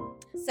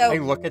 I So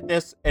look at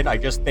this and I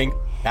just think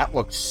that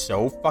looks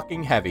so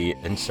fucking heavy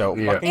and so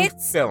Yeah. fucking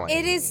filling.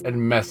 it is And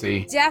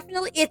messy.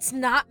 definitely, it's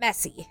not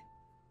messy.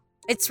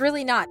 It's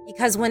really not,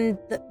 because when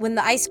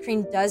the ice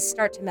cream does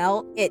start to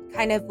melt, it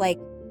kind of like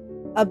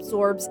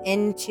absorbs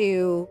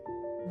into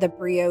the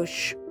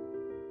brioche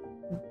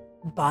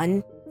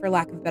bun, for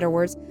lack of better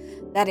words,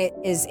 that it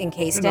is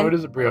encased No, in. it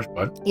is a brioche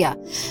bun.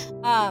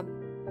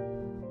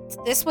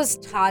 This was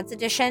Todd's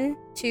addition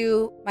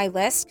to my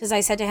list, because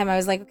I said to him, I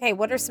was like, okay,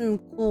 what are some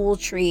cool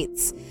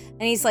treats?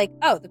 And he's like,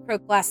 oh, the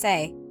croque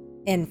glacé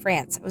in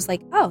France. I was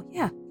like, oh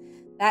yeah,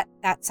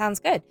 that sounds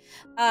good.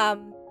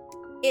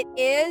 It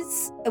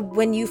is,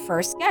 when you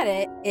first get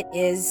it, it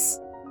is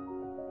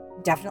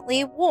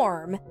definitely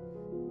warm,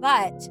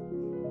 but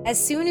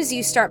as soon as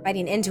you start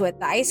biting into it,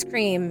 the ice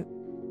cream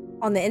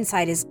on the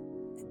inside is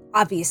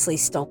obviously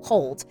still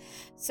cold.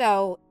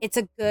 So it's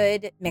a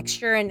good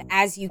mixture, and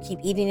as you keep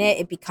eating it,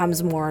 it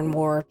becomes more and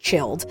more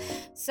chilled.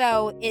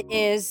 So it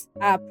is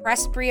a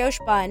pressed brioche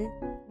bun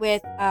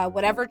with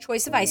whatever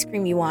choice of ice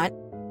cream you want.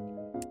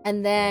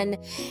 And then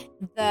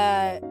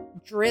the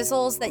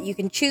drizzles that you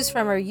can choose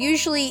from are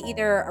usually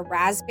either a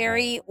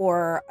raspberry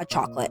or a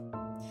chocolate.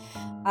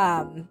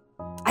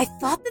 I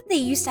thought that they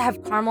used to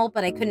have caramel,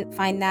 but I couldn't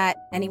find that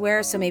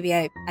anywhere, so maybe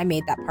I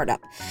made that part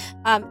up.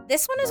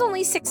 This one is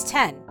only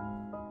 $6.10.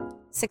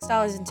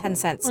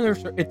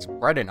 $6.10. Well, it's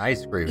bread and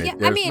ice cream. Yeah, I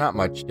There's mean, not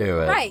much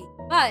to it. Right,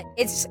 but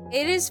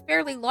it is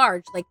fairly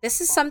large. Like,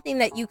 this is something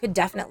that you could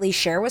definitely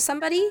share with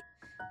somebody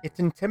It's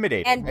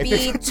intimidating. and I be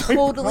think that's my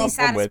totally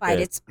problem with satisfied.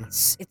 it.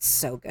 It's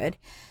so good.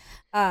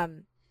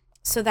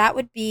 So that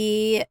would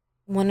be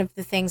one of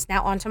the things.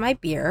 Now onto my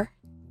beer.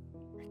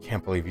 I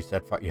can't believe you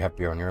said you have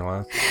beer on your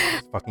list.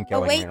 It's fucking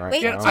killing wait, me right wait.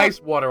 She had now. ice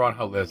water on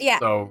her list. Yeah.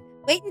 So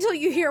Wait until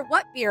you hear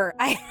what beer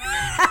I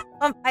have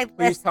on my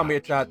Please list. tell me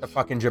it's not the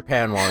fucking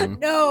Japan one.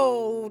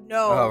 No,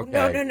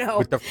 Okay. no.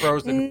 With the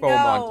frozen foam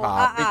on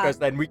top, uh-uh. because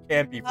then we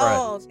can't be friends.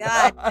 Oh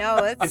God,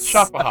 no! it's It's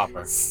Shopper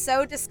Hopper.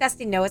 so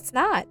disgusting. No, it's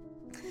not.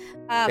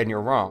 Then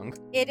you're wrong.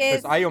 It is.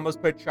 Because I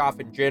almost put Choff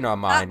and Gin on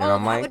mine, and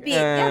I'm that like, would be,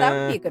 yeah, that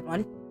would be a good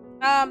one.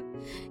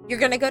 You're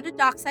gonna go to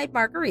Dockside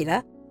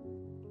Margarita.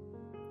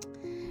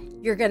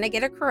 You're gonna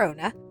get a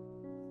Corona.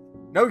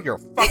 no, you're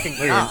fucking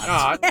No, you're not.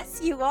 not. Yes,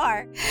 you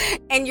are.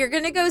 And you're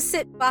gonna go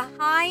sit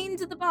behind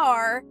the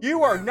bar.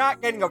 You are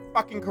not getting a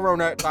fucking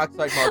Corona at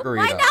Dockside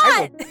Margarita. Why I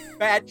not? will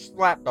badge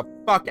slap the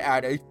fuck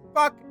out of you.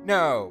 Fuck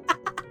no.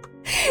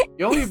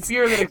 The only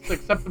beer that is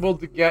acceptable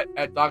to get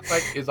at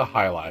Dockside is a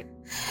Highlight.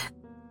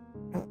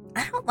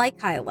 I don't like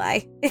High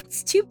Life.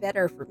 It's too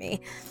bitter for me.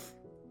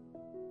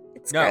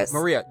 It's No, gross.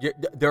 Maria,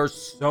 there's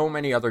so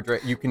many other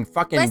drinks. You can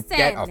fucking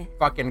get a Listen.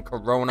 fucking The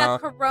Corona.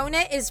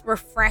 Corona is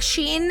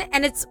refreshing,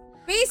 and it's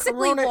basically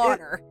Corona is-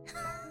 water.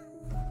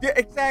 Yeah,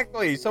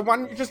 exactly. So why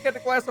don't you just get a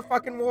glass of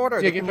fucking water?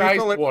 Yeah, They get can your iced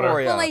refill it water.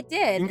 for you. Well, I You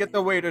did can get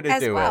the waiter to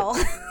as do well.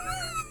 it.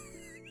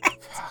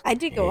 I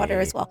did go water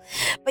as well.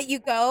 But you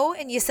go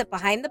and you sit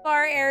behind the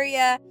bar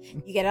area.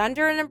 You get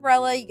under an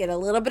umbrella. You get a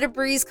little bit of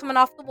breeze coming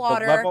off the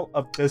water. The level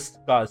of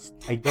disgust,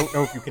 I don't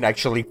know if you can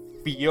actually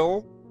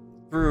feel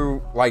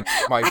through, like,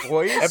 my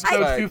voice. Episode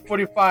but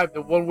 245,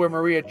 the one where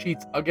Maria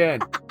cheats again.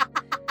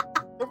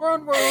 the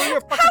one where Maria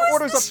fucking How is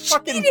orders this a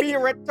fucking cheating?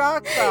 beer at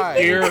Dockside.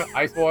 Beer,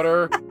 ice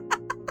water. I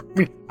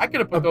mean, I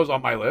could have put those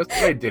on my list,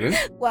 but I didn't.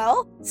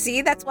 Well,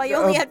 see, that's why you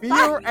only had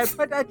beer 5.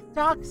 at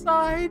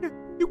Dockside?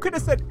 You could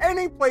have said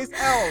any place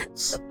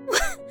else.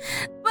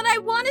 But I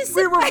want to We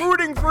sit were by-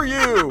 rooting for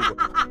you.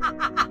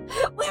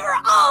 We were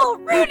all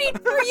rooting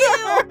for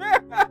you.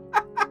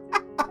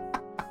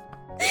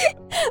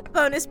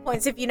 Bonus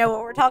points if you know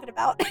what we're talking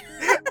about.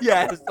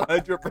 Yes,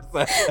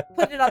 100%.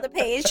 Put it on the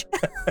page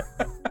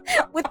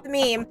with the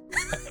meme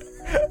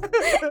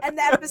and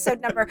the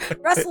episode number.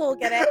 Russell will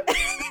get it.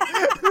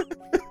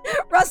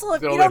 Russell, if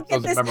Still you don't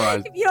get doesn't this,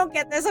 memorize. if you don't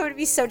get this, I'm going to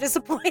be so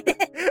disappointed.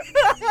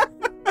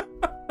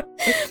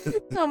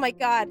 Oh my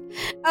god.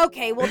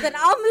 Okay, well then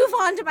I'll move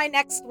on to my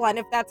next one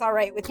if that's all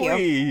right with you.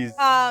 Please.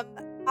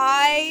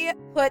 I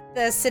put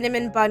the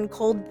cinnamon bun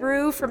cold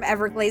brew from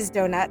Everglazed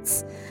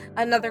Donuts,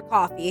 another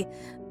coffee,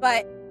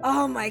 but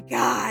oh my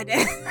god.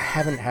 I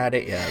haven't had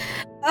it yet.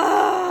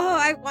 Oh,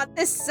 I want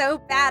this so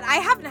bad. I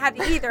haven't had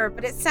it either,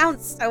 but it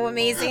sounds so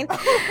amazing. No,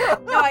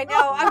 I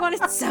know. I want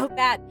it so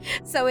bad.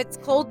 So it's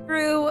cold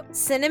brew,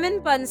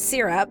 cinnamon bun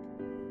syrup,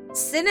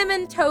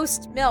 cinnamon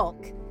toast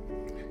milk,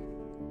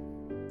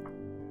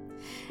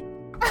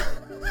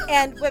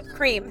 and whipped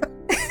cream.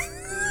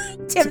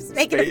 Tim's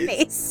making a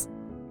face.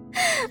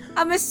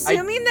 I'm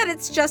assuming that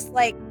it's just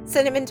like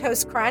cinnamon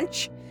toast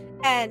crunch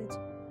and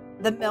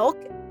the milk,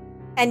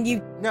 and you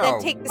No,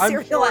 then take the I'm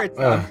cereal sure out. it's,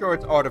 I'm sure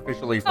it's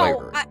artificially Oh,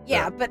 flavored.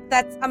 yeah, but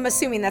I'm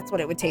assuming that's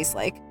what it would taste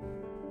like.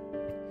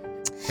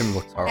 Tim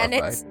looks horrified.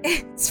 And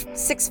it's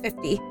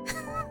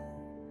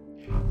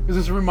 $6.50. This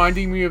is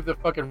reminding me of the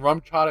fucking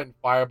rum chata and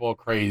fireball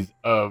craze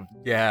of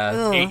yeah.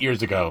 Ugh. 8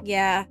 years ago.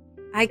 Yeah,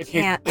 I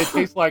can't. It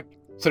tastes like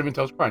cinnamon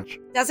toast crunch.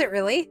 Does it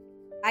really?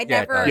 I Yeah,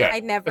 it never. does. Yeah, I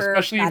never.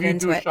 Especially if got you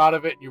into do a it. shot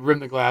of it and you rim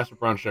the glass with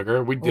brown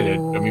sugar. We did it.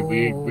 I mean,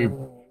 we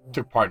Ooh.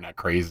 took part in that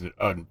craze,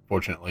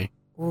 unfortunately.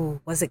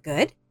 Ooh, was it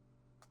good?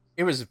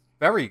 It was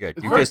very good.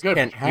 It's You very just good.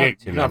 can't but have you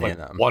too can have many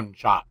like of them. one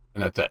shot,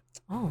 and that's it.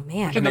 Oh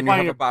man. Which And end then up you have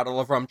buying a bottle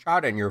of rum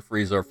chata in your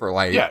freezer for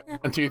like... Yeah,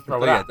 until you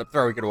throw it until you out. end up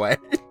throwing it away.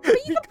 But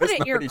you can put Because it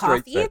in your nobody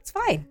drinks coffee. it. It's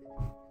fine.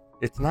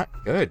 It's not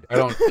good. I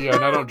don't. Yeah,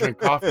 and I don't drink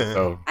coffee,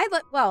 so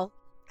Well,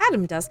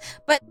 Adam does,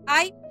 but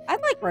I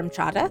like rum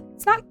chata.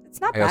 It's not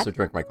I bad. also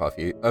drink my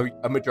coffee.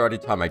 A majority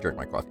of the time, I drink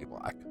my coffee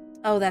black.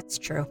 Oh, that's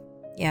true.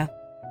 Yeah,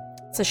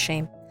 it's a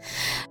shame.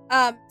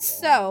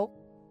 So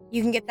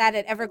you can get that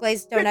at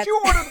Everglazed Bitch, Donuts.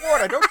 you ordered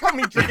water. Don't tell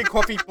me drinking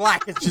coffee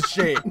black is a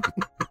shame.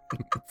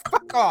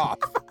 Fuck off.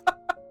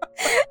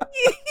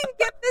 You can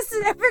get this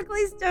at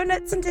Everglazed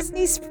Donuts in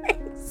Disney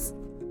Springs.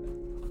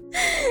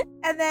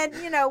 And then,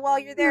 while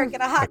you're there,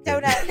 get a hot Okay.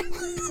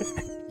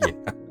 donut. Yeah.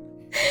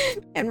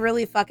 And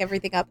really fuck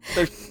everything up.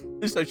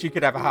 So she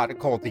could have a hot and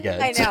cold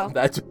again. I know.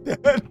 That's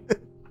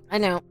I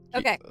know.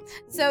 Okay.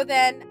 So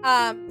then,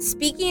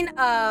 speaking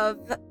of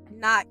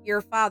not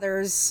your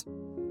father's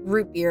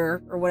root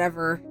beer or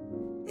whatever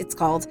it's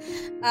called,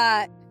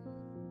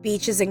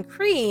 Beaches and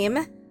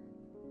Cream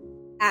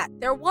at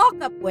their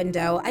walk-up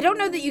window. I don't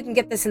know that you can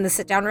get this in the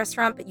sit-down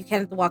restaurant, but you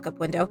can at the walk-up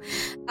window.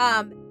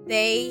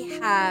 They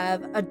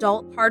have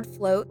adult hard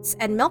floats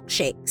and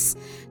milkshakes.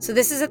 So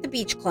this is at the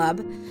Beach Club.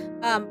 They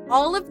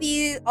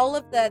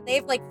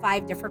have like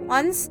 5 different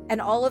ones,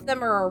 and all of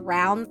them are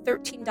around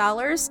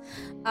 $13.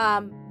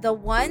 The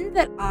one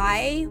that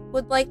I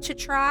would like to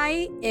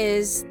try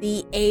is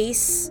the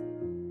Ace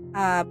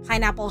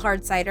pineapple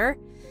hard cider,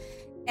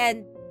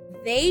 and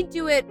they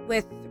do it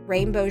with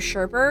rainbow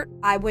sherbet.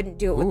 I wouldn't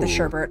do it with the Ooh.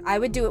 sherbet. I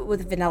would do it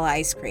with vanilla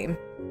ice cream.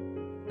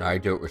 I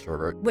do it with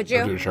sherbet. Would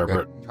I do you?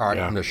 sherbet. Tart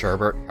Yeah. and the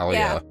sherbet. Hell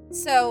yeah.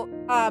 So,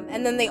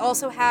 and then they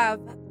also have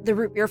the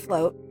root beer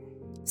float.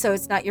 So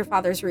it's not your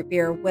father's root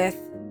beer with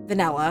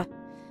vanilla.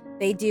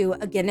 They do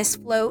a Guinness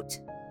float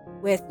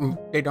with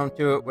They don't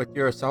do it with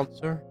your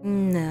seltzer?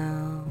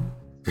 no.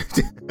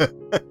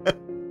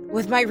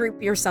 With my root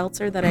beer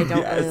seltzer that I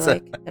don't really Yes.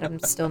 like, that I'm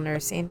still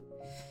nursing.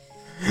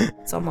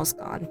 It's almost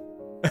gone.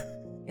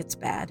 It's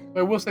bad.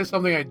 I will say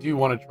something I do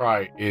want to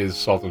try is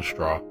salt and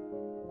straw.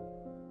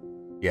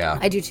 Yeah.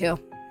 I do too.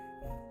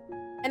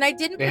 And I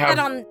didn't They put that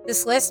have- on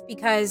this list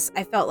because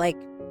I felt like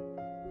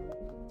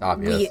It's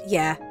obvious.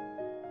 yeah.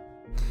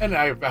 And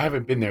I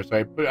haven't been there,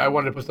 so I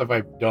wanted to put stuff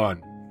I've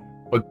done.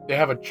 But they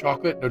have a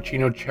chocolate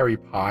nocino cherry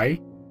pie.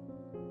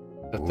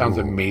 That sounds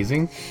Ooh.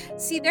 amazing.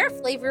 See, their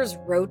flavors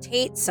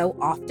rotate so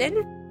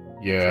often.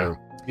 Yeah. True.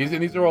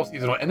 These are all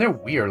seasonal, and they're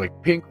weird, like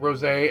pink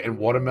rosé and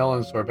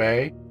watermelon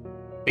sorbet,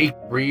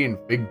 baked brie and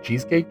fig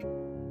cheesecake,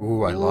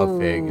 Ooh, I love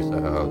figs. Ooh.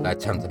 Oh,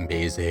 that sounds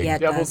amazing. Yeah. It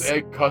deviled does.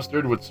 egg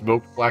custard with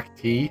smoked black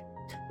tea,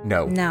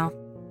 No. No.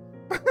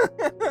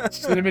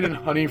 cinnamon and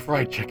honey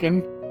fried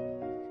chicken.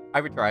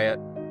 I would try it.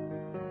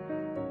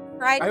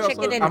 fried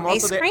chicken and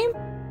ice cream?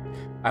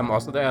 I'm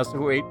also the asshole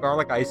who ate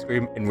garlic ice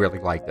cream and really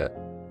liked it.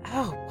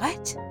 Oh,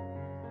 what?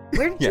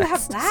 Where did you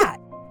have that?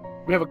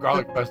 We have a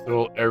garlic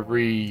festival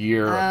every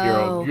year up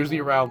Oh. here, usually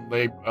around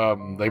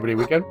Labor Day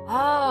weekend.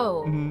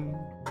 Oh. You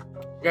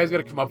guys got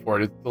to come up for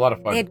it. It's a lot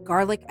of fun. They had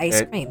garlic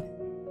ice It- cream.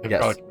 They have Yes.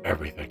 garlic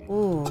everything.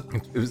 Ooh,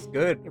 It was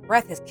good. your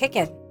breath is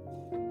kicking.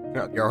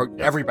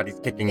 Everybody's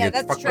kicking Yeah, it.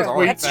 that's Fuck true. us all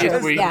Wait, That's fast.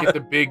 true. wait, Yeah. you get the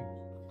big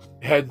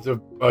heads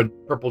of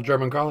purple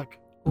German garlic,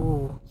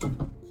 Ooh.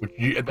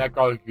 which that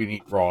garlic you can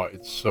eat raw.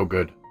 It's so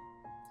good.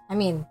 I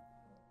mean,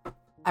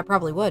 I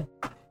probably would.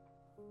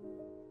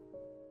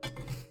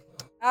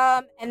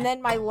 And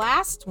then my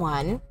last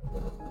one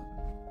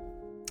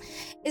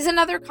is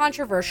another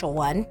controversial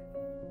one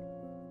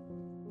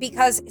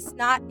because it's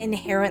not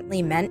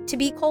inherently meant to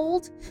be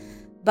cold,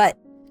 but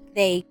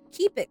they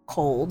keep it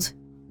cold.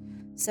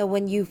 So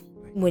when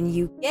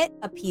you get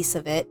a piece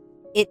of it,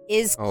 it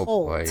is Oh,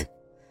 cold. boy.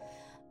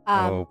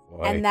 Um, Oh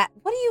boy. and that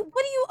what are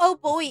you oh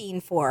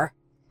boying for?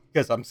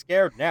 Because I'm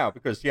scared now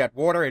because you had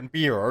water and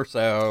beer,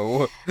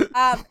 so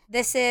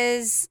This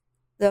is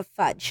the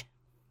fudge.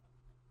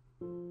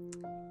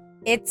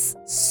 It's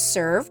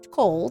served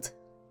cold.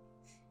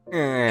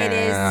 It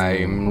is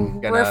I'm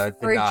gonna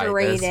deny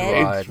refrigerated.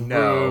 this It's one.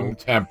 room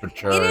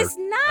temperature. It is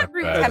not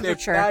room bet.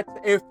 temperature.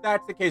 If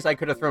that's the case, I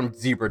could have thrown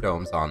zebra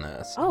domes on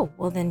this Oh,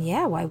 well then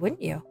yeah, why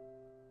wouldn't you?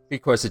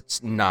 because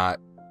it's not.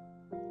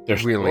 They're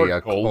really stored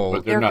a cold, cold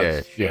but they're not.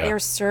 dish. Yeah, They're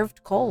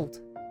served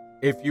cold.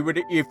 If you would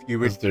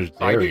Because there's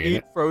try to dairy in eat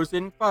it.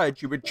 frozen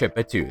fudge, you would chip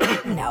a tooth.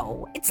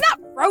 No, it's not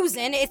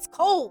frozen, it's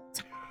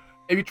cold.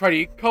 If you try to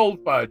eat cold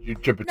fudge, you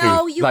chip a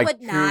No, tooth. you like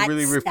would not.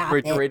 truly Stop it.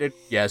 refrigerated.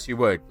 Yes, you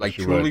would. Like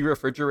you truly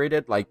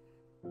refrigerated, like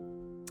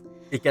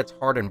it gets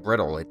hard and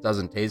brittle. It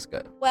doesn't taste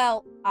good.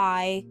 Well,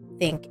 I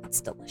think it's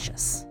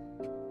delicious.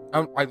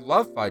 I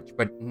love fudge,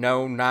 but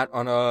no, not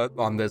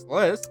on this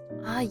list.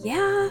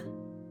 Yeah,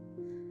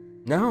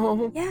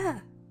 No, yeah.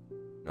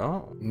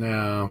 no,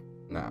 No.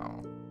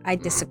 no. I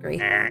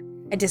disagree. I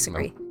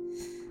disagree.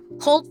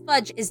 Cold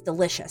fudge is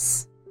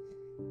delicious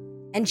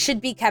and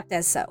should be kept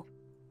as so.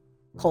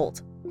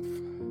 Cold.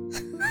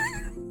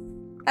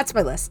 That's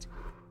my list.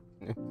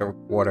 Throw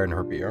water in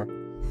her beer.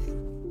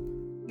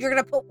 You're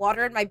gonna put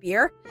water in my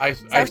beer?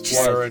 Ice that what you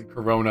water and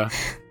Corona.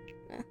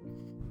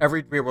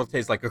 Every beer will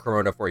taste like a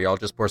Corona for you. I'll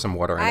just pour some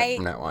water in I- it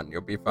from now on.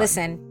 You'll be fine.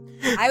 Listen,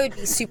 I would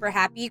be super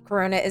happy.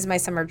 Corona is my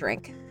summer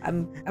drink.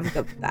 I'm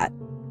good with that.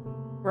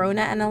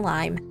 Corona and a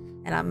lime,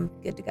 and I'm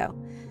good to go.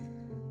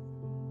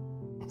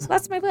 So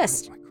that's my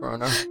list. My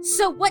Corona.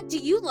 So what do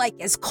you like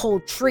as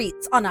cold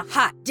treats on a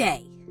hot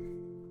day?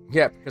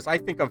 Yeah, because I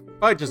think a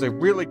fudge is a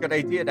really good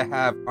idea to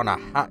have on a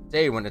hot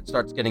day when it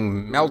starts getting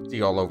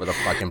melty all over the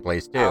fucking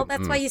place too. Well,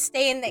 that's why you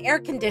stay in the air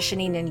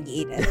conditioning and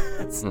you eat it.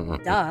 That's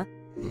Mhm. duh.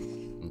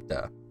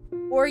 Duh.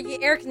 Or you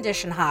air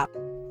condition hop.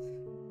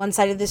 One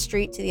side of the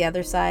street to the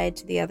other side,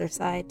 to the other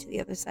side, to the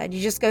other side.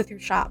 You just go through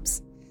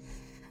shops.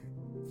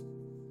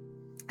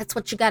 That's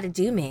what you gotta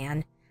do,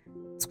 man.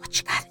 That's what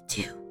you gotta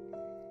do.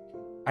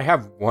 I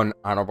have one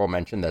honorable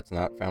mention that's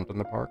not found in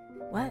the park,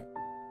 What?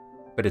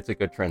 but it's a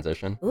good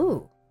transition.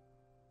 Ooh.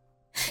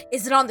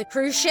 Is it on the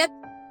cruise ship?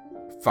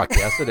 Fuck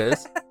yes, it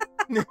is.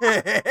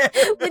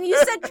 When you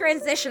said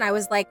transition, I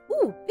was like,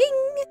 ooh,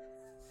 bing.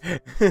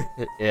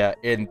 Yeah,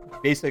 and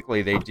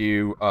basically they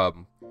do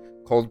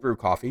cold brew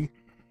coffee,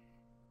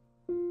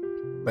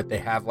 but they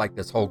have like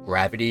this whole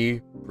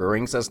gravity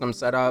brewing system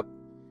set up,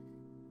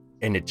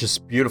 and it's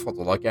just beautiful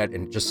to look at,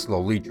 and it just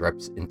slowly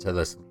drips into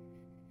this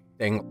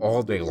thing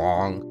all day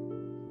long.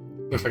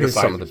 Looks like a It's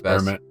some science of the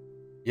experiment.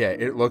 Yeah,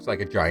 it looks like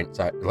a giant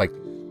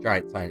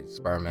science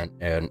experiment,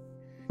 and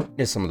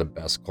it's some of the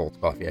best cold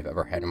coffee I've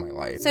ever had in my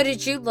life. So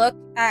did you look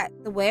at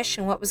the Wish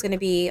and what was going to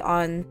be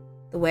on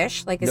the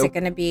Wish? Like, is it Nope.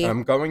 going to be...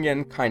 I'm going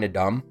in kind of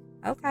dumb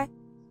Okay.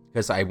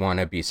 because I want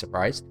to be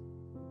surprised.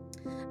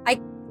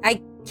 I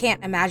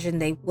can't imagine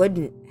they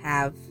wouldn't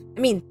have...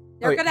 I mean,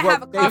 they're Wait, going to well,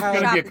 have a they coffee have-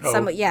 shop Gonna be a and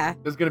some... Cove. Yeah.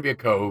 There's gonna be a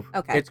cove.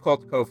 Okay. It's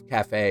called Cove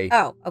Cafe.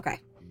 Oh, okay.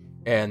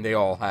 And they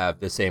all have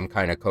the same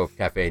kind of Cove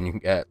Cafe, and you can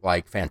get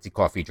like fancy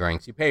coffee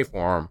drinks. You pay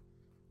for them;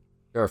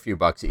 they're a few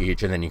bucks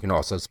each, and then you can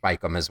also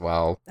spike them as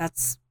well.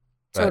 That's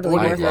But totally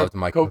I worth it. loved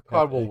my Cove Cove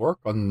Cod Cafe. will work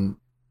on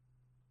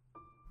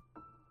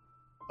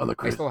the I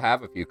cruise. still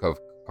have a few Cove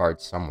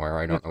cards somewhere.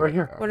 I don't It's know right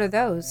where here. they are. What are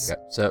those? Yeah,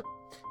 so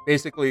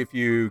basically, if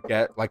you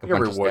get like a Your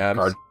bunch of reward stamps,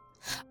 card.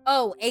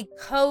 Oh, a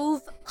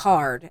Cove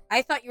card.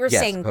 I thought you were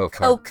Yes, saying Cove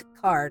Coke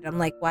card. I'm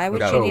like, why would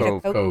No, you need a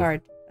Cove, Coke Cove.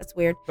 card? That's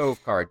weird.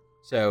 Cove card.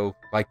 So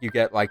like you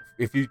get like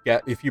if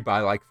you buy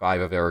like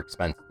 5 of their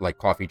like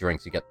coffee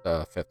drinks, you get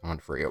the 5th one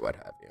free or what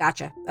have you.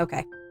 Gotcha.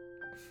 Okay.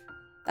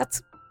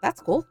 That's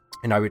cool.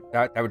 And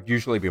that would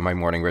usually be my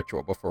morning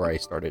ritual before I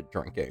started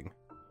drinking.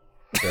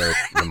 The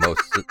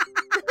most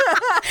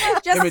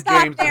Just Him and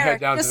stop James there. head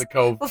down Just to the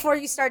cove. before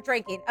you start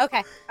drinking.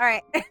 Okay. All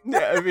right.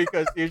 yeah,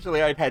 because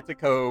usually I'd head to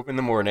Cove in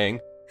the morning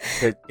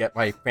to get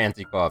my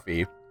fancy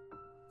coffee,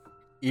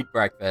 eat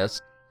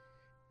breakfast,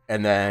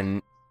 and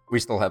then we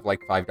still have like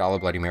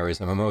 $5 Bloody Marys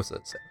and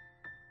mimosas.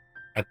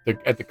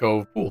 At the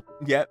cove pool.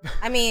 Yep.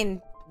 I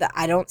mean,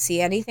 I don't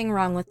see anything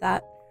wrong with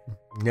that.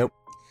 Nope.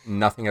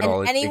 Nothing at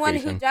all. And It's anyone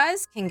vacation. who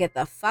does can get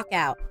the fuck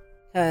out,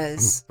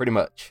 because Pretty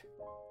much.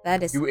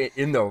 that is You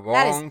in the that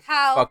wrong is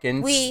how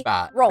fucking we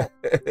spot. roll.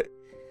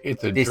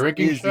 It's a This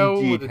drinking is show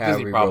indeed with a how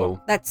Disney we problem.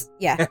 roll. That's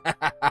yeah,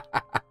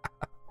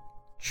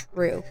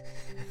 true.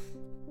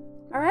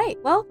 All right,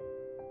 well,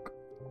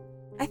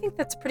 I think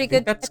that's pretty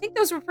good. I think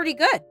those were pretty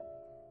good.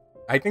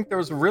 I think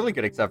those were really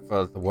good, except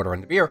for the water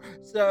and the beer.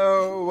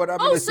 So what I'm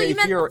Oh, going to so say you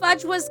meant here, the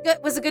fudge was good?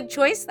 Was a good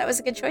choice? That was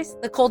a good choice.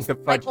 The cold, the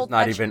my fudge cold is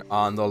not fudge. even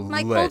on the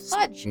My cold list.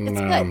 fudge. It's No.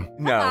 good.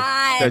 No,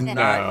 Come does on.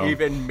 not No.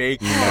 even make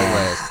the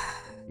No. list.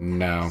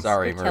 No.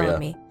 Sorry, You're killing Maria.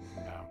 me.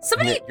 No.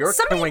 Somebody You're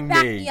back killing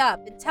me. me.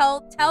 Up and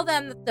tell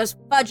them that those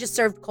fudge is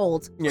served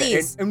cold, Yeah,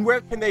 please. and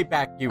where can they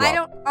back you I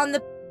up? don't on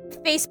the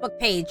Facebook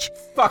page.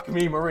 Fuck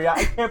me, Maria.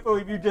 I can't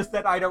believe you just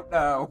said I don't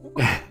know.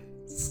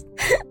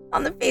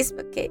 On the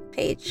Facebook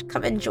page,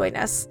 come and join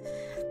us.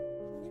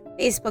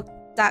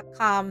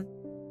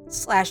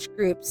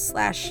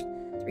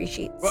 Facebook.com/groups/3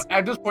 sheets. Well,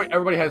 at this point,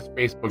 everybody has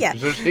Facebook. Yeah.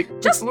 Just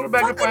take Just a little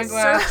fucking magnifying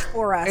glass search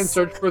for us. and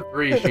search for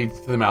 3 sheets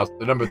to the mouse.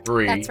 The number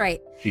 3 That's right.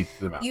 sheets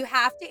to the mouse. You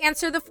have to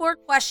answer the 4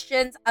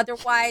 questions,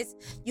 otherwise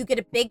you get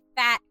a big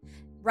fat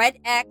red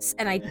X,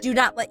 and I do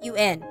not let you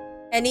in.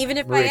 And even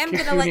if Maria, I am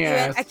kick going to you let in you the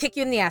in, ass. I kick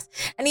you in the ass.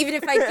 And even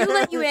if I do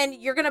let you in,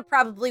 you're going to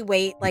probably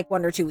wait like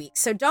 1 or 2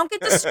 weeks. So don't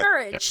get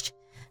discouraged.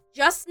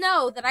 Just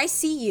know that I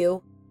see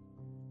you.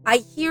 I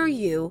hear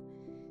you.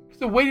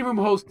 The waiting room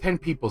holds 10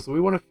 people, so we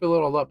want to fill it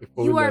all up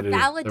before You we are let it in.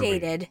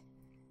 validated,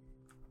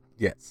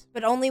 Yes.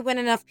 but only when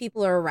enough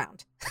people are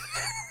around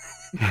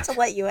to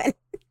let you in.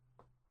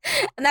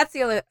 And that's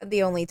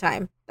the only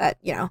time that,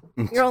 you're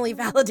only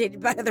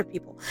validated by other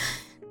people.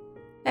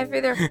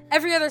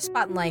 Every other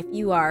spot in life,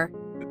 you are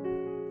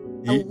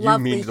a You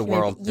lovely mean the human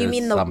world being. to You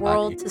mean the somebody.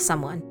 world to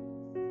someone.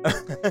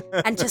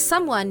 And to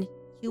someone,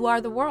 you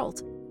are the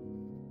world.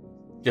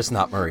 Just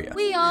not Maria.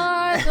 We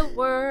are the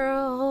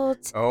world.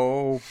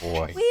 Oh,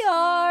 boy. We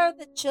are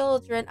the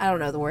children. I don't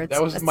know the words.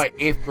 That was That's- my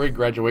 8th grade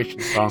graduation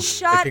song.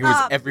 Shut I think it was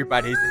up.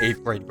 everybody's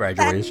 8th grade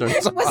graduation.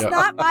 It was Yeah.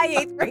 not my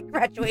 8th grade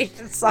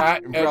graduation song.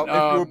 That and, Well,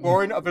 if you were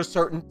born of a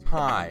certain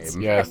time,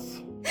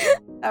 Yes.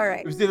 All right.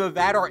 it was either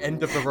that or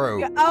End of the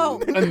Road. Oh,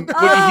 And Whitney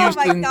Oh,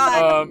 my Houston.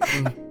 God.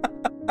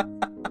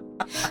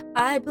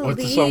 I What's the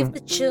believe song? the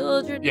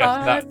children Yes,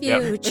 are that-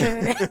 yep. future.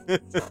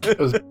 It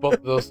was both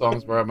of those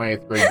songs were my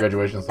 8th grade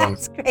graduation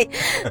songs. That's great.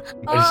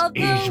 I just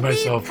aged Although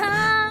myself. we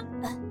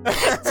come to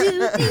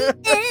the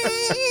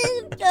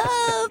end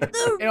of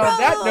the And on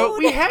that note,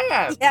 we road.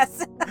 have.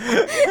 Yes.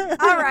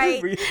 All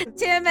right. We-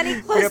 Tim,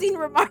 any closing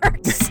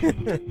remarks?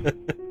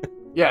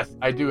 Yes,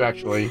 I do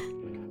actually.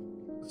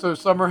 So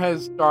summer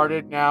has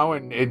started now,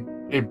 and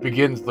it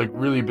begins like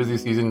really busy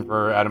season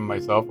for Adam and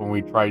myself, when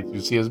we try to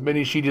see as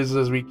many sheeties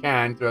as we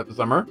can throughout the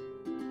summer.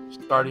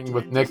 Starting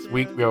with next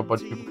week, we have a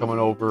bunch of people coming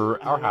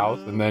over our house,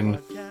 and then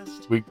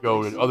we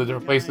go to other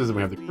different places, and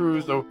we have the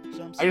cruise. So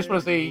I just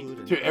want to say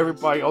to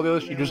everybody, all the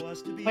other sheeters,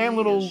 plan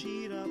little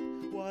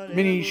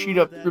mini sheet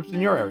up groups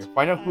in your area.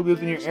 Find out who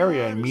lives in your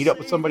area and meet up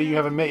with somebody you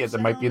haven't met yet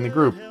that might be in the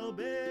group,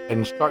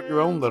 and start your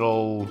own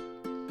little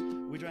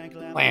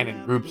plan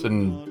in groups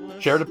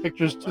and share the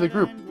pictures to the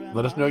group.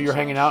 Let us know you're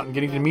hanging out and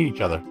getting to meet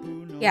each other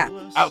Yeah.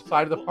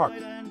 outside of the park.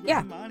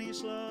 Yeah.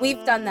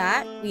 We've done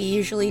that. We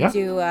usually Yeah.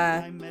 do,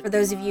 for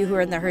those of you who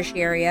are in the Hershey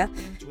area,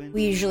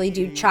 we usually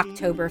do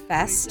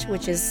Chalktoberfest,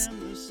 which is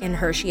in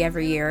Hershey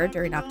every year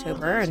during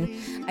October. And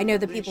I know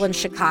the people in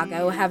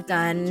Chicago have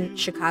done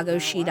Chicago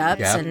sheet ups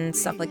Yeah. and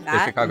stuff like The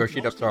that. Chicago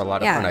sheet ups are a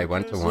lot of Yeah. fun. I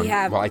went to We one.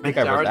 have- Well, I think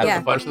And I Sarah was does at a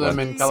the bunch first of them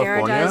one. in Sarah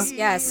California. does,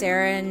 yeah.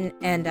 Sarah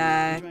and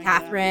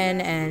Catherine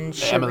and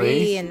Cherie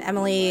Emily. and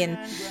Emily, and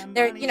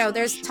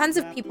there's tons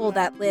of people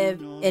that live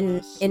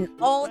in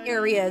all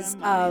areas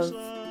of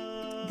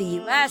the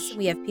U.S.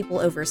 We have people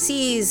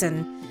overseas,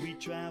 and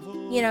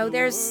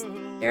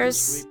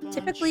there's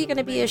typically going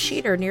to be a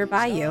sheeter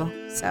nearby you,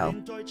 so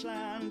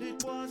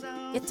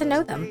get to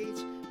know them.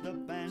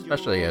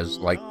 Especially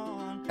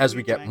as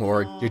we get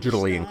more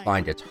digitally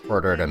inclined, it's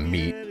harder to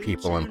meet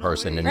people in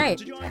person and Right.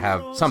 to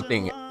have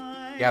something.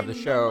 You have the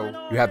show,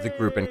 you have the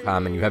group in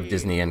common, you have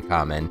Disney in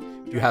common,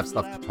 you have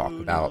stuff to talk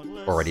about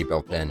already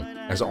built in.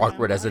 As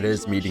awkward as it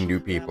is meeting new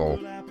people,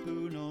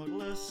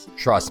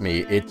 trust me,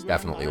 it's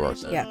definitely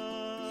worth it. Yeah.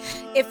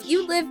 If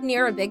you live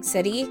near a big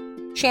city,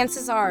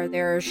 chances are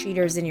there are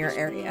sheeters in your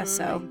area,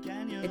 so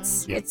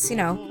it's it's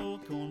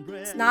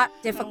not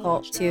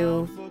difficult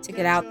to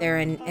get out there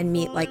and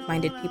meet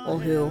like-minded people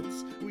who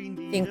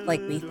think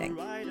like we think.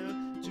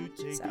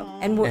 So,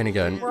 and And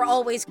again, we're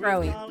always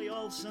growing.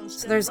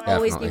 So there's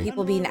always new Definitely.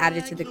 people being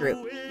added to the group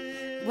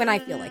when I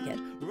feel like it.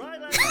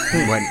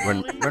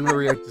 when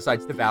Maria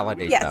decides to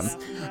validate Yes. them.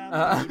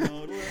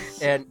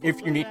 And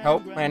if you need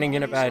help planning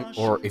an event,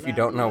 or if you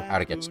don't know how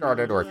to get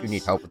started, or if you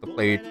need help with the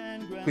plate,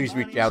 please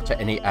reach out to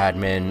any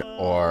admin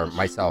or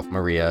myself,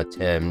 Maria,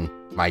 Tim,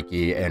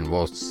 Mikey, and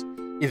we'll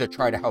either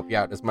try to help you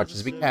out as much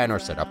as we can or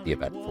set up the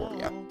event for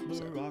you.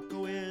 So,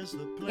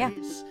 Yeah.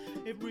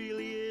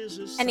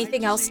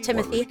 Anything else,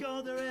 Timothy?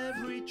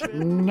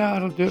 No,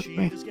 it'll do it for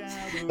me.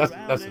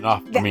 That's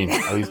enough. I mean,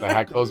 at least I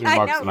had closing I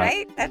remarks know,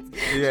 tonight. right?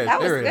 Yeah, That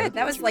was there good. is.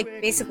 That was like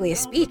basically a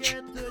speech.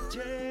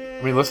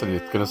 I mean, listen,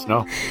 it's gonna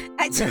snow.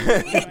 Let's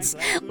world's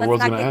not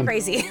gonna get end.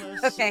 crazy.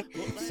 Okay,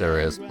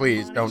 Serious.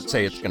 Please don't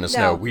say it's going to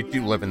snow. No. We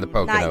do live in the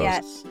Poconos. not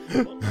yet.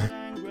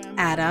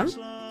 Adam,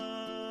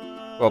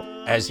 Well,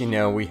 as you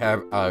know, we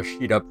have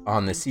Sheet Up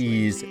on the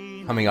Seas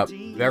coming up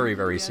very,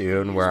 very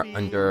soon. We're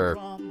under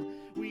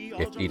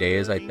 50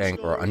 days, I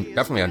think, or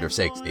definitely under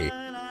 60.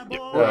 I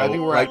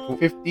think we're at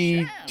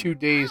 52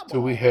 days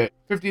till we hit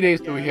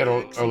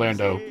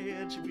Orlando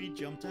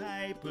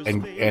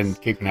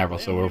and Cape Canaveral.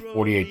 So we're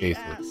 48 days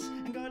to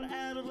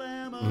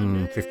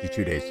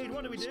 52 days.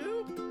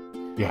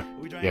 Yeah,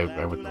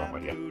 I went the wrong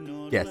way. Yeah.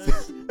 Yes.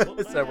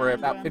 So we're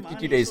about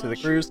 52 days to the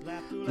cruise.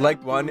 Leg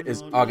 1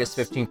 is August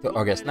 15th to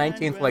August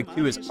 19th. Leg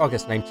 2 is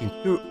August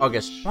 19th to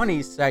August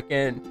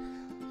 22nd.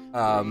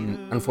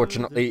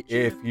 Unfortunately,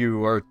 if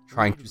you are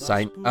trying to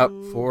sign up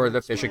for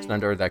the Fish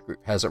Extender, that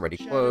group has already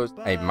closed.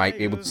 I might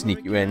be able to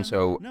sneak you in,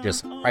 so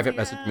just private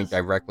message me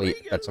directly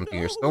if that's something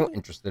you're still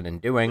interested in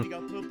doing.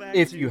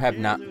 If you have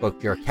not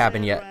booked your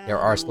cabin yet, there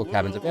are still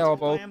cabins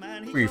available.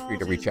 Feel free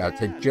to reach out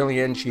to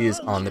Jillian. She is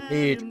on the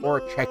page, or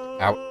check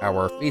out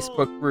our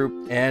Facebook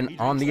group, and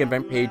on the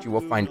event page, you will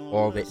find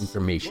all the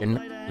information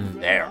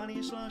there.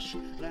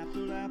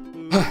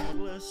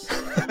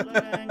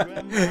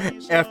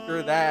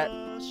 After that,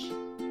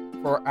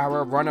 for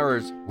our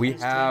runners, we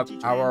have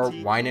our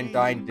Wine and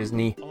Dine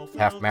Disney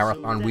Half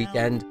Marathon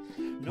weekend,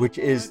 which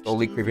is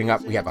slowly creeping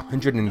up. We have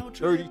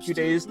 132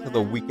 days till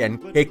the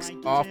weekend kicks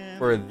off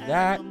for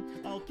that.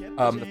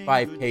 The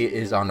 5K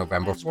is on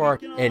November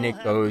 4th, and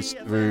it goes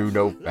through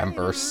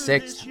November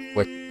 6th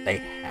with the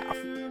half.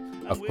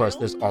 Of course,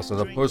 there's also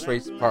the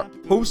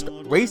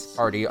post-race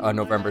party on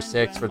November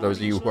 6th for those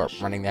of you who are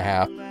running the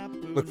half.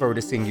 Look forward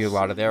to seeing you a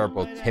lot of there.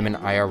 Both Tim and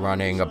I are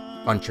running. A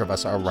bunch of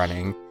us are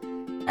running.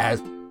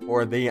 As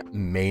for the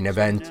main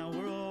event,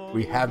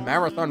 we have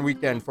Marathon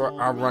Weekend for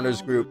our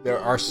runners group. There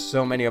are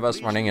so many of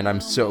us running, and I'm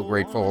so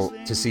grateful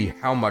to see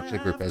how much the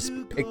group has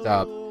picked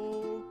up.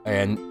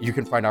 And you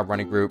can find our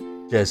running group,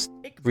 just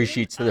 3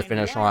 sheets to the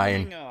finish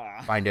line.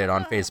 Find it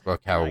on Facebook,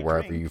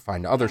 wherever you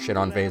find other shit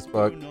on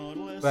Facebook.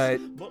 But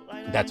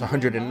that's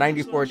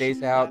 194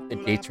 days out. The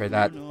dates for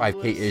that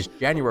 5K is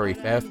January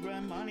 5th.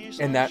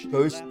 And that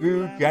goes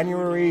through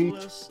January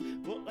 8th.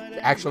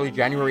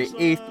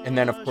 And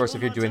then, of course,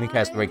 if you're doing the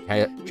Castaway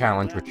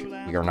Challenge, which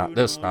we are not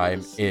this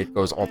time, it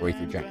goes all the way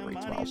through January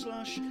 12th.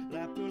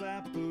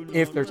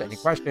 If there's any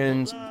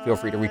questions, feel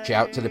free to reach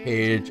out to the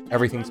page.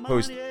 Everything's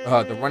posted.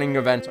 The running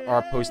events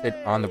are posted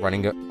on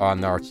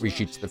our 3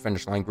 sheets to the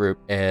finish line group.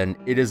 And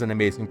it is an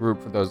amazing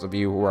group for those of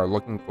you who are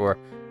looking for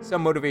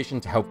some motivation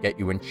to help get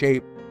you in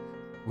shape.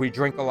 We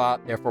drink a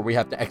lot, therefore we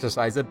have to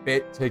exercise a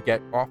bit to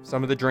get off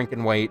some of the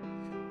drinking weight.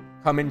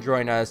 Come and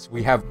join us.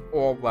 We have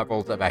all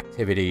levels of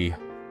activity,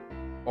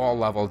 all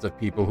levels of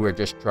people who are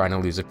just trying to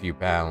lose a few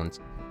pounds.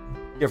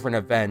 Different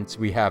events.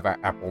 We have our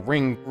Apple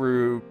Ring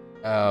group.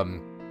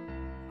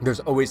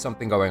 There's always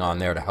something going on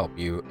there to help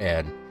you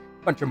and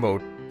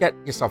get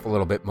yourself a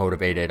little bit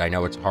motivated. I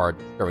know it's hard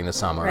during the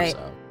summer, Right.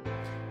 so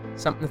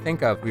something to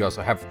think of. We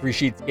also have 3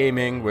 Sheets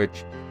Gaming,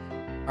 which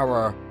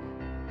our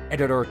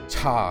editor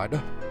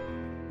Todd,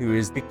 who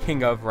is the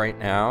king of right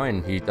now,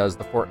 and he does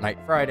the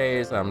Fortnite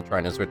Fridays. I'm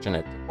trying to switch in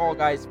it to Fall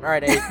Guys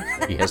Friday.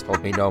 He has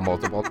told me no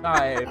multiple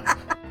times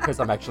because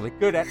I'm actually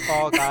good at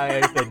Fall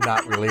Guys and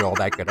not really all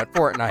that good at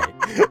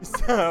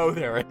Fortnite. So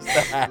there is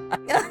that.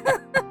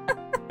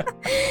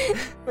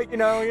 But you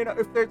know,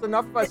 if there's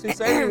enough of us who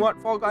say we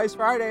want Fall Guys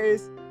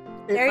Fridays,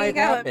 There you might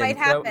go, it might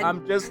happen. So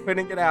I'm just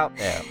putting it out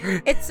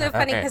there. it's so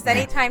funny because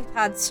anytime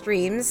Todd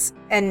streams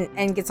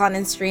and gets on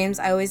and streams,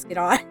 I always get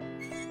on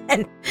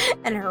and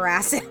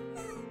harass him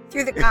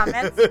through the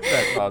comments.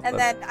 That's awesome. And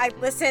then I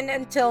listen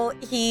until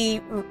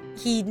he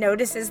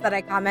notices that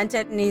I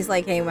commented, and he's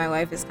like, "Hey, my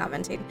wife is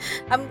commenting."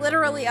 I'm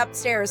literally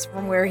upstairs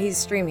from where he's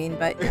streaming,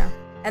 but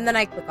and then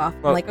I click off.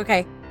 Well- I'm like,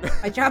 "Okay,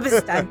 my job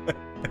is done."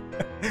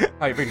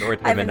 I've ignored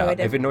him I've enough. annoyed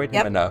him. I've annoyed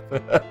Yep. him enough.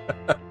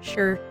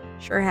 Sure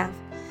have.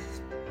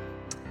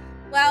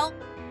 Well,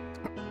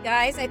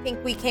 guys, I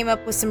think we came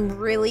up with some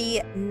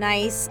really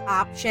nice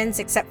options,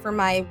 except for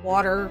my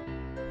water,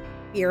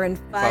 beer, and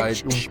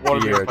fudge.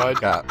 Water, beer, Beer, fudge.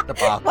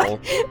 debacle.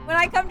 When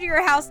I come to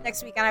your house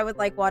next weekend, I would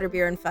like water,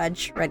 beer, and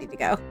fudge ready to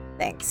go.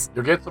 Thanks.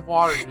 You'll get some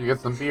water, you get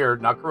some beer,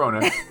 not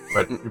Corona,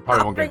 but you probably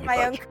I'll won't get bring any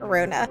my own fudge.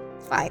 Corona.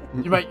 It's fine.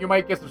 You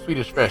might get some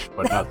Swedish fish,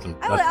 but not some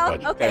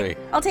fudge. Okay,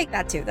 I'll take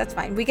that too. That's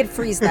fine. We can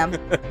freeze them.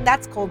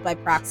 That's cold by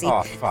proxy.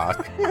 Oh,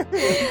 fuck.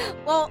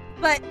 Well,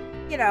 but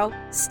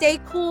stay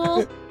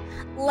cool.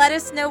 Let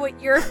us know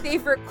what your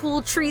favorite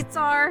cool treats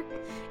are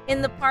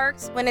in the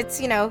parks when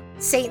it's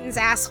Satan's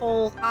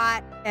asshole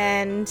hot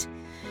and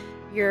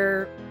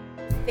your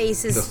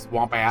face The is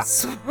swamp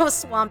ass.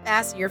 swamp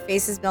ass. Your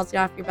face is melting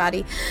off your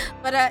body.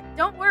 But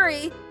don't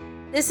worry,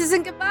 this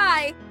isn't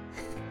goodbye.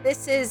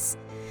 This is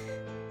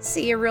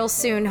see you real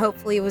soon.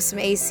 Hopefully with some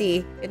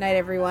AC. Good night,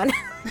 everyone.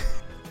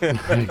 Good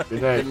night.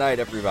 Good night,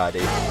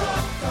 everybody.